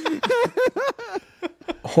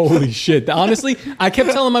 Holy shit! Honestly, I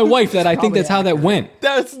kept telling my wife that I think that's how that went.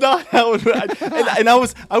 That's not how it went. And I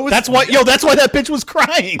was. That's why that bitch was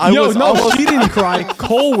crying. She didn't cry.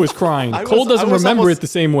 Cole was crying. Cole doesn't remember it the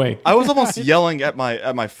same way. I was almost yelling at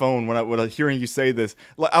my phone when I was hearing you say this.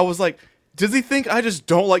 Like, I was like, does he think I just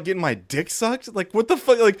don't like getting my dick sucked? Like, what the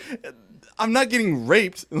fuck? Like, I'm not getting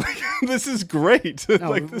raped. Like, this is great. No,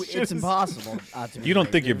 like, this shit it's is- impossible. To be You don't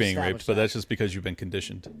raped. think you're We've being raped, established but that. that's just because you've been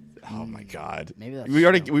conditioned. Oh my god. Maybe that's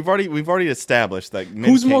we've already established that. Men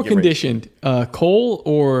Who's can't more get raped. conditioned, Cole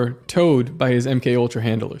or Toad by his MK Ultra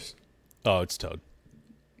handlers? Oh, it's Toad.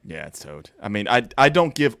 Yeah, it's Toad. I mean, I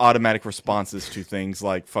don't give automatic responses to things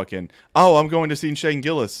like fucking, oh, I'm going to see Shane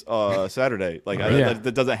Gillis Saturday. Like, Yeah.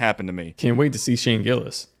 that doesn't happen to me. Can't wait to see Shane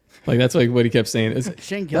Gillis. Like that's like what he kept saying.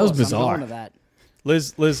 Shane that Gillis, was bizarre. I'm going to that.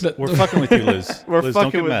 Liz, we're fucking with you, Liz. We're Liz, don't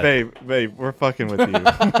fucking get with mad. babe. We're fucking with you.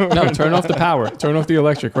 No, turn off the power. Turn off the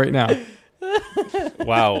electric right now.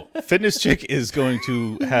 Wow, Fitness Chick is going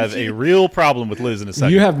to have a real problem with Liz in a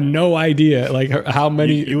second. You have no idea like how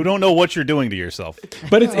many. You don't know what you're doing to yourself.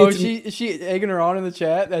 But it's, Is she egging her on in the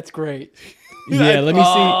chat? That's great. yeah. Let me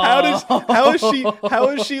see. How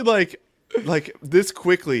is she like this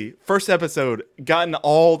quickly? First episode, gotten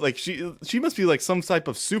all like she must be like some type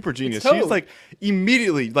of super genius. Toad. She's like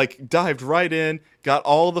immediately like dived right in, got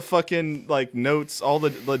all the fucking like notes, all the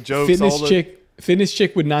jokes. Fitness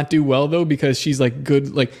chick would not do well though because she's like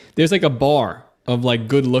good. Like there's like a bar of like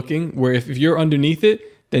good looking where if you're underneath it,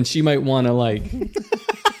 then she might want to like.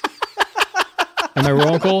 Am I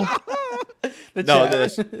wrong, Cole? No,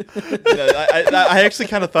 I actually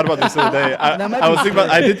kind of thought about this the other day.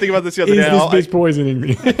 I did think about this the other Is day. this bitch poisoning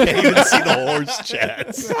me? Can't even see the horse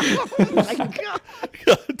chats.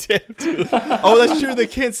 God damn, dude. Oh, that's true. They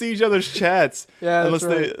can't see each other's chats. Yeah, unless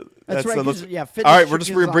that's right. they. That's right, 'cause, yeah, Fitness all right, we're Chick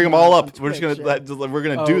just is gonna bring on, them all on up. We're just Twitch, gonna we're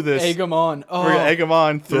gonna Oh, do this. egg 'em on. Oh. We're gonna egg them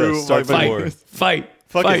on through. start the war. Fight.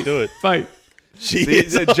 Fucking do it. Fight. See,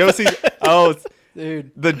 Josie. Oh,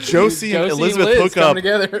 Dude, the Josie and Josie Elizabeth and Liz hookup. come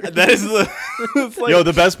together. That is the. It's like, Yo,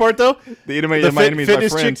 the best part though, the enemy is my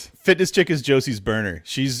friend. Fitness Chick is Josie's burner.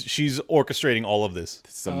 She's orchestrating all of this.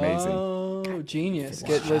 It's amazing. Oh, genius!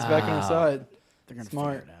 Get Liz back on her side. They're gonna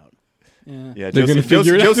Smart. figure it out. Yeah. Yeah, They're gonna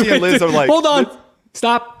figure it out. Josie and Liz are like. Hold on.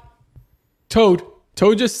 Stop. Toad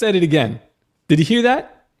just said it again. Did he hear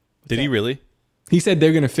that? Did he really? He said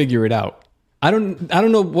they're gonna figure it out. I don't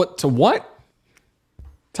know what.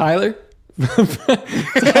 Tyler,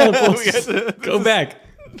 go back.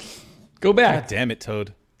 Go back. God damn it,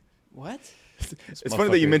 Toad. What? It's funny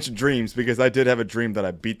that you mentioned dreams because I did have a dream that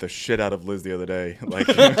I beat the shit out of Liz the other day. Like,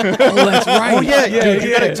 Oh, that's right. Oh yeah, dude,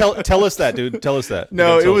 you gotta tell us that, dude. Tell us that.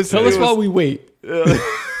 No, You gotta it was. Tell us while we wait.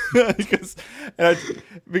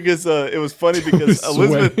 because it was funny because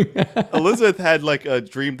Elizabeth had like a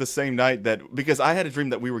dream the same night that because I had a dream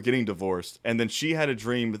that we were getting divorced and then she had a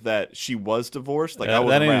dream that she was divorced. Like I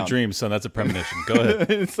was that ain't around. a dream, son. That's a premonition. Go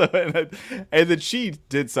ahead. and then she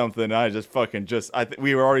did something. And I just fucking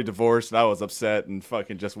we were already divorced and I was upset and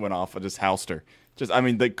fucking just went off. I just housed her.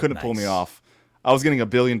 They couldn't pull me off. I was getting $1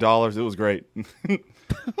 billion. It was great.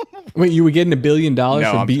 Wait, you were getting $1 billion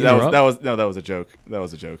for beating her up? That was a joke. That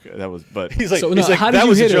was a joke. But He's like, So, no, how did that you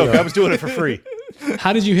was a hit her, joke. though? I was doing it for free.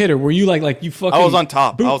 How did you hit her? Were you like you fucking? I was on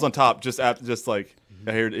top. I was on top. Just like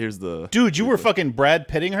here's the Dude, you were fucking Brad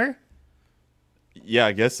Pitting her? Yeah,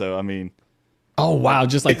 I guess so. I mean, Oh wow,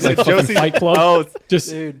 just like Josie- fucking Fight Club. oh, just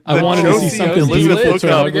dude. I wanted to see Josie something and Elizabeth beautiful hook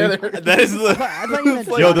turn up. ugly. that is the. I thought you meant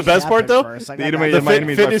Yo, Johnny the best Depp part at though, first. I The got enemy- that. my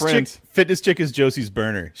enemy's my friend. Fitness Chick is Josie's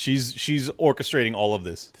burner. She's orchestrating all of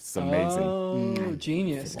this. It's amazing. Oh,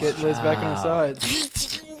 genius! Get Liz back on her side.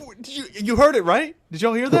 You heard it right? Did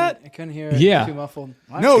y'all hear that? I couldn't hear it. Yeah. Too muffled.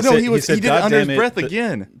 No, He said, he did it "God under his damn it, breath th-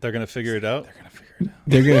 again. They're gonna figure it out.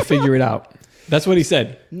 They're gonna figure it out. That's what he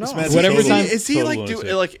said. No. Whatever time. Is he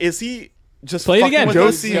like is he just play it fucking again? with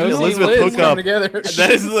Josie and Elizabeth hook up? That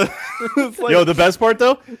is the Yo, the best part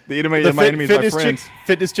though, the enemy of my enemies, my friends.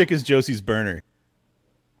 Fitness chick is Josie's burner.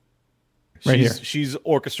 Right here. She's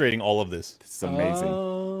orchestrating all of this. It's amazing.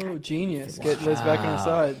 Oh, genius! Get Liz back on her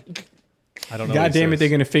side. I don't know. God damn it, they're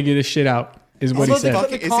gonna figure this shit out. Is what he said.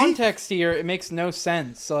 The context here, it makes no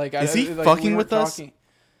sense. Like, is he like, fucking we with us? talking.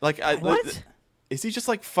 Like, what? Is he just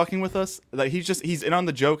like fucking with us? Like he's in on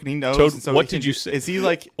the joke and he knows. Toad, and so what did you say? Is he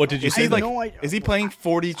like? What did you is say? He like? Is he playing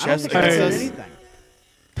 4D chess against us?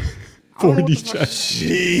 4D chess.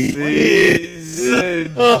 Jesus,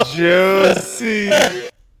 Josie.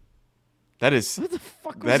 That is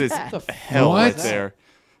hell right there.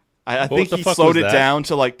 I think he slowed it down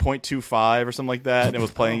to like 0.25 or something like that, and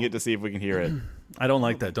was playing it to see if we can hear it. I don't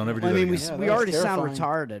like that. Don't ever do that. I mean, again. we already sound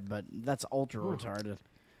retarded, but that's ultra retarded.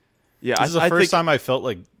 Yeah, this is the first time I felt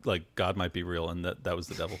like God might be real, and that was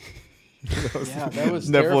the devil. that was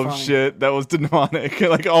Nephilim terrifying. shit. That was demonic.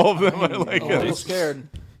 Like all of them are like. I'm a little scared.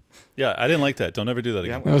 Yeah, I didn't like that. Don't ever do that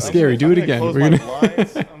again. That was scary. Do it again. We're gonna.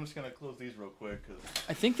 I'm just gonna close these real quick.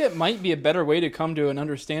 I think that might be a better way to come to an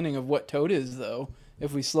understanding of what Toad is, though.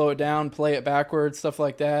 If we slow it down, play it backwards, stuff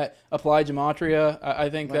like that, apply gematria, I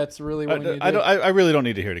think that's really what we need to do. I really don't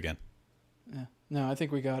need to hear it again. Yeah. No, I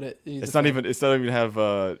think we got it. It's not even. It doesn't even have.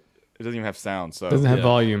 It doesn't even have sound. So Doesn't have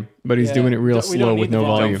volume, but he's doing it real slow with no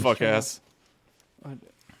volume. Dumb fuck ass.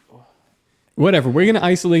 Whatever. We're gonna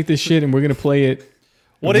isolate this shit and we're gonna play it.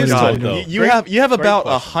 What is Toad though? You have about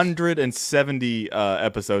 170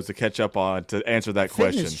 episodes to catch up on to answer that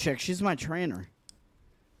question. Fitness chick, she's my trainer.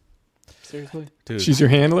 Seriously, dude. She's your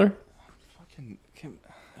handler. I'm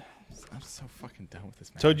so fucking done with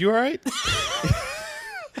this man. Toad, you all right?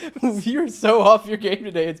 You're so off your game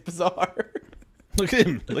today. It's bizarre. Look at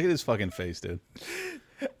him. Look at his fucking face, dude.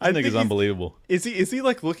 I think it's unbelievable. Is he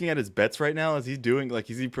like looking at his bets right now? Is he doing like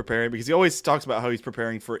is he preparing? Because he always talks about how he's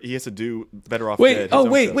preparing for. He has to do Better Off Dead.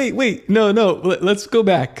 Wait. No. Let's go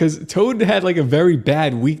back because Toad had like a very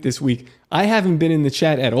bad week this week. I haven't been in the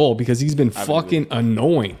chat at all because he's been fucking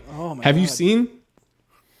annoying. Oh my Have God. you seen?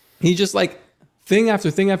 He just like thing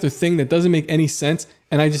after thing after thing that doesn't make any sense.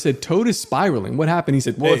 And I just said, Toad is spiraling. What happened? He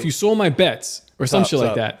said, well, if you saw my bets or some shit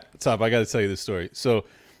like that. Top, I got to tell you this story. So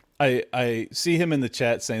I see him in the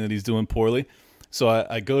chat saying that he's doing poorly. So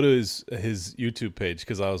I go to his YouTube page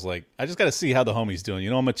because I was like, I just got to see how the homie's doing.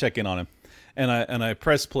 You know, I'm going to check in on him. And I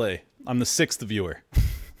press play. I'm the 6th viewer.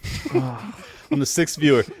 I'm the 6th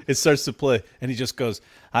viewer. It starts to play, and he just goes,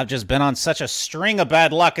 I've just been on such a string of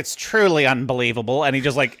bad luck. It's truly unbelievable. And he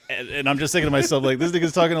just like, and I'm just thinking to myself, like, this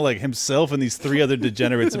nigga's talking to like himself and these 3 other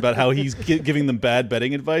degenerates about how he's giving them bad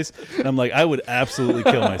betting advice. And I'm like, I would absolutely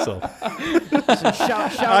kill myself. So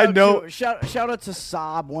shout out to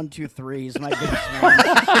Saab123. He's my biggest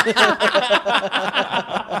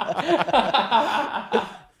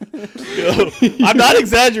fan. Yo, I'm not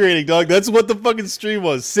exaggerating, dog. That's what the fucking stream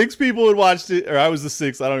was. 6 people had watched it, or I was the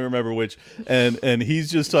 6th. I don't even remember which. And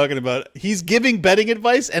he's just talking about, he's giving betting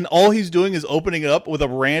advice, and all he's doing is opening it up with a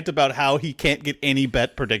rant about how he can't get any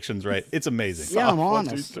bet predictions right. It's amazing. Yeah, I'm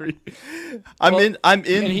honest. 1, 2, 3.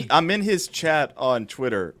 I'm in his chat on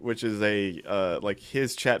Twitter, which is a like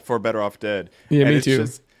his chat for Better Off Dead. Yeah, and me it's too.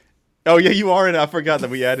 Oh yeah, you are in it. I forgot that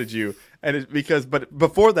we added you. And it's because, but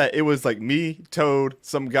before that, it was like me, Toad,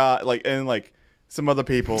 some guy, like, and like some other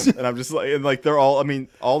people, and I'm just like, and like they're all, I mean,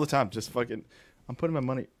 all the time, just fucking. I'm putting my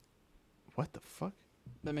money. What the fuck?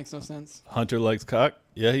 That makes no sense. Hunter likes cock.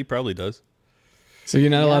 Yeah, he probably does. So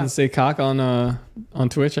you're not allowed to say cock on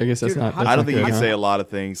Twitch? I guess that's not. That's I don't not think you good, can huh? say a lot of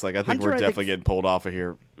things. Like I think Hunter, we're I definitely think- getting pulled off of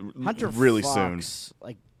here Hunter really soon. fucks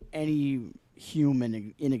like any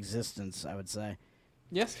human in existence, I would say.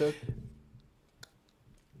 Yes, Toad.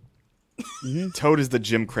 Toad is the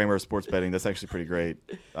Jim Cramer of sports betting. That's actually pretty great.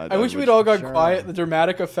 I wish we'd all got quiet. The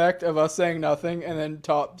dramatic effect of us saying nothing and then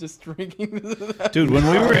Top just drinking. Dude,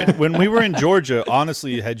 when we were in Georgia,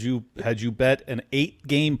 honestly, had you bet an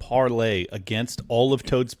 8-game parlay against all of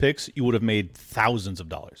Toad's picks, you would have made thousands of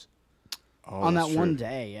dollars. On that one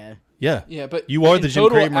day, yeah. Yeah. Yeah, but you are the Jim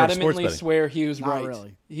Toad will Cramer of sports adamantly betting. swear he was Not right.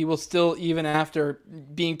 really. He will still, even after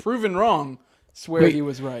being proven wrong, swear Wait, he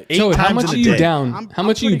was right. Toad, how much are you down? How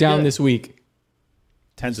much are you down this week?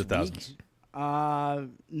 Tens of thousands. No.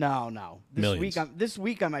 Millions. This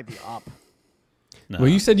week I might be up. No. Well,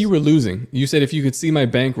 you said you were losing. You said if you could see my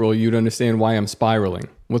bankroll, you'd understand why I'm spiraling.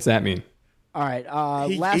 What's that mean? All right.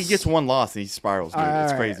 He gets one loss and he spirals, dude.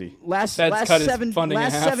 It's crazy. Last Fed's cut his 7 funding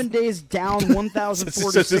in half. 7 days down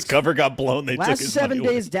 1,046. Since his cover got blown, they took Last his 7 money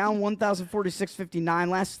away. days down 1,046.59.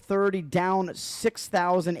 Last 30 down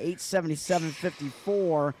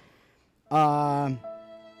 6,877.54.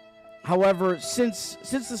 However, since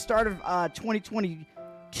the start of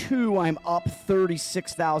 2022, I'm up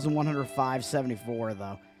 36,105.74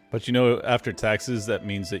 though. But you know, after taxes, that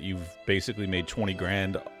means that you've basically made 20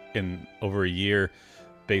 grand in over a year,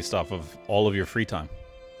 based off of all of your free time.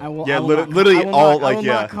 I will. Yeah, I will literally not, all I like will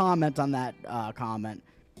yeah. not comment on that comment.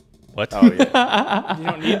 What? Oh yeah. You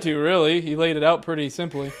don't need to really. He laid it out pretty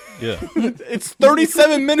simply. Yeah. It's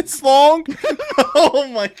 37 minutes long. Oh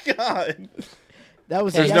my god. That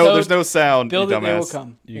was. There's no sound. Build you it, they will dumbass.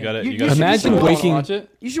 come. You got to Imagine waking. Watch it.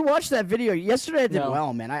 You should watch that video. Yesterday I did No.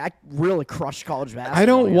 well, man. I really crushed college basketball. I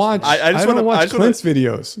don't watch. yesterday. I just don't wanna- I watch just wanna- Clint's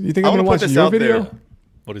videos. You think I'm gonna wanna watch put this your out video? there.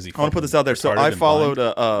 What is he? I want to put this out there. So retarded I and followed.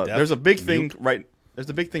 blind? There's a big Deaf? thing right. There's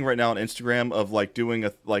a big thing right now on Instagram of like doing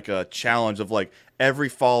a challenge of like every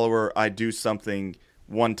follower I do something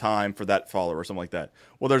one time for that follower or something like that.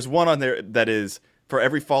 Well, there's one on there that is for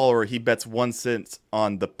every follower he bets 1 cent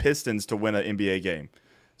on the Pistons to win an NBA game.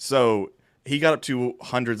 So he got up to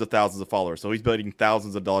hundreds of thousands of followers. So he's betting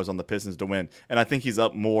thousands of dollars on the Pistons to win. And I think he's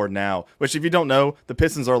up more now. Which, if you don't know, the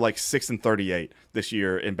Pistons are like 6-38 this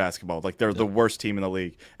year in basketball. Like they're the worst team in the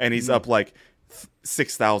league. And he's up like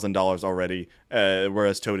 $6,000 already,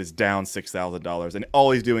 whereas Toad is down $6,000. And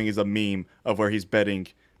all he's doing is a meme of where he's betting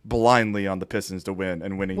blindly on the Pistons to win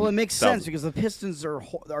and winning. Well, it makes thousands. sense because the Pistons are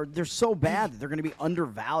they're so bad that they're going to be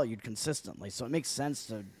undervalued consistently. So it makes sense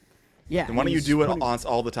to, yeah. And why don't you do it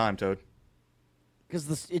all the time, Toad?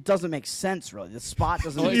 Because it doesn't make sense, really. The spot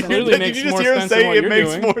doesn't Well, make it sense. clearly makes Did you just more hear him sense say than what it you're makes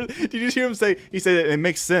doing. more? Did you just hear him say? He said it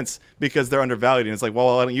makes sense because they're undervalued, and it's like, well,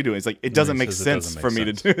 why don't you do it? It's like it doesn't he make says it sense doesn't for make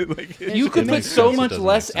me to sense. do it. Like, You could put makes so sense. It much doesn't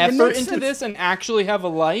less make sense. effort makes into sense. this and actually have a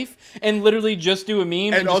life and literally just do a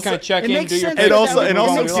meme and just also- kind of check It in, makes do your sense. picks, that also- that and would-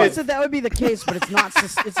 also it makes get- sense that would be the case, but it's not.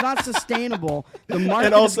 It's not sustainable. The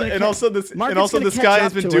market also this guy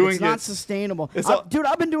has been doing It's it. not sustainable. It's all- Dude,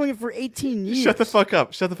 I've been doing it for 18 years. Shut the fuck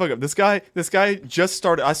up. Shut the fuck up. This guy just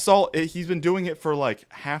started. I saw it, he's been doing it for like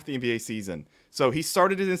half the NBA season. So he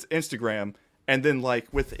started his Instagram, and then like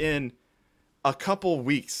within a couple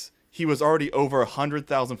weeks, he was already over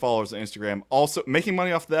 100,000 followers on Instagram. Also making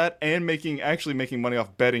money off that and actually making money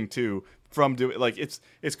off betting too. From doing like it's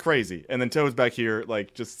crazy. And then Toad's back here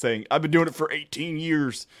like just saying, I've been doing it for 18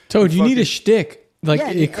 years. Toad, you need a shtick. Like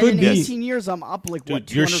yeah, it could in be. 18 years, I'm up like what?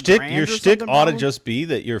 Dude, your 200 shtick, grand your or shtick something, ought to probably? just be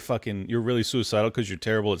that you're really suicidal because you're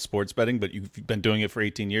terrible at sports betting, but you've been doing it for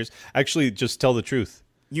 18 years. Actually, just tell the truth.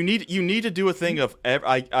 You need to do a thing of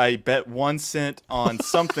I bet 1 cent on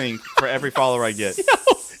something for every follower I get.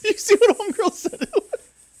 You see what homegirl said?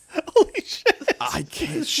 Holy shit! I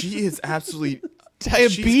can't. She is absolutely.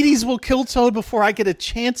 Diabetes will kill Toad before I get a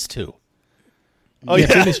chance to. Oh yeah,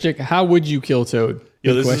 fitness chick. How would you kill Toad?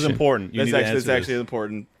 Yo, Good this is question. important. You need to That's answer actually this.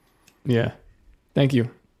 important. Yeah. Thank you.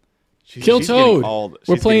 She's Kill getting Toad.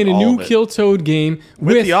 We're she's playing a getting all new of it. Kill Toad game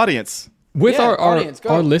with the audience. With Yeah, our audience, go.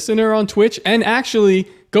 our listener on Twitch, and actually,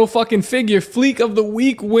 go fucking figure, Fleek of the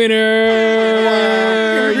Week winner.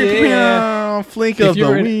 Yeah. Fleek If of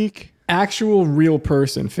you're the an week. Actual real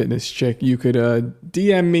person fitness chick, you could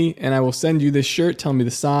DM me and I will send you this shirt. Tell me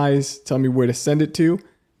the size, tell me where to send it to,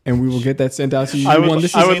 and we will get that sent out to you. I You won. would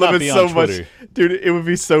This I is- would love be it on so much, Twitter. dude. It would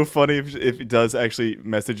be so funny if it does actually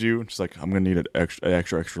message you. She's like, I'm gonna need an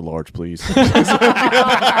extra large, please.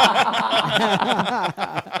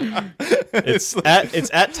 It's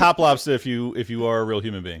at Top Lobster if you are a real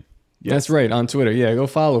human being. That's right, on Twitter. Yeah, go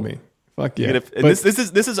follow me. Fuck yeah. And But-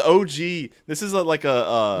 this is OG. This is like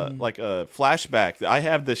a flashback. I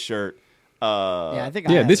have this shirt. Yeah, I think.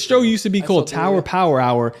 yeah, this show used to be called Tower Power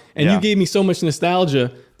Hour, and Yeah. you gave me so much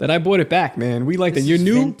nostalgia that I bought it back, man. We like that. You're is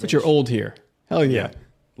new, vintage. but you're old here. Hell yeah.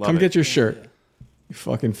 Love Come it. get your shirt. You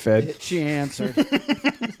fucking fed. She answered.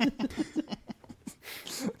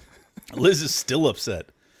 Liz is still upset.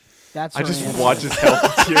 That's I her just answer. watch his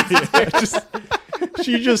health.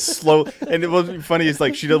 She just slow, and it was funny. It's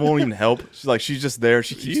like she won't even help. She's just there.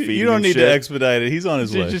 She keeps feeding. You don't him need shit. to expedite it. He's on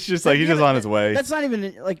his way. Just like he's just on his way. That's not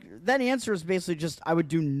even like that answer is basically just I would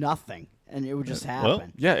do nothing and it would just happen. Well,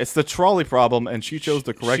 Yeah, it's the trolley problem, and she chose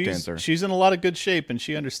the correct answer. She's in a lot of good shape, and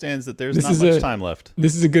she understands that there's This not is much a- time left.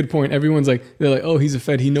 This is a good point. Everyone's like, they're like, oh, he's a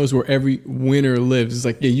Fed. He knows where every winner lives. It's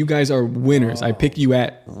like, yeah, you guys are winners. I pick you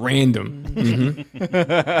at random.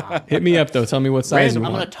 Mhm. Hit me up, though. Tell me what size you I'm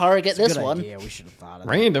want. gonna target this one. Idea. We should have thought of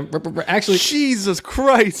that. Random. Actually, Jesus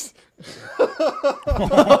Christ.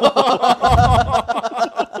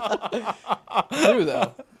 True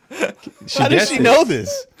though. How does she know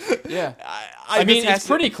this? Yeah. I I mean, just it's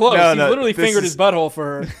pretty close. No, he no, literally this fingered is- his butthole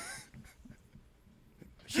for her.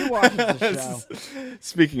 She watches the show.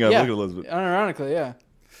 Speaking of, Yeah. look at Elizabeth. Unironically, yeah.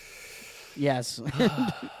 Yes.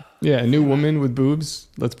 Yeah, a new woman with boobs.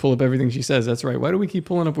 Let's pull up everything she says. That's right. Why do we keep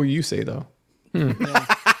pulling up what you say, though?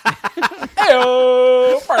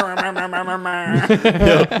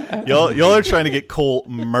 Y'all are trying to get Cole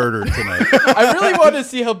murdered tonight. I really want to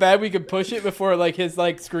see how bad we could push it before like his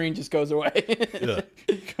like screen just goes away. Yeah.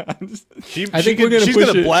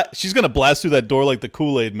 She's gonna blast through that door like the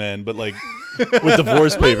Kool-Aid Man, but like with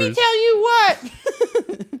divorce papers. Let me tell you what.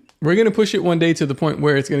 We're going to push it one day to the point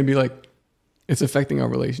where it's going to be like, it's affecting our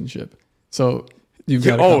relationship. So you've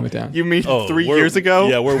got to calm it down. You mean 3 years ago?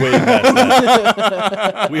 Yeah, we're way past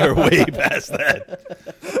that. We are way past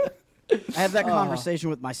that. I have that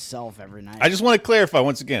conversation with myself every night. I just want to clarify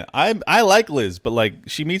once again. I like Liz, but like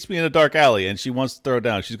she meets me in a dark alley and she wants to throw it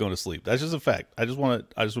down. She's going to sleep. That's just a fact. I just want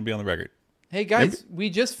to be on the record. Hey guys,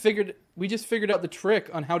 we just figured out the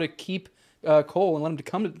trick on how to keep Cole and let him to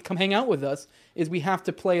come hang out with us. Is we have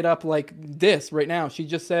to play it up like this right now. She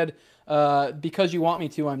just said, because you want me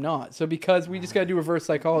to, I'm not. So because we just got to do reverse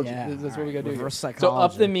psychology. Yeah, That's what we got to do. Reverse So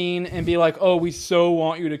psychology. up the mean and be like, oh, we so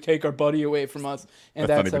want you to take our buddy away from us, and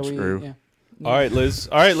that's not how even we. true. Yeah. All right, Liz.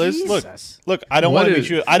 Look. I don't want to meet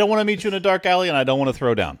you. I don't want to meet you in a dark alley, and I don't want to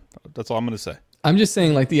throw down. That's all I'm going to say. I'm just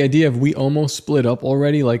saying, like, the idea of we almost split up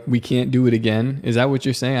already, like, we can't do it again. Is that what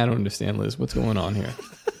you're saying? I don't understand, Liz. What's going on here?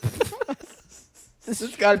 This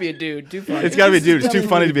has got to be a dude. Too funny. It's got to be a dude. It's too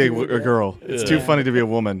funny to be a girl. It's too funny to be a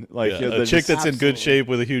woman. Like a chick that's in good shape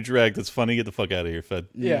with a huge rag that's funny. Get the fuck out of here, Fed.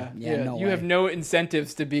 Yeah. no You way. have no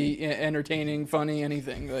incentives to be entertaining, funny,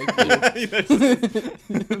 anything. Like,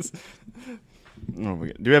 Oh my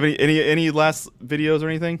God. Do we have any last videos or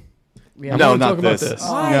anything? Yeah, No, I wanna not talk about this. this.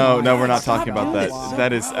 No, we're not talking about that.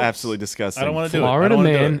 That is absolutely disgusting. I don't want to do Florida it. I don't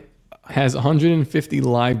wanna do man it. has 150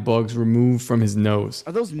 live bugs removed from his nose.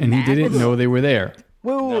 Are those and he didn't maggots? know they were there.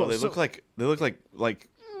 Whoa, No, they look like they're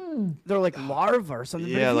like larvae or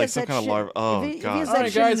something. But Yeah, if he like has some that kind of shit- larva. Oh, if he God. has all that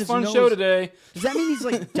right, shit in guys, his fun nose, show today. Does that mean he's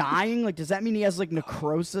like dying? Like, does that mean he has like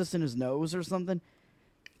necrosis in his nose or something?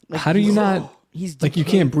 Like, How do you he's- not? He's Like, you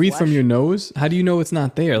decaying can't breathe from flesh? your nose? How do you know it's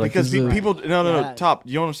not there? Like, because is the- people no Yeah. Top,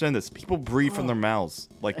 you don't understand this. People breathe from their mouths.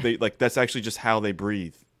 Like that's actually just how they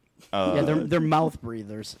breathe. Yeah, they're mouth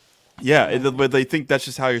breathers. Yeah, but they think that's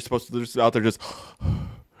just how you're supposed to. They're just out there just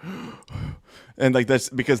and like that's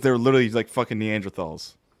because they're literally like fucking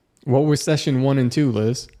Neanderthals. What were session 1 and 2,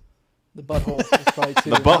 Liz? The butthole was probably two.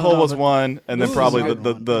 The butthole was one, and then Ooh, probably is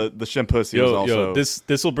the shimpussy was also.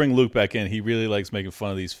 This will bring Luke back in. He really likes making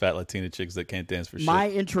fun of these fat Latina chicks that can't dance for shit. My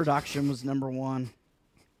introduction was number 1.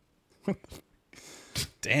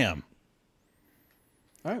 Damn.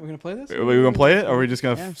 All right, we're gonna play this. Are we gonna play it, or are we just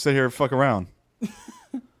gonna Yeah. sit here and fuck around?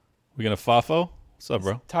 We gonna fafo? What's up,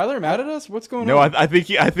 bro? Tyler mad at us? What's going No, on? I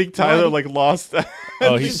think Tyler like lost.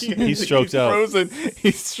 Oh, he's stroked out. Frozen.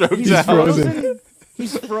 He's stroked He's out. frozen.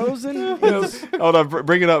 He's frozen. Hold on,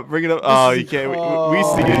 bring it up. Oh, you can't. We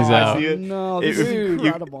see it. He's I out. see it. No, this is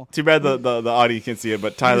incredible. Too bad the audience can't see it,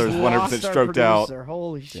 but Tyler's He's 100% lost our stroked out. producer.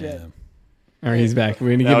 Holy shit. Damn. All right, he's back. We're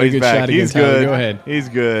going to give No, it a he's good back. shot again, He's Tyler. good. Go ahead. He's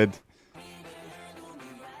good.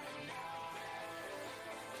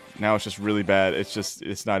 Now it's just really bad.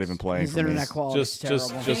 It's not even playing. His for me. internet quality is terrible. just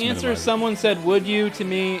The answer minimize it. someone said, "Would you?" To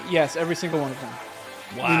me, yes, every single one of them.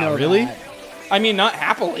 Wow, really? that. I mean, not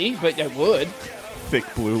happily, but I would. Thick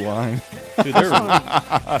blue line. Dude, they're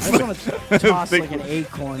I just want to toss like an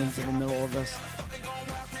acorn into the middle of this.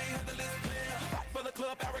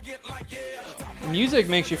 Music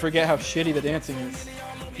makes you forget how shitty the dancing is.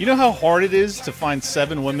 You know how hard it is to find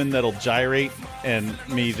 7 women that'll gyrate and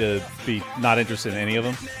me to be not interested in any of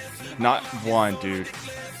them? Not one, dude.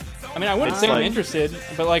 I mean, I wouldn't It's say I'm like- interested,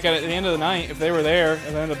 but like at the end of the night, if they were there at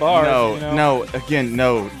the end of the bar, No, you know, no. Again,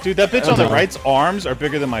 no. Dude, that bitch on the right's arms are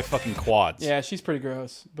bigger than my fucking quads. Yeah, she's pretty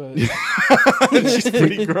gross, but She's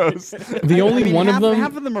pretty gross. The only I mean, one half, of them.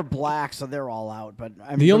 half of them are black, so they're all out. But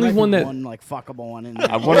I mean, The there only might be one that- one like fuckable one in there.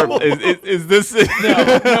 I wonder. Is this? no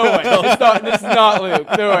way. This is not Luke.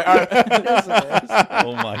 No way. All right.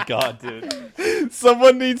 Oh my god, dude.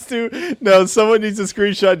 Someone needs to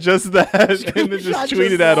screenshot just that and then just Screenshot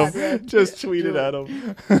tweet just it at that, him. yeah. Just tweet it at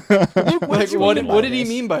him. Like, what did he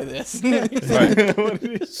mean by this?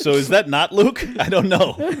 So is that not Luke? I don't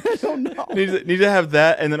know. I don't know. Need to have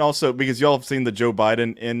that, and then also because y'all have seen the Joe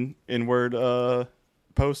Biden inward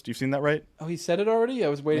post. You've seen that, right? Oh, he said it already? I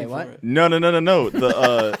was waiting Wait, what? for it. No.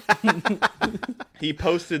 The he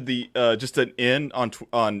posted the just an in on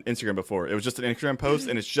Instagram before. It was just an Instagram post,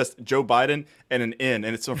 and it's just Joe Biden and an in,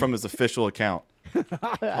 and it's from his official account.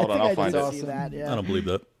 Hold on, I'll find it. See that, yeah. I don't believe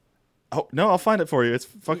that. Oh no, I'll find it for you. It's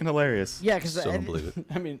fucking hilarious. Yeah, because Still don't believe it.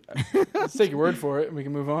 I mean, let's take your word for it, and we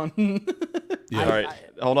can move on. All right,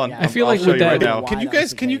 hold on. I feel I'll like show with you that- right now. Can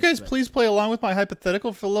you guys please play along with my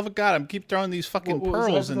hypothetical? For the love of God, I'm keep throwing these fucking What was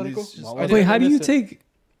the pearls and hypothetical? these. Well, Wait, how do you take?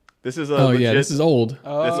 This is a Oh legit, yeah, this is old.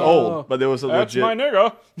 It's old, but there was a That's legit. my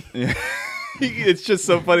nigga. Yeah. It's just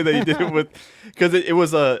so funny that he did it with, because it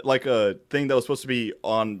was a thing that was supposed to be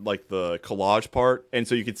on like the collage part, and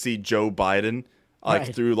so you could see Joe Biden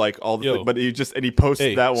Right. through like all the, Yo. but he posted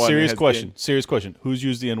Hey, that one. serious and has question. Serious question. Who's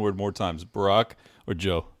used the N-word more times, Barack or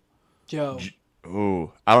Joe? Joe.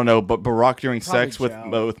 Ooh, I don't know, but Barack during Probably sex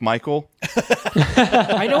Joe. with Michael.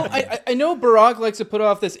 I know Barack likes to put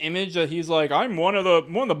off this image that he's like, I'm one of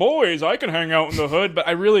the boys, I can hang out in the hood, but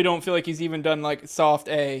I really don't feel like he's even done like soft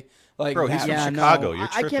A. Like Bro, he's that. from Chicago. No, You're I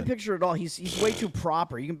can't tripping. picture it at all. He's way too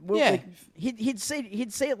proper. You can, Yeah. like, he'd say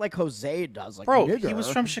it like Jose does. Like, Bro, nigger. he was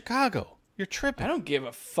from Chicago. You're tripping. I don't give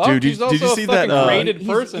a fuck. Dude, he's did also you see a fucking that, graded he's-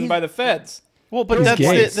 person he's- by the feds. Well, but He's that's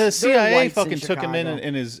gay. the They're CIA whites in fucking took him in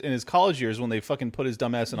Chicago. his college years when they fucking put his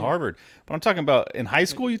dumb ass in Harvard. But I'm talking about in high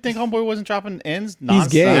school. You think homeboy wasn't dropping ends? He's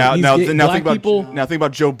gay. Nonstop? Now, He's now, gay. now Black think about people- now think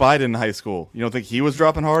about Joe Biden in high school. You don't think he was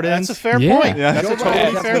dropping hard ends? That's a fair Yeah. point. Yeah. That's a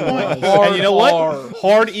totally Joe fair Biden point. was. And you know what?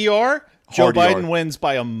 Hard ER. Joe Hard Biden ER. wins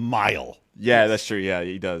by a mile. Yeah, that's true. Yeah,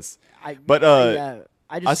 he does. I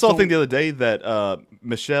I saw a don't- thing the other day that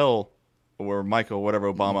Michelle or Michael, whatever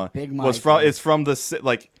Obama Big was Mike, from. yeah. It's from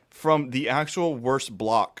from the actual worst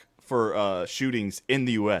block for shootings in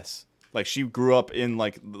the U.S. Like she grew up in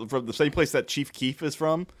from the same place that Chief Keef is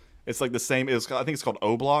from. It's like the same. I think it's called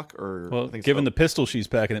O Block or. Well, I think it's given O- the pistol she's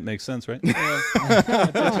packing, it makes sense, right?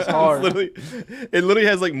 It's hard. it literally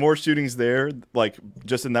has like more shootings there, like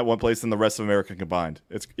just in that one place than the rest of America combined.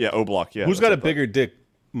 It's O Block. Yeah. Who's that's got a what I thought. bigger dick,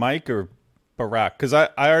 Mike or Barack? Because I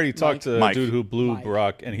already talked to a Mike. dude who blew Mike.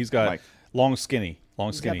 Barack, and he's got Mike. long skinny.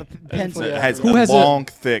 got the pencil. It has Who a has a- long,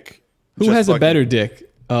 thick. Who just has a fucking- better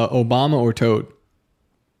dick, Obama or Toad?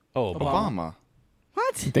 Oh, Obama?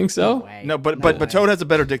 What? You think so? way. No, but Toad has a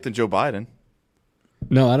better dick than Joe Biden.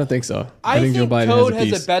 No, I don't think so. I think Joe Biden Toad has a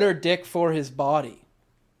has piece. a better dick for his body.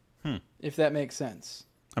 If that makes sense.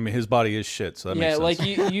 I mean, his body is shit, so that Yeah, makes like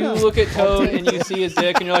sense. you look at Toad and you see his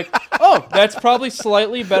dick and you're like, oh, that's probably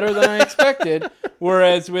slightly better than I expected.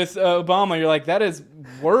 Whereas with Obama, you're like, that is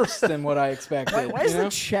worse than what I expected. Why is you know? the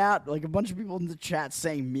chat like a bunch of people in the chat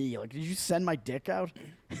saying me? Like, did you send my dick out?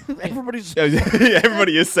 Everybody's.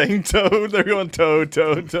 Everybody is saying Toad. They're going Toad.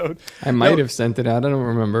 I might have sent it out. I don't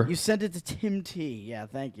remember. You sent it to Tim T. Yeah,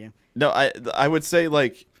 thank you. No, I would say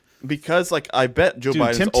like because like I bet Joe Dude,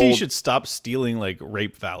 Biden's Tim T old. should stop stealing like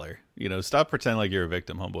rape valor. You know, stop pretending like you're a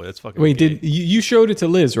victim, homeboy. That's fucking. Wait, gay. did you showed it to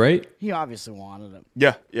Liz, right? He obviously wanted it.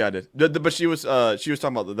 Yeah, I did. But she was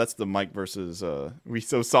talking about that's the Mike versus We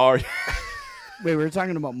So Sorry. Wait, we were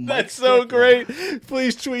talking about Mike. That's so great.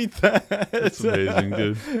 Please tweet that. That's amazing,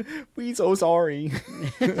 dude. We so sorry.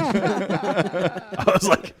 I was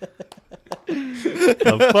like,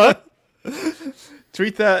 the fuck?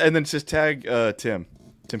 Tweet that and then just tag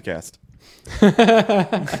Timcast. You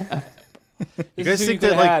guys This is who think you that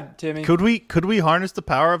could've like had, Timmy. could we harness the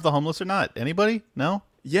power of the homeless or not? Anybody? No.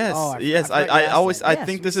 Yes, Oh, yes. I forgot you I asked always that. I Yes,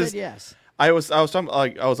 think we this said is. yes. I was talking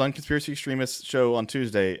like I was on Conspiracy Extremist show on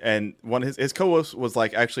Tuesday, and one of his co-hosts was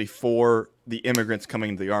like actually for the immigrants coming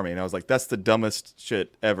into the army, and I was like, that's the dumbest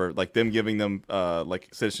shit ever. Like them giving them like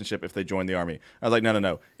citizenship if they join the army. I was like,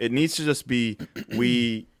 no. It needs to just be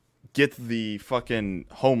we get the fucking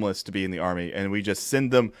homeless to be in the army, and we just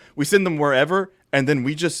send them wherever, and then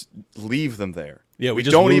we just leave them there. Yeah, we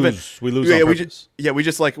just don't lose- even we lose Yeah, on we purpose.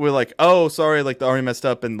 just we're like, oh, sorry, like the army messed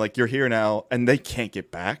up, and like you're here now, and they can't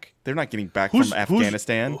get back. They're not getting back from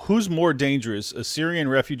Afghanistan. Who's more dangerous? A Syrian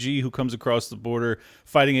refugee who comes across the border,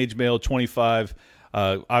 fighting age male, 25,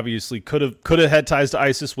 obviously could have had ties to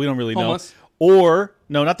ISIS. We don't really Homeless? know. Or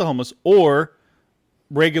no, not the homeless. Or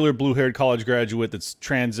regular blue-haired college graduate that's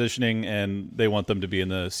transitioning and they want them to be in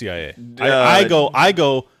the CIA. I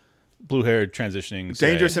go blue-haired transitioning.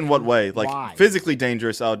 Dangerous CIA. in what way? Like Why? physically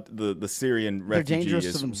dangerous. The Syrian refugee dangerous to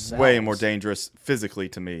is themselves. way more dangerous physically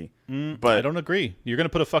to me. But I don't agree. You're going to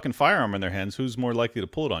put a fucking firearm in their hands. Who's more likely to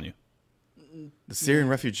pull it on you? the Syrian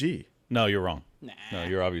refugee. No, you're wrong. No,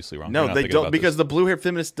 you're obviously wrong. No, You're not they thinking don't about because this. the blue-haired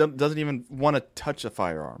feminist doesn't even want to touch a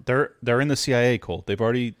firearm. They're in the CIA, Cole. They've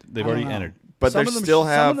already I don't know. entered. But some they of them still some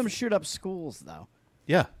have of them shoot up schools though.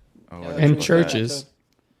 Yeah. And churches.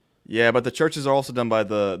 Yeah, but the churches are also done by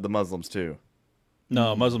the Muslims too.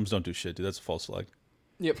 No, Muslims don't do shit, dude. That's a false flag.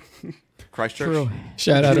 Yep. Christchurch. True.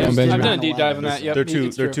 Shout out on Benjamin. I've done a deep dive on that. Yep,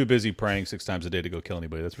 They're too busy praying 6 times a day to go kill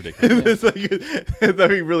anybody. That's ridiculous. It's like, that'd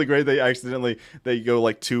be really great. They go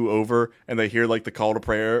like 2 over and they hear like the call to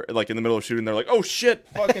prayer like in the middle of shooting. They're like, oh shit,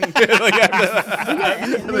 fucking. Like,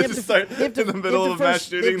 they just start in the middle of a mass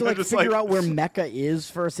shooting. They have to They're just figure out where Mecca is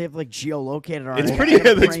first. They have to like geolocate it. All It's right, pretty.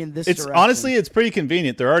 I'm praying in this It's direction. honestly, it's pretty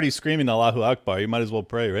convenient. They're already screaming Allahu Akbar. You might as well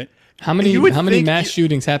pray, right? How many mass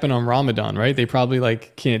shootings happen on Ramadan, right? They probably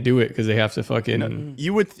like can't do it because they have to fucking.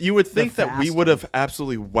 You would think that we would have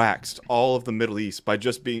absolutely waxed all of the Middle East by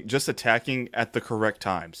just attacking at the correct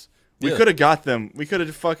times. We Yeah. could have got them. We could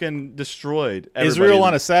have fucking destroyed everybody. Israel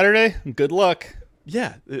on a Saturday. Good luck.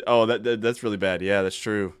 Yeah. Oh, that's really bad. Yeah, that's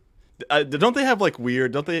true. Don't they have like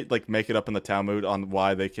weird? Don't they like make it up in the Talmud on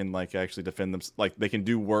why they can like actually defend them? Like they can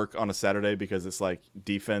do work on a Saturday because it's like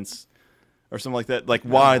defense. Or something like that. Like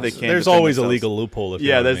why they can't. There's defend always a themselves. legal loophole. If you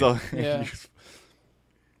yeah, know there's what I mean. Yeah.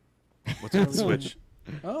 What's with the switch?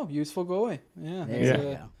 Oh, useful goy. Yeah.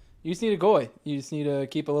 Yeah. You just need a goy. You just need to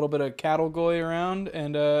keep a little bit of cattle goy around,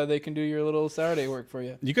 and they can do your little Saturday work for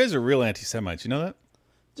you. You guys are real anti-Semites. You know that?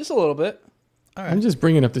 Just a little bit. I'm just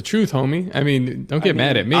bringing up the truth, homie. I mean, don't get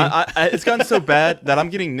mad at me. It's gotten so bad that I'm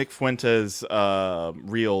getting Nick Fuentes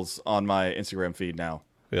reels on my Instagram feed now.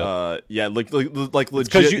 Yeah, like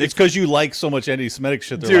legit. It's because you like so much anti-Semitic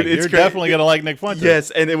shit. They're Dude, like, it's you're crazy. definitely gonna like Nick Fuentes. Yes,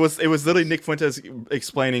 and it was literally Nick Fuentes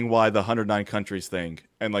explaining why the 109 countries thing,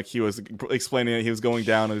 and like he was explaining it. He was going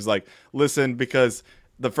down and he was like, "Listen, because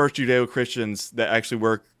the first Judeo-Christians that actually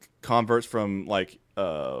were converts from like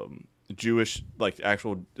Jewish, like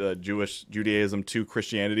actual Jewish Judaism to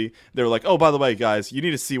Christianity, they were like, oh, by the way, guys, you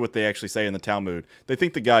need to see what they actually say in the Talmud. They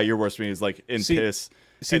think the guy you're worshiping is like in piss."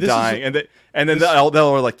 And dying, and then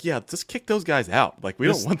they'll like, yeah, just kick those guys out. Like we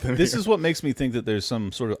don't want them. This here. is what makes me think that there's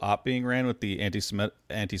some sort of op being ran with the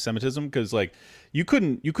anti-Semitism, because like you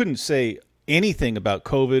couldn't say anything about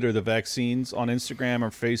COVID or the vaccines on Instagram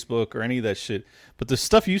or Facebook or any of that shit, but the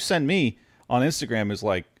stuff you send me on Instagram is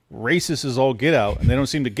like racist as all get out, and they don't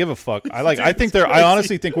seem to give a fuck. I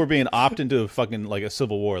honestly think we're being opted into fucking like a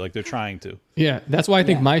civil war. Like they're trying to. Yeah, that's why I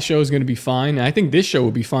think my show is going to be fine. And I think this show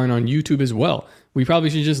will be fine on YouTube as well. We probably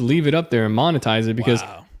should just leave it up there and monetize it because,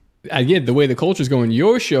 the way the culture's going.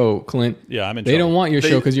 Your show, Clint. Yeah, I'm in They trouble. don't want your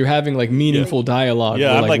show because you're having like meaningful dialogue.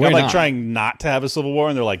 Yeah, They're I'm "We're not." trying not to have a civil war,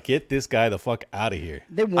 and they're like, get this guy the fuck out of here.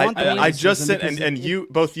 They want. I just sent, and you,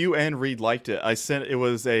 both you and Reed liked it. I sent, it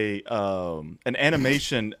was a an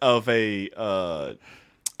animation of a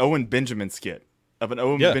Owen Benjamin skit. Of an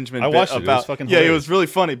Owen Benjamin I bit watched it. It was about fucking it was hilarious. really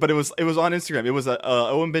funny, but it was on Instagram. It was a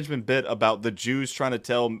Owen Benjamin bit about the Jews trying to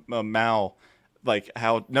tell Mao like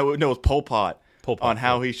how it was Pol Pot on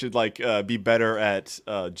how he should like be better at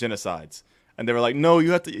genocides. And they were like, no,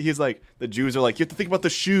 you have to. He's like, the Jews are like, you have to think about the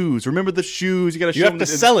shoes. Remember the shoes. You got to. You have to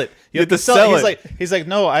sell it. You have to sell it. He's like,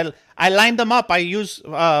 no, I lined them up. I use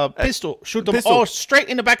pistol, shoot them all straight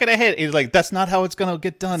in the back of the head. He's like, that's not how it's gonna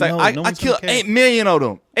get done. It's like, No, I killed 8 million of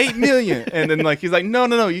them. 8 million. And then like he's like,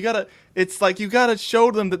 no, you gotta. It's like you gotta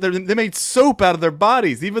show them that they made soap out of their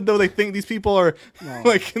bodies, even though they think these people are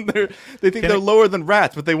like they think they're lower than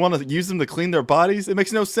rats, but they want to use them to clean their bodies. It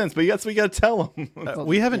makes no sense. But that's what you gotta tell them.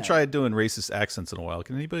 We haven't tried doing racist accents in a while.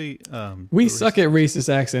 Can anybody? We suck at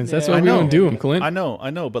racist accents. That's why I we know. don't do them, Clint. I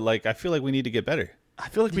know, but like I feel like we need to get better. I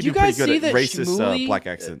feel like we Did do you pretty guys good see at that racist Shmuley, black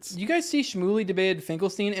accents. You guys see Shmuley debated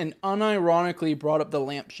Finkelstein and unironically brought up the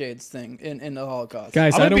lampshades thing in the Holocaust.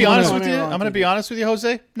 Guys, I'm gonna be honest with you. I'm gonna be honest with you,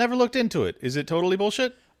 Jose. Never looked into it. Is it totally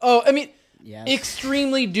bullshit? Oh, I mean,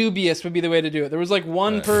 extremely dubious would be the way to do it. There was like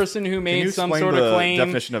one person who made some sort of claim.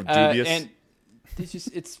 Definition of dubious? And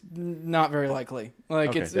it's not very likely. Like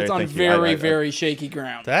Okay, it's there, on thank you. very shaky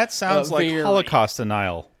ground. That sounds like very. Holocaust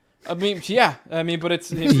denial. I mean, yeah. I mean, but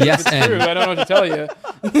it's Yes, it's true. I don't know what to tell you.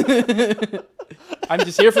 I'm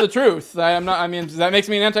just here for the truth. I'm not. I mean, that makes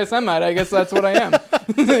me an anti-Semite. I guess that's what I am.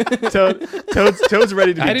 Toad's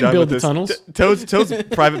ready to be I didn't done build with the this. tunnels. Toad's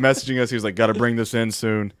private messaging us. He was like, "Got to bring this in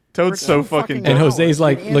soon." Toad's so fucking. And done. Jose's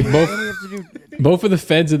like both of the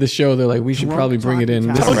feds of the show. They're like, we should probably bring it in.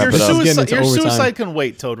 This Toad, is getting into your overtime. suicide can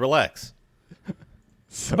wait, Toad. Relax.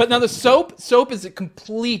 But now the soap is a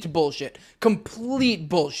complete bullshit. Complete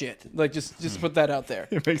bullshit. Like just put that out there.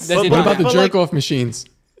 It makes That sense. did What not about the happen. jerk off machines?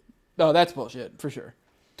 Oh, that's bullshit for sure.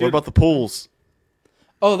 What about the pools?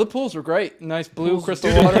 Oh, the pools were great. Nice blue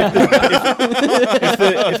crystal water.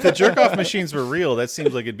 If the jerk off machines were real, that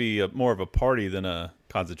seems like it'd be more of a party than a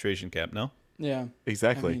concentration camp. No. Yeah.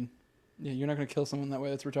 Exactly. I mean, Yeah, you're not gonna kill someone that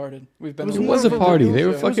way. That's retarded. We've been. It was a party. They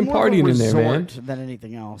were fucking partying in there, man. Than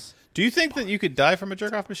anything else. Do you think that you could die from a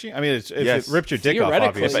jerk-off machine? I mean, if Yes. it ripped your dick off,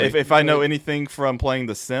 obviously. If I know anything from playing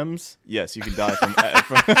The Sims, yes, you can die from.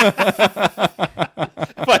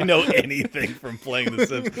 If I know anything from playing The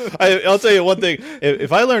Sims, I'll tell you one thing.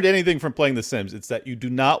 If I learned anything from playing The Sims, it's that you do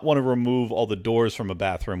not want to remove all the doors from a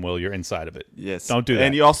bathroom while you're inside of it. Yes, don't do that.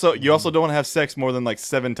 And you also don't want to have sex more than like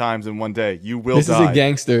 7 times in one day. You will. This die. is a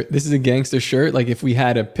gangster. This is a gangster shirt. Like if we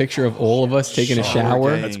had a picture of all of us taking a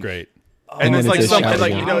shower. That's great. And it's then like some, shower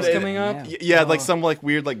like one. coming up. Yeah, like some like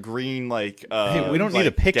weird like green like. Hey, we don't need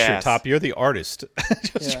a picture, gas. Top. You're the artist.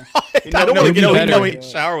 Just No,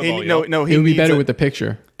 shower with all no, it would be better with the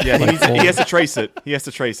picture. Yeah, Like, he has to trace it. He has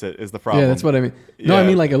to trace it. Is the problem? Yeah, that's what I mean. No, I Yeah.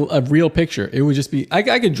 mean like a real picture. It would just be.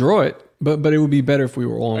 I could draw it, but it would be better if we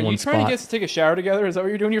were all in Are one you trying spot. to get us to take a shower together? Is that what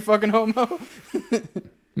you're doing? You're fucking homo.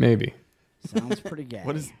 Maybe. Sounds pretty gay.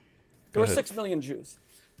 What is? There were 6 million Jews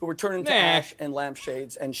who were turned into Nah. ash and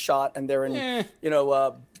lampshades and shot, and they're in, there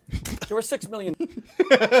were 6 million.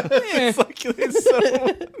 It's like it's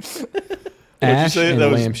so. Ash say and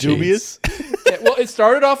that was lampshades. dubious? Yeah, well, it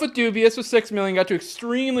started off with dubious with 6 million, got to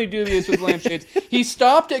extremely dubious with lampshades. He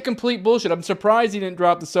stopped at complete bullshit. I'm surprised he didn't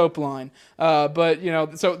drop the soap line. But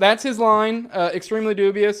so that's his line. Extremely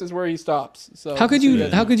dubious is where he stops. So How could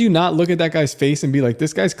you not look at that guy's face and be like,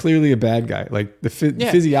 this guy's clearly a bad guy? Like the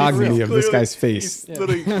Yeah, physiognomy he's of this guy's face. He's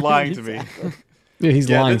literally lying to me. Yeah, he's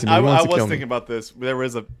lying to me. He I wants to was kill me. thinking about this. There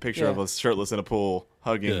was a picture of us shirtless in a pool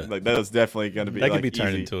hugging. Yeah. Like that is definitely going to be. That like, could be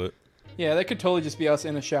turned easy. into it. Yeah, that could totally just be us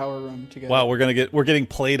in a shower room together. Wow, we're getting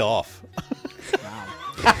played off.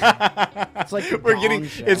 It's like the We're Gong getting.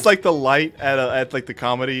 Show. It's like the light at like the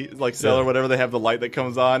comedy like cell or whatever. They have the light that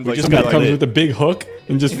comes on. We like, just somebody got comes like, with a big hook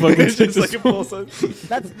and just fucking It's sticks just us like a pulse.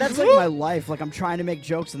 That's like my life. Like I'm trying to make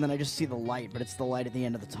jokes and then I just see the light, but it's the light at the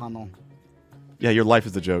end of the tunnel. Yeah, your life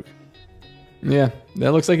is a joke. Yeah,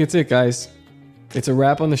 that looks like it's it, guys. It's a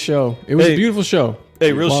wrap on the show. It was a beautiful show.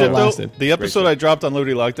 Hey, real while shit it though. lasted. The episode I dropped on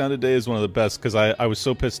Liberty Lockdown today is one of the best because I was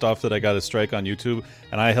so pissed off that I got a strike on YouTube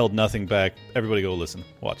and I held nothing back. Everybody go listen,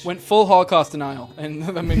 watch. Went full Holocaust denial, and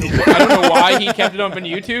I mean, I don't know why he kept it up on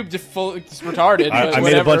YouTube. Just retarded. I but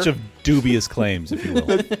made a bunch whatever. of dubious claims, if you will.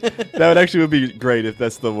 That would actually be great if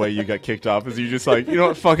that's the way you got kicked off. Is you just like, you know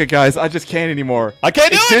what, fuck it, guys, I just can't anymore. I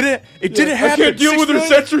can't do it. It didn't I happen. can't deal 6 with their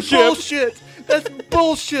million? censorship. Bullshit. That's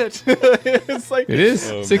bullshit. It's like It is.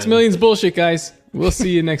 Oh, 6 man. million's bullshit, guys. We'll see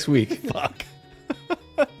you next week. Fuck.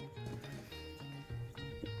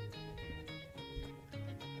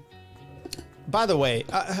 By the way,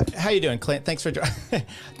 how you doing, Clint? Thanks for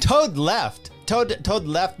Toad left. Toad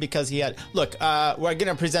left because he had. Look, we're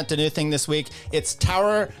gonna present a new thing this week. It's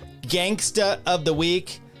Tower Gangsta of the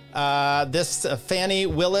Week. This Fannie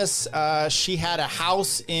Willis, she had a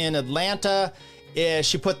house in Atlanta.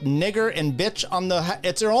 She put nigger and bitch on the.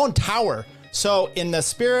 It's her own tower. So in the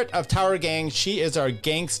spirit of Tower Gang, she is our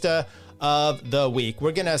gangsta of the week.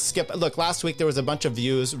 We're gonna skip. Look, last week there was a bunch of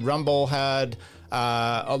views. Rumble had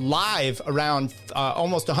a live around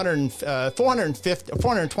almost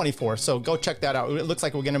 424. So go check that out. It looks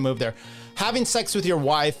like we're gonna move there. Having sex with your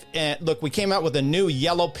wife. And look, we came out with a new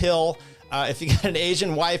yellow pill. If you got an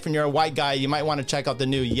Asian wife and you're a white guy, you might want to check out the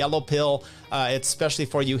new yellow pill. It's especially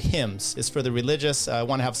for you hims. It's for the religious.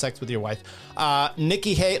 Want to have sex with your wife.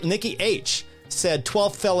 Nikki H said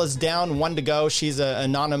 12 fellas down, 1 to go. She's an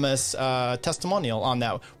anonymous testimonial on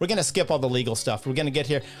that. We're going to skip all the legal stuff. We're going to get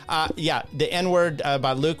here. Yeah, the N-word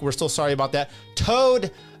by Luke. We're still sorry about that.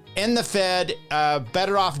 Toad and the Fed,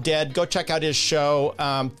 Better Off Dead. Go check out his show.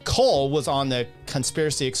 Cole was on the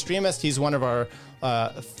Conspiracy Extremist. He's one of our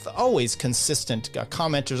always consistent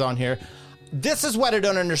commenters on here. This is what I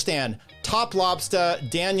don't understand. Top Lobster,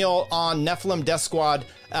 Daniel on Nephilim Death Squad.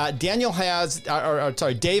 David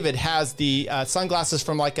has the sunglasses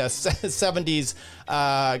from like a 70s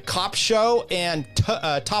cop show, and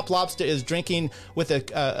Top Lobster is drinking with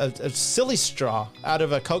a silly straw out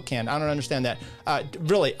of a Coke can. I don't understand that.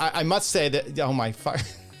 Really, I must say that, oh my fuck.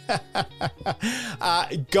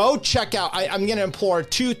 Go check out. I'm going to implore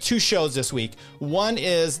two shows this week. One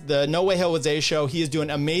is the No Way Jose show. He is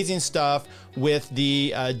doing amazing stuff with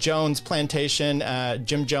the Jones Plantation,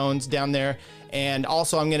 Jim Jones down there. And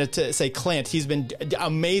also, I'm going to say Clint. He's been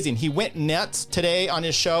amazing. He went nuts today on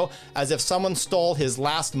his show as if someone stole his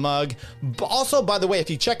last mug. Also, by the way, if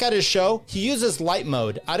you check out his show, he uses light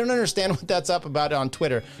mode. I don't understand what that's up about on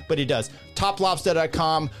Twitter, but he does.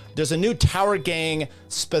 TopLobster.com. There's a new Tower Gang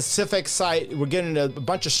specific site. We're getting a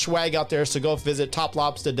bunch of swag out there, so go visit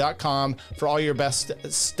toplobster.com for all your best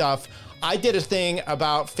stuff. I did a thing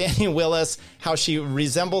about Fannie Willis, how she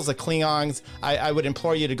resembles the Klingons. I would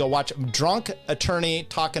implore you to go watch Drunk Attorney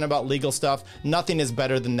talking about legal stuff. Nothing is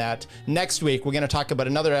better than that. Next week, we're going to talk about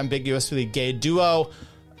another ambiguously gay duo.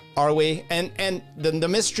 Are we? And the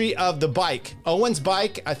mystery of the bike. Owen's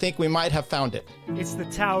bike, I think we might have found it. It's the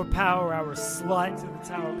Tower Power Hour slut. To the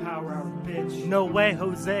Tower Power Hour, bitch. No way,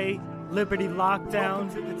 Jose. Liberty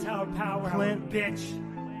Lockdown. To the Tower Power Clint, bitch.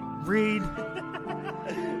 Reed.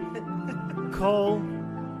 Cole.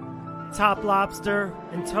 Top Lobster.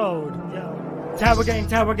 And Toad. Yo. Tower Gang,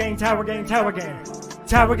 Tower Gang, Tower Gang, Tower Gang.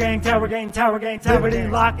 Tower Gang, Tower Gang, Tower Gang, Tower Liberty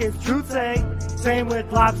Gang. Lock is truth say. Same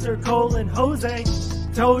with Lobster, Cole, and Jose.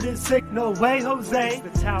 Toad is sick, no way, Jose.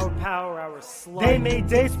 The Tower Power Hour slut. They made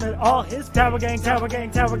Dave spend all his Tower Gang, Tower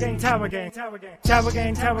Gang, Tower Gang, Tower Gang, Tower Gang, Tower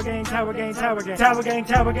Gang, Tower Gang, Tower Gang, Tower Gang, Tower Gang,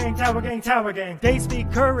 Tower Gang, Tower Gang, Tower Gang. They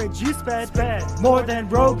speak courage, you sped more than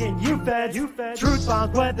Rogan, you fed truth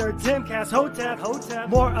bombs, whether Timcast, Hotep,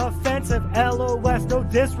 more offensive, LOS, no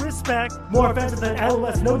disrespect, more offensive than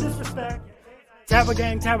LOS, no disrespect. Tower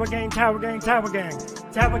Gang, Tower Gang, Tower Gang, Tower Gang.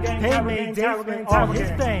 Tower Gang, Tower Gang, Tower Gang, all his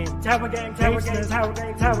fame. Tower Gang, Tower Gang, Tower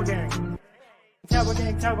Gang, Tower Gang. Tower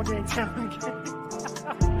Gang, Tower Gang, Tower Gang.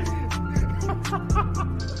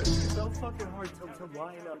 It's so fucking hard to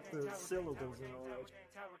line up the syllables and all that.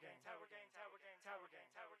 Tower Gang, Tower Gang, Tower Gang,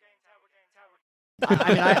 Tower Gang, Tower Gang,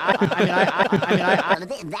 Tower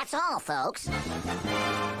Gang. That's all, folks.